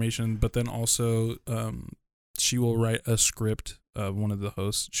and information, but then also she will write a script. One of the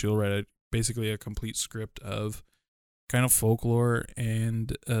hosts, she'll write basically a complete script of kind of folklore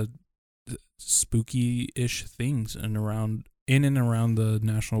and spooky-ish things in and around the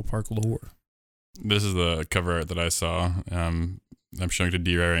national park lore. This is the cover art that I saw. I'm showing it to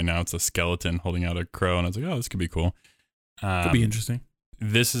D-Ray right now. It's a skeleton holding out a crow, and I was like, oh, this could be cool. Could be interesting.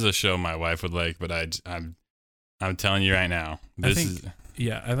 This is a show my wife would like, but I'm telling you right now, I think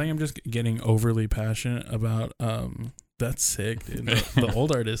I'm just getting overly passionate about. That's sick, dude. The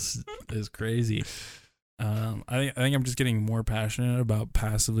old art is crazy. I think I'm just getting more passionate about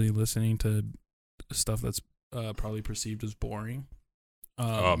passively listening to stuff that's probably perceived as boring.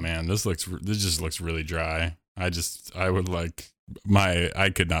 Oh man, this just looks really dry. I could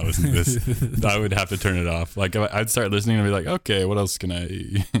not listen to this. I would have to turn it off. Like I'd start listening and be like, okay, what else can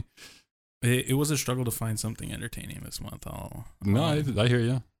I? It was a struggle to find something entertaining this month. I hear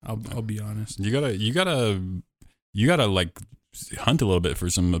you. I'll be honest. You gotta like hunt a little bit for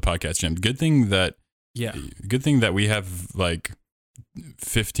some podcast gems. Good thing that we have like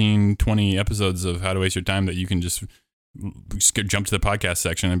 15, 20 episodes of How to Waste Your Time that you can just jump to the podcast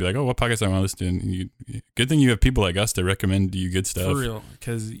section and be like, oh, what podcast I want to listen to? And good thing you have people like us to recommend you good stuff. For real,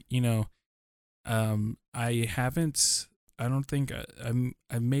 because I don't think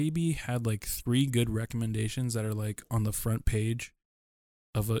I maybe had like 3 good recommendations that are like on the front page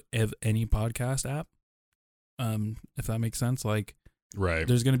of any podcast app. If that makes sense, like Right.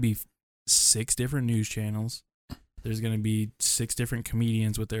 there's gonna be 6 different news channels. There's gonna be 6 different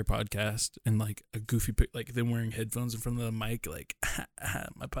comedians with their podcast, and like a goofy like them wearing headphones in front of the mic, like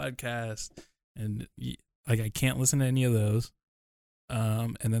my podcast, and like I can't listen to any of those.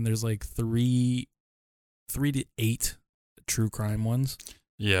 And then there's like 3 to 8 true crime ones.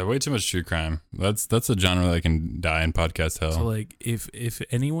 Yeah, way too much true crime. That's a genre that can die in podcast hell. So like if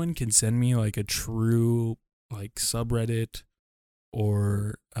anyone can send me like a true like subreddit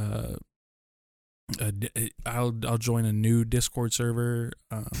or I'll join a new Discord server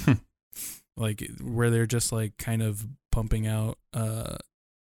like where they're just like kind of pumping out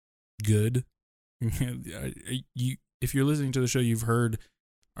good. If you're listening to the show, you've heard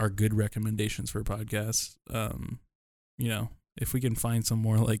our good recommendations for podcasts. If we can find some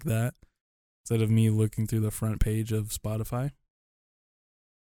more like that instead of me looking through the front page of Spotify.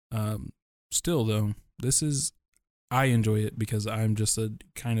 Still though, I enjoy it because I'm just a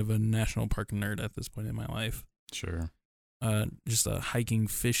kind of a national park nerd at this point in my life. Sure. Just a hiking,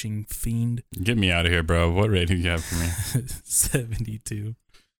 fishing fiend. Get me out of here, bro. What rating do you have for me? 72.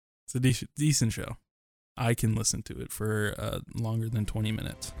 It's a decent show. I can listen to it for longer than 20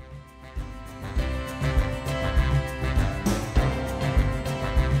 minutes.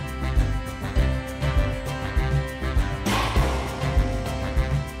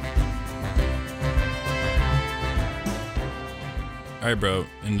 All right, bro.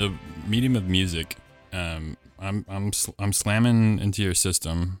 In the medium of music, I'm slamming into your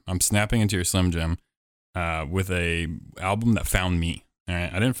system. I'm snapping into your Slim Jim with a album that found me. All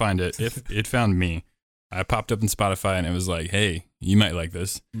right, I didn't find it. It found me. I popped up in Spotify and it was like, hey, you might like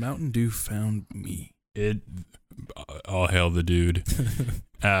this. Mountain Dew found me. All hail the dude.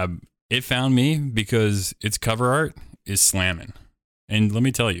 It found me because its cover art is slamming. And let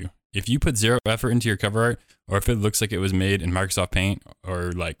me tell you, if you put 0 effort into your cover art, or if it looks like it was made in Microsoft Paint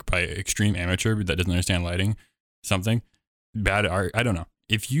or like by extreme amateur that doesn't understand lighting, something, bad art, I don't know.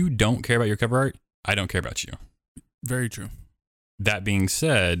 If you don't care about your cover art, I don't care about you. Very true. That being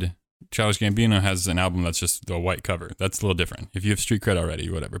said, Childish Gambino has an album that's just the white cover. That's a little different. If you have street cred already,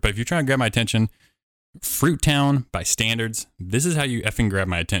 whatever. But if you're trying to grab my attention, Fruit Town by Standards, this is how you effing grab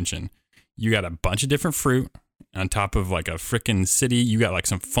my attention. You got a bunch of different fruit on top of like a freaking city. You got like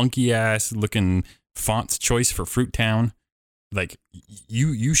some funky ass looking fonts choice for Fruit Town. Like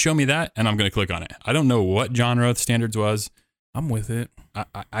you show me that and I'm going to click on it. I don't know what genre Standards was. I'm with it.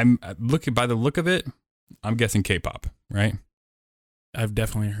 I'm looking by the look of it. I'm guessing K-pop, right? I've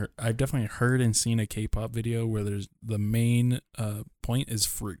definitely heard and seen a K-pop video where there's the main point is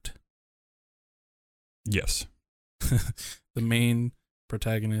fruit. Yes. The main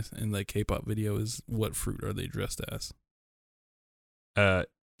protagonist in the K-pop video is what fruit are they dressed as?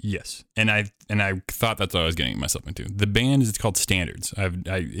 Yes. And I thought that's what I was getting myself into. The band is called Standards. It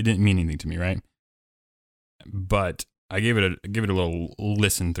didn't mean anything to me, right? But I gave it a little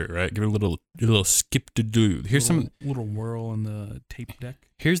listen through, right? Give it a little skip to do. Here's some little whirl in the tape deck.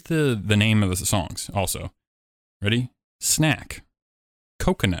 Here's the name of the songs also. Ready? Snack,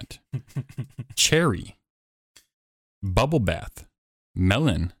 Coconut, Cherry, Bubble Bath,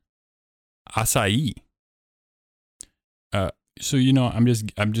 Melon, Acai. So I'm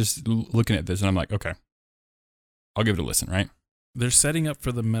just looking at this and I'm like, okay, I'll give it a listen, right? They're setting up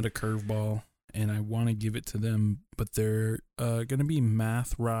for the meta curveball, and I want to give it to them, but they're gonna be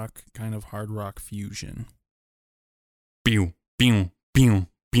math rock, kind of hard rock fusion. Pew, pew, pew,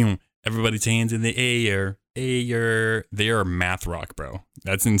 pew. Everybody's hands in the air. They are math rock, bro.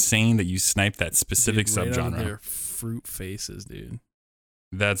 That's insane that you snipe that specific Dude, right out of subgenre. their fruit faces, dude.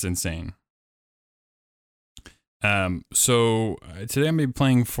 That's insane. So today I'm gonna be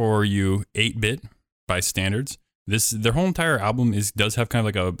playing for you 8-Bit by Standards. Their whole entire album does have kind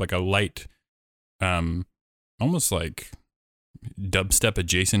of like a light, almost like dubstep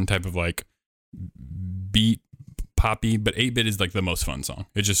adjacent type of like beat poppy, but 8-Bit is like the most fun song.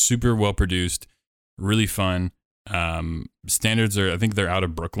 It's just super well produced, really fun. Standards I think they're out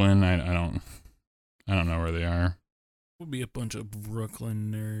of Brooklyn. I don't know where they are. Would be a bunch of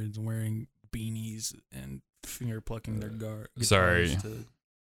Brooklyn nerds wearing beanies and finger plucking their guitars. Sorry. To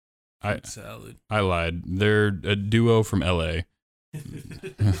salad. I lied. They're a duo from LA.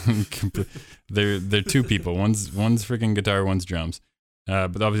 They're 2 people. One's freaking guitar, one's drums.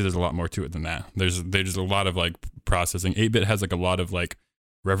 But obviously there's a lot more to it than that. There's a lot of like processing. 8-Bit has like a lot of like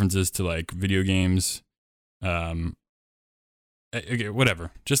references to like video games. Okay,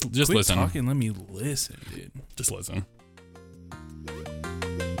 whatever. Just Quit listen. talking, let me listen, dude. Just listen.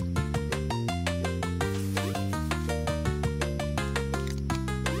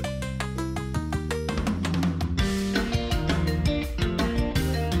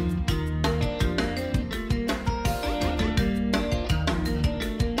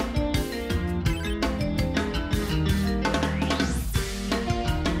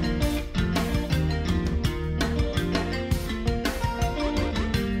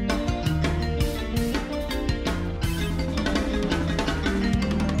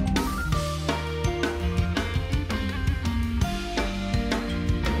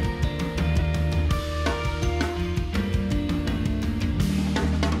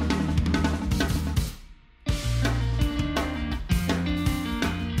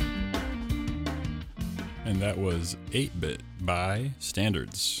 And that was 8-Bit by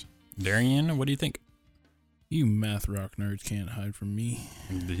Standards. Darian, what do you think? You math rock nerds can't hide from me.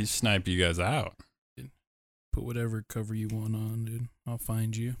 He sniped you guys out. Put whatever cover you want on, dude. I'll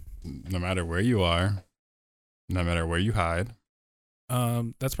find you. No matter where you are, no matter where you hide.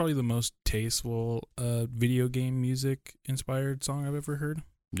 That's probably the most tasteful video game music inspired song I've ever heard.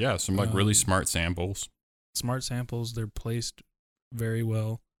 Yeah, some like really smart samples. Smart samples, they're placed very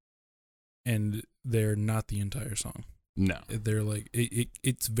well, and they're not the entire song. No. They're like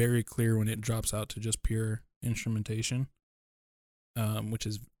it's very clear when it drops out to just pure instrumentation, which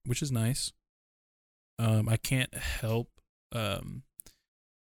is nice. I can't help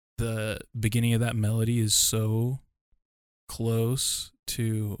the beginning of that melody is so close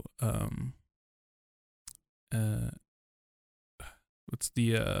to what's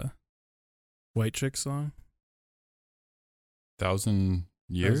the White Chick song? 1,000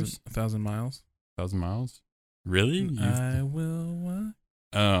 years? 1,000 miles. 1,000 miles? Really? I will walk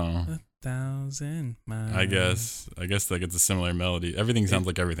Oh. 1,000 miles. I guess like it's a similar melody. Everything sounds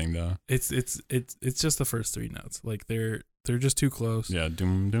like everything though. It's just the first three notes. Like they're just too close. Yeah,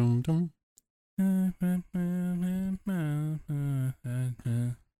 doom doom doom.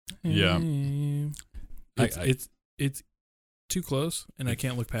 Yeah. It's too close, and I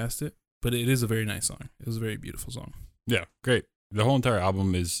can't look past it. But it is a very nice song. It was a very beautiful song. Yeah, great. The whole entire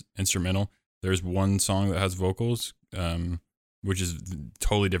album is instrumental. There's one song that has vocals, which is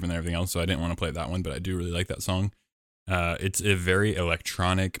totally different than everything else. So I didn't want to play that one, but I do really like that song. It's a very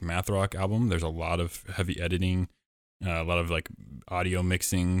electronic math rock album. There's a lot of heavy editing, a lot of like audio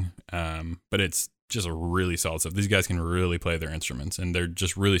mixing, but it's just a really solid stuff. These guys can really play their instruments, and they're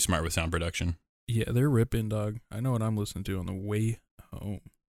just really smart with sound production. Yeah, they're ripping, dog. I know what I'm listening to on the way home.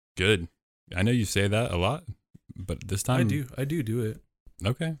 Good. I know you say that a lot, but this time I do it.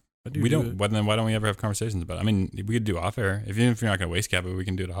 Okay. I do. We don't. Why don't we ever have conversations about it? I mean, we could do off air. Even if you're not gonna waste cap it, we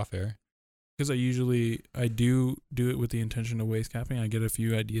can do it off air. Because I do it with the intention of waste capping. I get a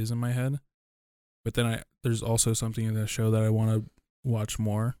few ideas in my head, but then there's also something in the show that I want to watch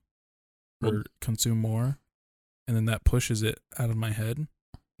more or consume more, and then that pushes it out of my head.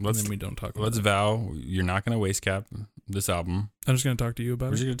 And then we don't talk about it. Let's vow you're not gonna waste cap this album. I'm just gonna talk to you about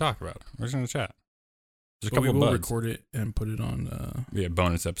We're it. just gonna talk about it. We're just gonna chat. There's a But we couple will of buds. record it and put it on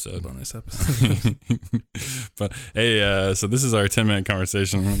Bonus episode. bonus episode. But hey, so this is our 10-minute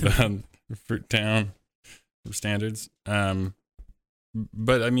conversation about Fruit Town Standards.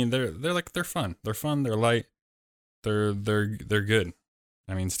 But I mean, they're fun. They're fun. They're light. They're good.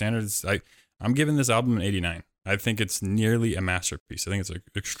 I mean, Standards. I'm giving this album an 89. I think it's nearly a masterpiece. I think it's an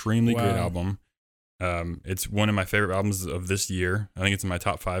extremely great album. It's one of my favorite albums of this year. I think it's in my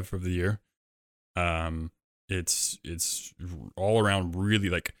top 5 of the year. It's all around really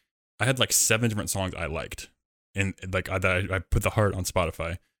like, I had like 7 different songs I liked, and like I put the heart on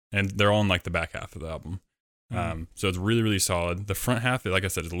Spotify, and they're all in like the back half of the album. So it's really, really solid. The front half, like I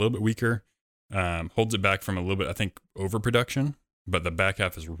said, is a little bit weaker. Holds it back from a little bit, I think, overproduction, but the back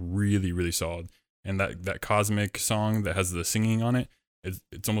half is really, really solid. And that Cosmic song that has the singing on it,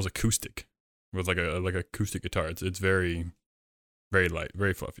 it's almost acoustic with like acoustic guitar. It's very, very light,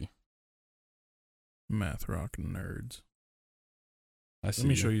 very fluffy. Math rock nerds. I see. Let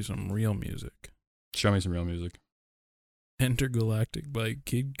me show you some real music. Show me some real music. Intergalactic by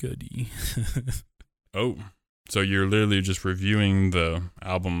Kid Cudi. Oh, so you're literally just reviewing the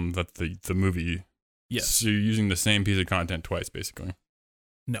album that the movie. Yes. So you're using the same piece of content twice, basically.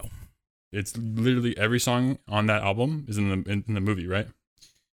 No. It's literally every song on that album is in the movie, right?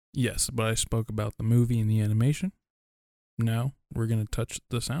 Yes, but I spoke about the movie and the animation. Now we're going to touch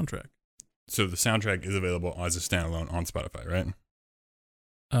the soundtrack. So the soundtrack is available as a standalone on Spotify, right?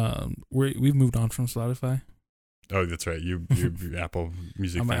 We've moved on from Spotify. Oh, that's right. You Apple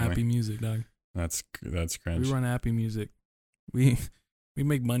Music I'm family. Appy Music, dog. That's cringe. We run Appy Music. We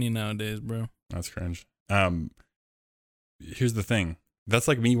make money nowadays, bro. That's cringe. Here's the thing. That's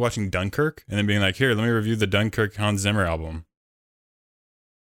like me watching Dunkirk and then being like, here, let me review the Dunkirk Hans Zimmer album.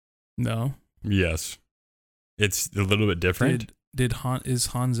 No. Yes. It's a little bit different. Is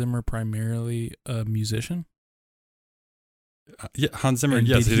Hans Zimmer primarily a musician? Yeah, Hans Zimmer, And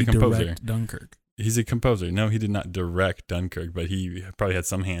yes, did he's a he composer. direct Dunkirk? He's a composer. No, he did not direct Dunkirk, but he probably had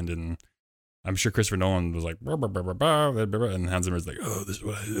some hand in. I'm sure Christopher Nolan was like, "Bah, bah, bah, bah, bah," and Hans Zimmer's like, oh, this is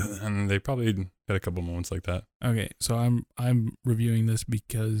what I do. And they probably had a couple moments like that. Okay, so I'm reviewing this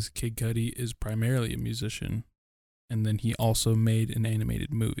because Kid Cudi is primarily a musician, and then he also made an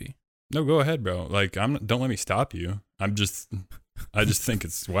animated movie. No, go ahead, bro. Like, don't let me stop you. I just think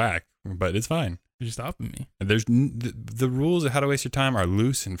it's whack, but it's fine. You're stopping me. There's the rules of How to Waste Your Time are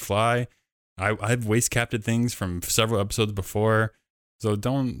loose and fly. I've waste capted things from several episodes before, so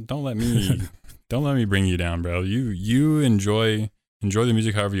don't let me bring you down, bro. You enjoy the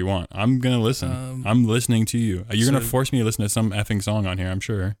music however you want. I'm gonna listen. I'm listening to you. You're gonna force me to listen to some effing song on here, I'm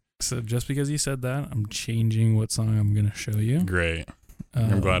sure. So just because you said that, I'm changing what song I'm gonna show you. Great.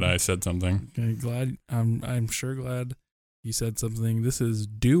 I'm glad I said something. Okay, I'm sure glad you said something. This is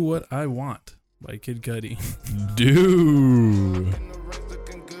 "Do What I Want" by Kid Cudi. Do.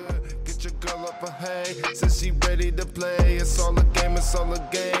 Says she ready to play. It's all a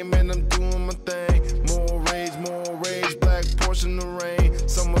game, and I'm doing my thing. More rage, black portion of rain.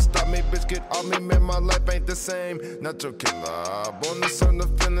 Someone stop me, bitch, get off me, man, my life ain't the same. Natural killer, born to son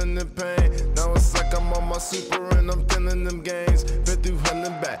of feeling the pain. Now it's like I'm on my super and I'm feeling them gains. Been through hell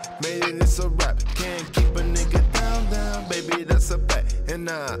and back, made it, it's a rap. Can't keep a nigga down, baby, that's a fact. And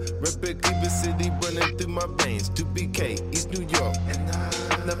I rep it, Cleveland City, running through my veins. 2BK, East New York, and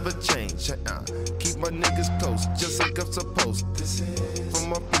I never change. Keep my niggas close, just like I'm supposed. This is for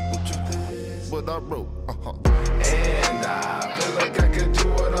my people, truth is what I wrote. And I feel like I can do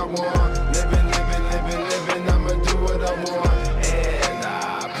what I want. Living, I'ma do what I want. And I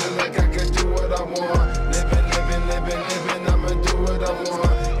feel like I can do what I want. Living, I'ma do what I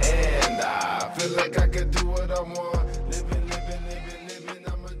want. And I feel like I can do what I want. Living,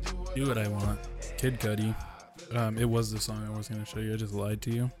 I'ma do what I want. Do What I Want, Kid Cudi. It was the song I was gonna show you. I just lied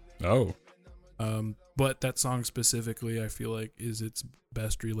to you. Oh. But that song specifically, I feel like, is its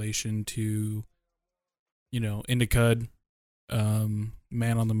best relation to, Into Cud,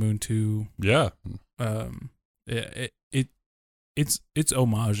 Man on the Moon 2. Yeah. It's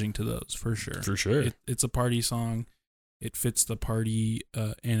homaging to those for sure. For sure. It's a party song. It fits the party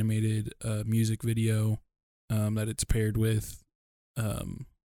animated music video that it's paired with.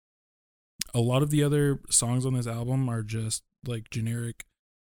 A lot of the other songs on this album are just like generic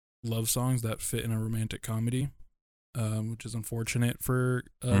love songs that fit in a romantic comedy, which is unfortunate for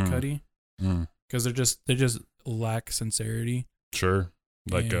Cudi, because they just lack sincerity. Sure,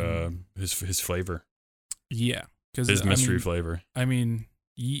 like And- his flavor, Yeah, because his mystery flavor. I mean,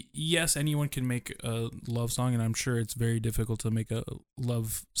 yes, anyone can make a love song, and I'm sure it's very difficult to make a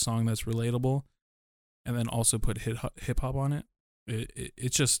love song that's relatable, and then also put hip hop on it.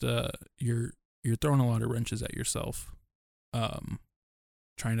 It's just you're throwing a lot of wrenches at yourself,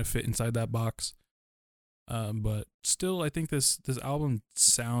 trying to fit inside that box. But still, I think this album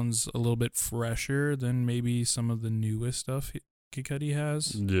sounds a little bit fresher than maybe some of the newest stuff Kid Cudi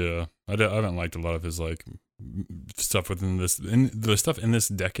has. Yeah, I haven't liked a lot of his like stuff the stuff in this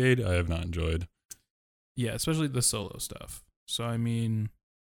decade. I have not enjoyed. Yeah, especially the solo stuff. So I mean,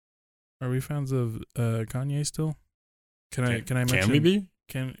 are we fans of Kanye still? Can I mention? Can we be?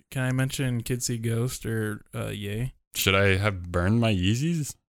 Can I mention Kids See Ghost or Ye? Should I have burned my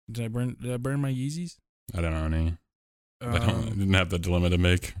Yeezys? Did I burn my Yeezys? I don't know any. I didn't have the dilemma to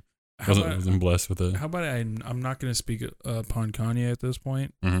make. Wasn't blessed with it. How about I'm not going to speak upon Kanye at this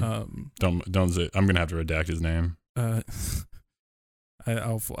point. Mm-hmm. Don't say. I'm gonna have to redact his name.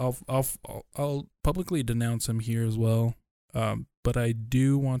 I'll publicly denounce him here as well. But I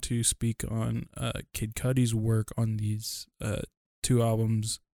do want to speak on Kid Cudi's work on these two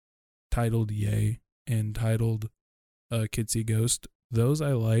albums, titled Ye and titled Kids See Ghost. Those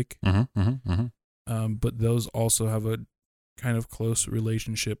I like. But those also have a kind of close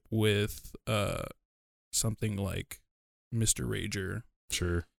relationship with something like Mr. Rager,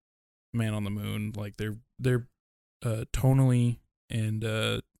 Sure, Man on the Moon. Like they're tonally and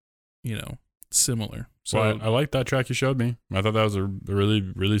similar. So well, I like that track you showed me. I thought that was a really,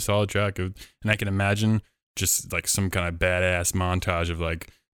 really solid track, and I can imagine just like some kind of badass montage of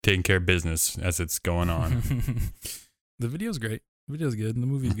like taking care of business as it's going on. The video's great. The video's good, and the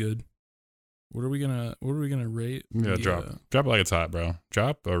movie's good. What are we gonna rate? Yeah, drop it like it's hot, bro.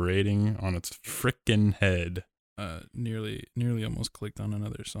 Drop a rating on its frickin' head. Nearly almost clicked on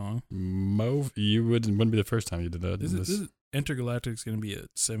another song. You wouldn't be the first time you did that. This Intergalactic's gonna be at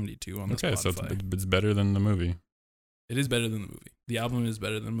 72 on the Spotify. So it's better than the movie. It is better than the movie. The album is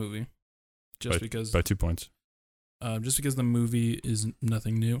better than the movie, by 2 points. Just because the movie is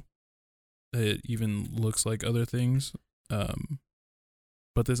nothing new. It even looks like other things.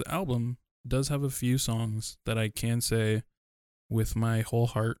 But this album does have a few songs that I can say with my whole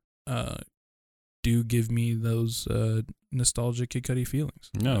heart do give me those nostalgic Kid Cudi feelings.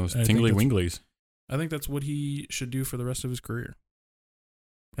 No, tingly winglies. I think that's what he should do for the rest of his career.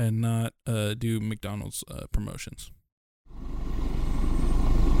 And not do McDonald's promotions.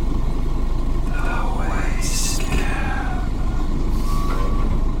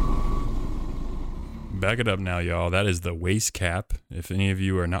 Back it up now, y'all. That is the Waist Cap. If any of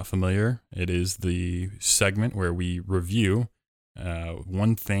you are not familiar, it is the segment where we review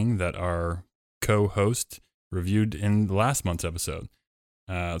one thing that our co-host reviewed in last month's episode.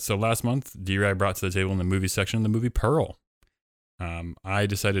 So last month, D-Rag brought to the table in the movie section the movie Pearl. I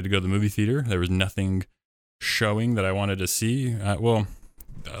decided to go to the movie theater. There was nothing showing that I wanted to see.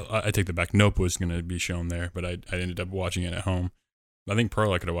 I take that back. Nope was going to be shown there, but I ended up watching it at home. I think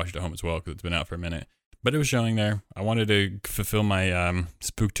Pearl I could have watched at home as well because it's been out for a minute. But it was showing there. I wanted to fulfill my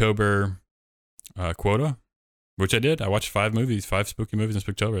Spooktober quota, which I did. I watched 5 spooky movies in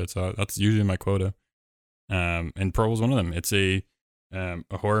Spooktober. That's usually my quota. And Pearl was one of them. It's a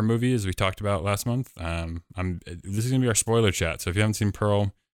horror movie, as we talked about last month. This is going to be our spoiler chat. So if you haven't seen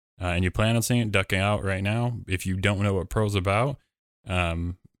Pearl and you plan on seeing it, duck out right now. If you don't know what Pearl's about,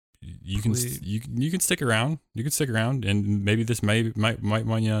 you can stick around. You can stick around, and maybe this might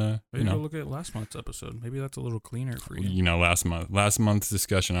want you. Maybe go look at last month's episode. Maybe that's a little cleaner for you. You know, last month's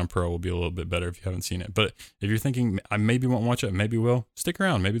discussion on Pearl will be a little bit better if you haven't seen it. But if you're thinking I maybe won't watch it, maybe will, stick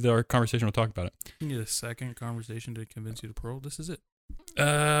around. Maybe our conversation will talk about it. You need a second conversation to convince you to Pearl. This is it.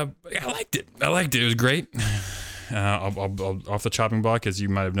 I liked it. It was great. I'll off the chopping block, as you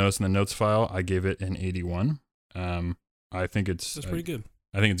might have noticed in the notes file, I gave it an 81. I think that's pretty good.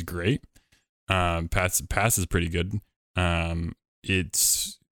 I think it's great. Pass is pretty good.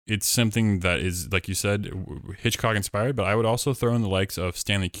 It's something that is, like you said, Hitchcock inspired, but I would also throw in the likes of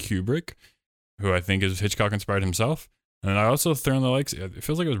Stanley Kubrick, who I think is Hitchcock inspired himself. And I also throw in the likes, it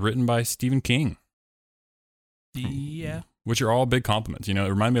feels like it was written by Stephen King. Yeah. Which are all big compliments. You know, it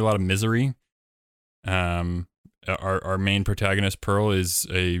reminded me a lot of Misery. Our main protagonist, Pearl, is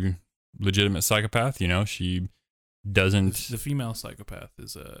a legitimate psychopath. You know, she doesn't. The female psychopath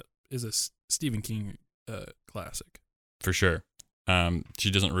is a Stephen King classic for sure.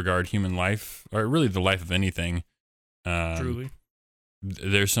 She doesn't regard human life, or really the life of anything. Truly,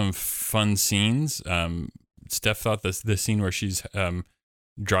 there's some fun scenes. Steph thought the scene where she's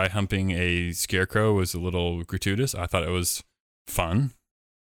dry humping a scarecrow was a little gratuitous. I thought it was fun.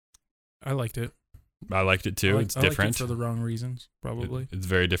 I liked it. I liked it too. It's different. I liked it for the wrong reasons, probably. It's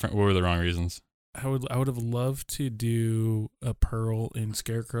very different. What were the wrong reasons? I would have loved to do a Pearl and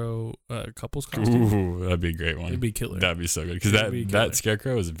Scarecrow couples costume. Ooh, that'd be a great one. It'd be killer. That'd be so good because that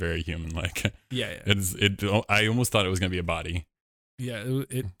Scarecrow is very human. Like, yeah. I almost thought it was gonna be a body. Yeah,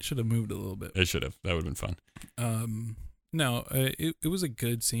 it should have moved a little bit. It should have. That would have been fun. No, it was a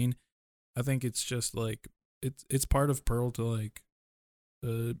good scene. I think it's just like it's part of Pearl to like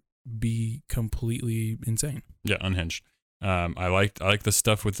be completely insane. Yeah, unhinged. I like the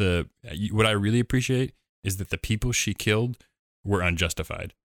stuff with what I really appreciate is that the people she killed were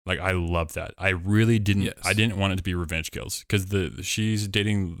unjustified. Like, I love that. I really didn't. Yes. I didn't want it to be revenge kills because she's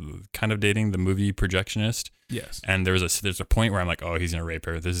kind of dating the movie Projectionist. Yes. And there's a point where I'm like, oh, he's gonna rape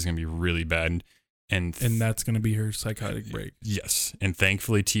her. This is gonna be really bad. And that's gonna be her psychotic break. Yes. And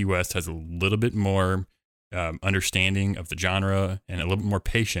thankfully, T. West has a little bit more understanding of the genre and a little bit more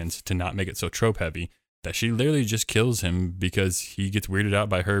patience to not make it so trope heavy. That she literally just kills him because he gets weirded out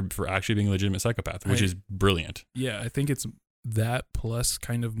by her for actually being a legitimate psychopath, which is brilliant. Yeah, I think it's that plus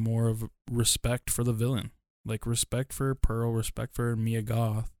kind of more of respect for the villain. Like respect for Pearl, respect for Mia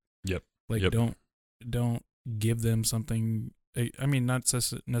Goth. Yep. Like don't give them something. I mean, not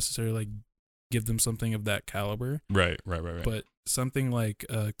necessarily like give them something of that caliber. Right. But something like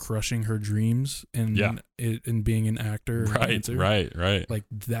crushing her dreams and being an actor. Right. Like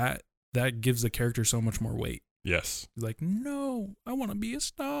that gives the character so much more weight. Yes. Like, no, I want to be a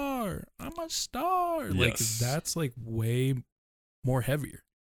star. I'm a star. Yes. Like, that's like way more heavier.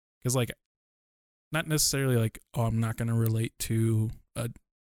 Because, like, not necessarily like, oh, I'm not going to relate to,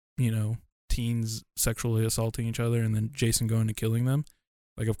 teens sexually assaulting each other and then Jason going and killing them.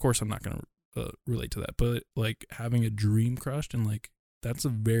 Like, of course, I'm not going to relate to that, but like having a dream crushed, and like that's a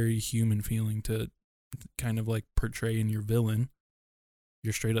very human feeling to kind of like portray in your villain,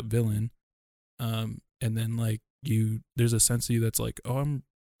 your straight up villain. And then like there's a sense of you that's like, oh,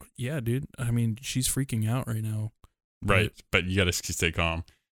 yeah, dude. I mean, she's freaking out right now. Right. But you got to stay calm.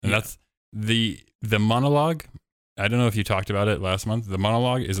 And Yeah. that's the monologue. I don't know if you talked about it last month. The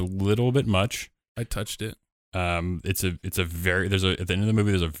monologue is a little bit much. I touched it. It's a very, at the end of the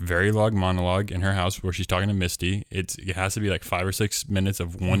movie, there's a very long monologue in her house where she's talking to Misty. It has to be like 5 or 6 minutes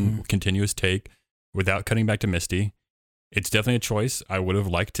of one continuous take without cutting back to Misty. It's definitely a choice. I would have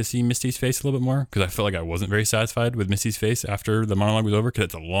liked to see Misty's face a little bit more because I felt like I wasn't very satisfied with Misty's face after the monologue was over,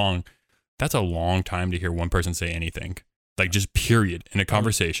 because that's a long time to hear one person say anything, like just period in a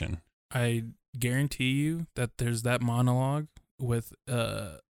conversation. I guarantee you that there's that monologue with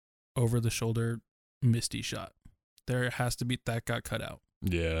over the shoulder Misty shot. There has to be, that got cut out.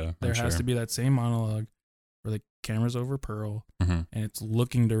 Yeah, There has to be that same monologue where the camera's over Pearl and it's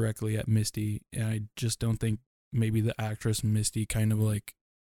looking directly at Misty, and I just don't think maybe the actress Misty kind of like,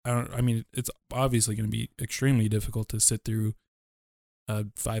 I mean, it's obviously going to be extremely difficult to sit through a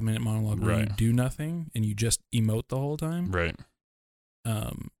 5-minute monologue where you do nothing and you just emote the whole time. Right.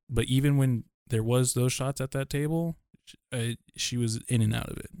 But even when there was those shots at that table, she was in and out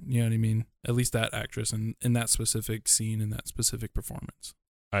of it. You know what I mean? At least that actress in that specific scene, in that specific performance.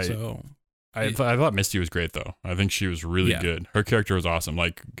 I thought Misty was great though. I think she was really good. Her character was awesome.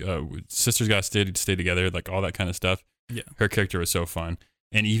 Like sisters gotta stay together, like all that kind of stuff. Yeah. Her character was so fun.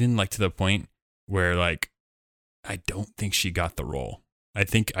 And even like to the point where like I don't think she got the role. I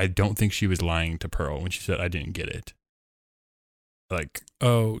don't think she was lying to Pearl when she said I didn't get it. Like,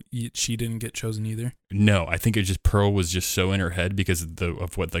 oh, she didn't get chosen either? No, I think it just Pearl was just so in her head because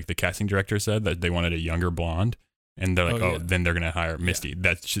of what like the casting director said, that they wanted a younger blonde. And they're like, then they're going to hire Misty. Yeah.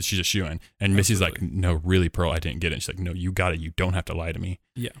 That's she's a shoo-in. And Misty's like, no, really, Pearl, I didn't get it. She's like, no, you got it. You don't have to lie to me.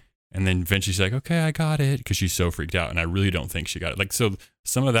 Yeah. And then eventually she's like, okay, I got it. Because she's so freaked out. And I really don't think she got it. Like, so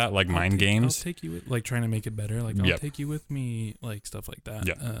some of that, like mind games. I'll take you with, like trying to make it better. Like, I'll take you with me. Like stuff like that.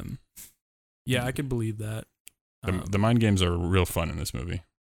 Yeah. Yeah, I can believe that. The mind games are real fun in this movie.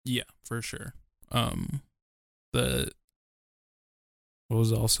 Yeah, for sure. What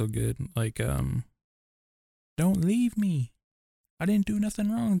was also good? Like, don't leave me. I didn't do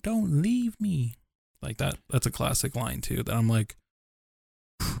nothing wrong. Don't leave me. Like that. That's a classic line too. That I'm like,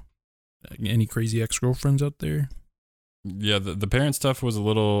 any crazy ex-girlfriends out there? Yeah, the parent stuff was a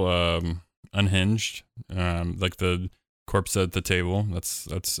little unhinged. Like the corpse at the table. That's.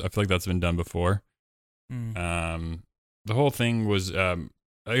 I feel like that's been done before. The whole thing was, like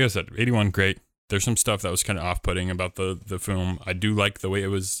I said, 81 great. There's some stuff that was kind of off-putting about the film. I do like the way it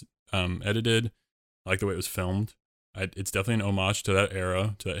was edited. I like the way it was filmed. It's definitely an homage to that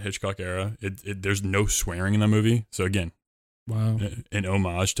era, to that Hitchcock era. There's no swearing in the movie. So again, wow, an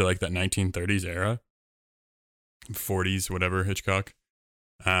homage to like that 1930s era, 40s, whatever, Hitchcock.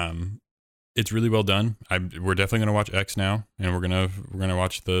 It's really well done. We're definitely gonna watch X now, and we're gonna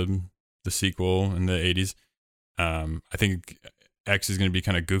watch the sequel in the 80s. I think X is gonna be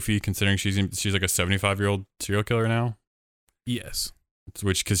kind of goofy considering she's like a 75-year-old serial killer now. Yes.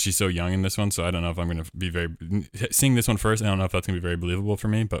 Which, because she's so young in this one, so I don't know if I'm going to be seeing this one first. I don't know if that's going to be very believable for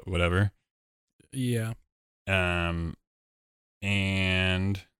me, but whatever. Yeah. The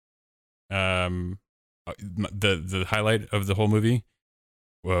highlight of the whole movie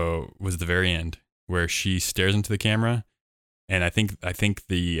was the very end where she stares into the camera, and I think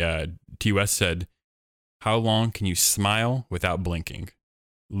the T. West said, "How long can you smile without blinking?"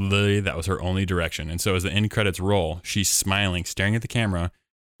 Literally, that was her only direction. And so as the end credits roll, she's smiling, staring at the camera,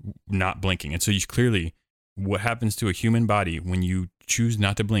 not blinking. And so what happens to a human body when you choose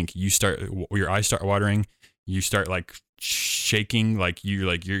not to blink? Your eyes start watering, you start like shaking, like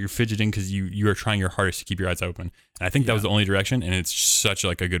you're fidgeting because you are trying your hardest to keep your eyes open. And I think that was the only direction, and it's such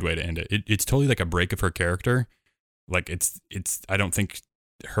like a good way to end it. It's totally like a break of her character. Like it's I don't think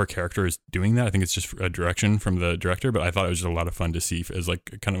her character is doing that. I think it's just a direction from the director, but I thought it was just a lot of fun to see as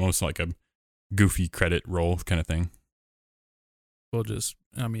like kind of almost like a goofy credit roll kind of thing. Well, it's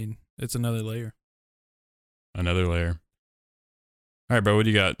another layer. Another layer. All right, bro, what do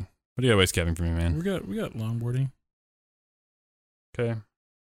you got? What do you got waste capping for me, man? We got longboarding. Okay.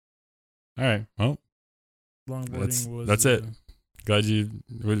 All right. Well, longboarding that's it. Glad you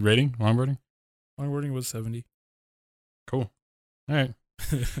was rating longboarding. Longboarding was 70. Cool. All right.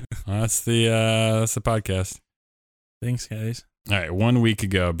 Well, that's the podcast. Thanks, guys. All right, 1 week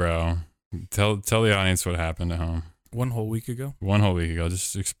ago, bro. Tell the audience what happened at home. 1 whole week ago. 1 whole week ago.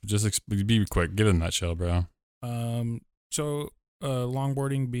 Just be quick. Give it a nutshell, bro. So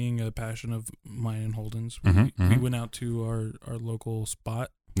longboarding being a passion of mine and Holden's, Mhm, we mhm. went out to our local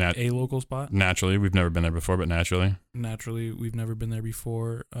spot, Nat- a local spot. naturally, we've never been there before, but naturally. Naturally, we've never been there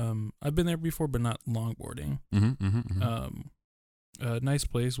before. I've been there before, but not longboarding. Mm-hmm, mm-hmm, mm-hmm. Nice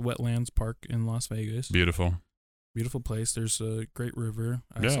place, Wetlands Park in Las Vegas. Beautiful. Beautiful place. There's a great river.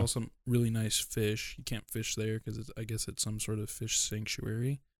 I Yeah. saw some really nice fish. You can't fish there because I guess it's some sort of fish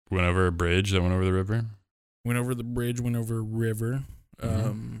sanctuary. Went over a bridge that went over the river. Went over the bridge, went over a river.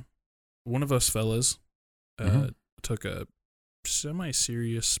 Mhm. One of us fellas Mhm. took a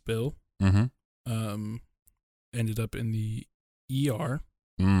semi-serious spill. Mm-hmm. Ended up in the ER.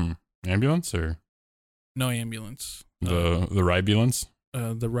 Ambulance or No ambulance. the ribulance?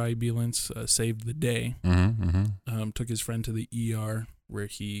 The Ribulance saved the day. Mm-hmm, mm-hmm. Took his friend to the ER where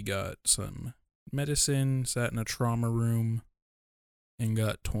he got some medicine, sat in a trauma room, and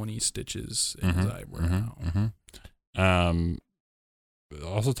got 20 stitches in his eyebrow. Mm-hmm.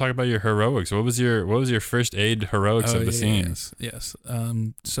 Also talk about your heroics. What was your first aid heroics of the scene? Yes.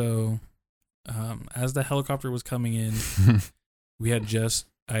 So, as the helicopter was coming in, I had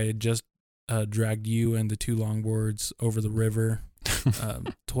just dragged you and the two longboards over the river,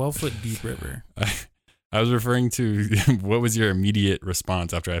 12-foot deep river. I was referring to what was your immediate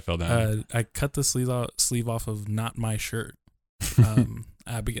response after I fell down? I cut the sleeve off of not my shirt,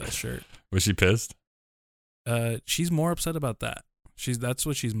 Abigail's shirt. Was she pissed? She's more upset about that. That's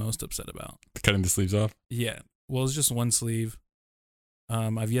what she's most upset about. Cutting the sleeves off? Yeah. Well, it's just one sleeve.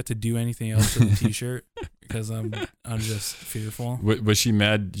 I've yet to do anything else to the t-shirt because I'm just fearful. Was she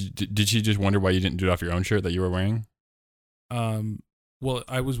mad? Did she just wonder why you didn't do it off your own shirt that you were wearing? Well,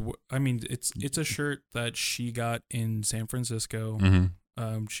 it's a shirt that she got in San Francisco.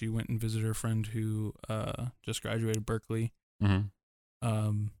 Mm-hmm. She went and visited her friend who just graduated Berkeley.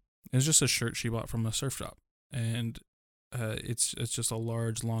 Mm-hmm. It's just a shirt she bought from a surf shop, and it's just a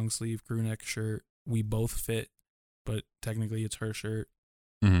large long sleeve crew neck shirt. We both fit, but technically it's her shirt.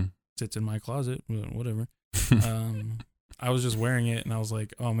 Mm-hmm. Sits in my closet, whatever. I was just wearing it, and I was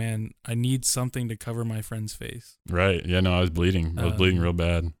like, "Oh man, I need something to cover my friend's face." Right. Yeah. No, I was bleeding. I was bleeding real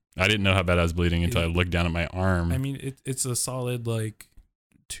bad. I didn't know how bad I was bleeding until I looked down at my arm. I mean, it's a solid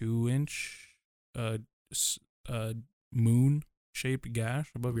 2-inch moon shaped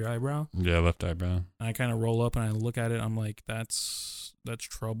gash above your eyebrow. Yeah, left eyebrow. And I kind of roll up and I look at it. I'm like, that's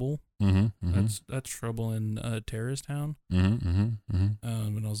trouble. Mm-hmm. Mm-hmm. That's trouble in terrorist town. Mm-hmm. Mm-hmm.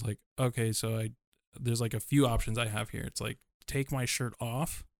 Mm-hmm. And I was like, okay, so there's a few options I have here. It's take my shirt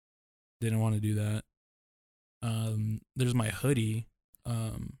off. Didn't want to do that. There's my hoodie.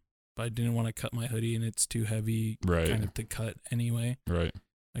 But I didn't want to cut my hoodie and it's too heavy kind of to cut anyway. Right.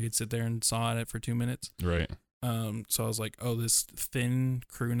 I could sit there and saw at it for 2 minutes. Right. So I was like, oh, this thin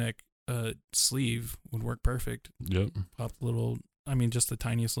crew neck sleeve would work perfect. Yep. Pop just the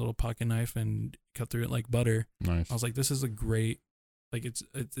tiniest little pocket knife and cut through it like butter. Nice. I was like, this is a great,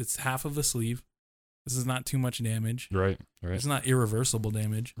 it's half of a sleeve. This is not too much damage. Right. It's not irreversible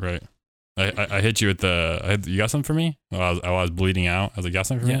damage. Right. I hit you with you got something for me? I was bleeding out. I was like, got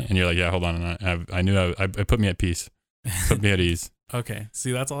something for me? And you're like, yeah, hold on. And I knew I put me at peace. Put me at ease. Okay.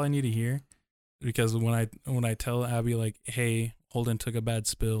 See, that's all I need to hear. Because when I tell Abby hey, Holden took a bad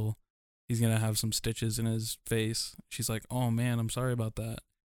spill, he's gonna have some stitches in his face. She's like, oh man, I'm sorry about that.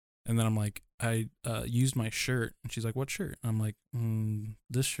 And then I'm like, I used my shirt, and she's like, what shirt? I'm like,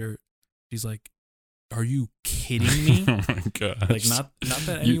 this shirt. She's like, are you kidding me? Oh my gosh. Not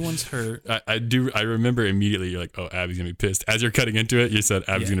that anyone's hurt. I remember immediately. You're like, oh, Abby's gonna be pissed. As you're cutting into it, you said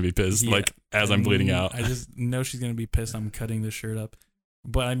Abby's gonna be pissed. Yeah. I'm bleeding out. I just know she's gonna be pissed. I'm cutting the shirt up,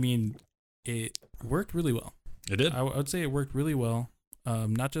 but I mean, it worked really well. It did. I would say it worked really well.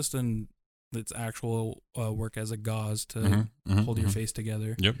 Not just in its actual work as a gauze to hold your face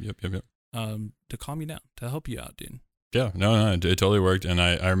together. Yep. To calm you down, to help you out, dude. Yeah, no, it totally worked. And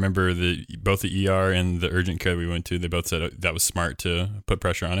I remember both the ER and the urgent care we went to, they both said that was smart to put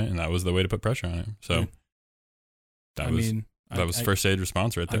pressure on it, and that was the way to put pressure on it. So that was first aid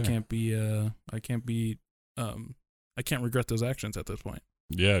response right there. I can't regret those actions at this point.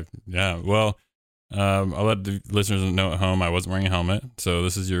 Yeah. Well, I'll let the listeners know at home I wasn't wearing a helmet, so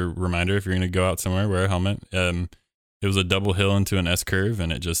this is your reminder. If you're going to go out somewhere, wear a helmet. It was a double hill into an S curve,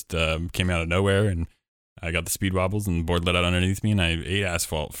 and it just came out of nowhere, and I got the speed wobbles, and the board let out underneath me, and I ate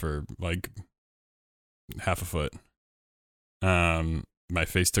asphalt for half a foot. My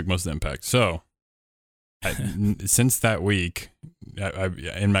face took most of the impact. So, since that week, I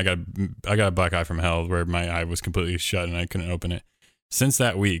got a black eye from hell where my eye was completely shut and I couldn't open it. Since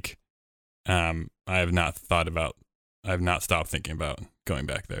that week, I have not stopped thinking about going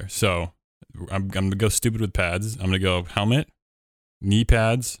back there. So I'm gonna go stupid with pads. I'm gonna go helmet, knee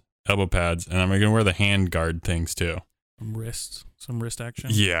pads, elbow pads, and I'm going to wear the hand guard things too. Some wrist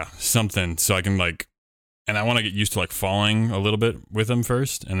action. Yeah, something so I can like, and I want to get used to like falling a little bit with them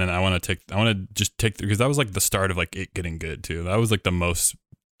first, and then I want to just take because that was like the start of like it getting good too. That was like the most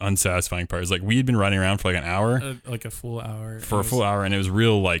unsatisfying part. Is like we had been running around for like an hour, like a full hour, and it was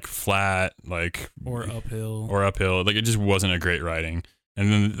real like flat, like or uphill. Like it just wasn't a great riding.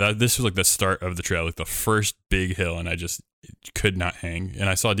 And then this was like the start of the trail, like the first big hill, and I just could not hang. And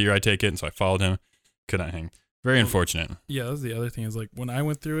I saw D-Ride take it, and so I followed him. Could not hang. Very unfortunate. Yeah, that's the other thing is like when I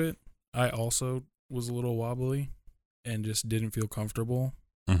went through it, I also was a little wobbly and just didn't feel comfortable.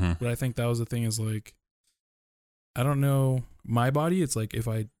 Mm-hmm. But I think that was the thing is like, I don't know, my body, it's like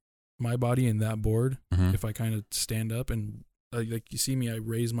my body in that board, Mm-hmm. if I kind of stand up and like you see me, I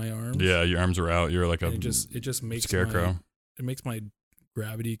raise my arms. Yeah, your arms were out. You're like a it just makes scarecrow. It makes my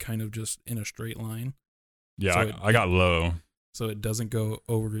gravity kind of just in a straight line. Yeah, So I got low. So it doesn't go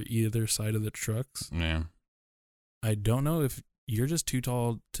over either side of the trucks. Yeah. I don't know if you're just too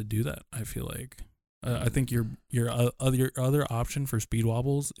tall to do that. I feel like I think your other option for speed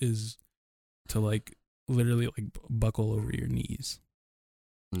wobbles is to like literally like buckle over your knees.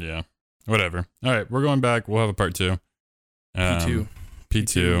 Yeah. Whatever. All right, we're going back. We'll have a part 2. P2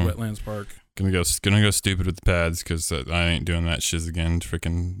 P2. Wetlands Park. Gonna go stupid with the pads because I ain't doing that shiz again.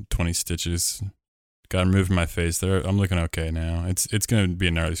 Freaking 20 stitches. Got removed from my face there. I'm looking okay now. It's gonna be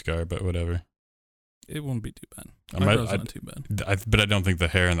a gnarly scar, but whatever. It won't be too bad. Eyebrows not too bad. But I don't think the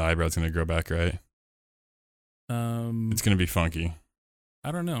hair and the eyebrows gonna grow back right. It's gonna be funky.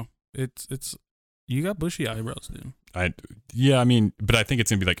 I don't know. It's you got bushy eyebrows, dude. I mean, but I think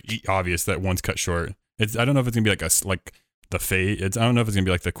it's gonna be like obvious that one's cut short. I don't know if it's gonna be like the fade. I don't know if it's gonna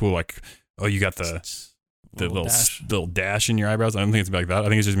be like the cool like you got the little dash in your eyebrows. I don't think it's gonna be like that. I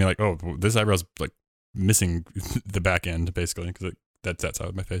think it's just gonna be like this eyebrow's like missing the back end basically because that's that side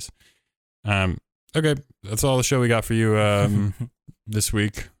of my face. Okay, that's all the show we got for you this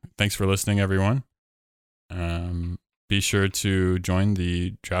week. Thanks for listening, everyone. Be sure to join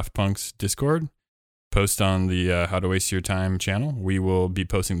the Draft Punks Discord. Post on the How to Waste Your Time channel. We will be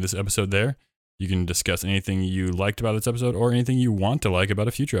posting this episode there. You can discuss anything you liked about this episode or anything you want to like about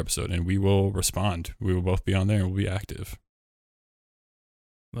a future episode, and we will respond. We will both be on there and we'll be active.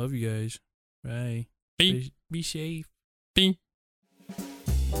 Love you guys. Bye. Be safe. Be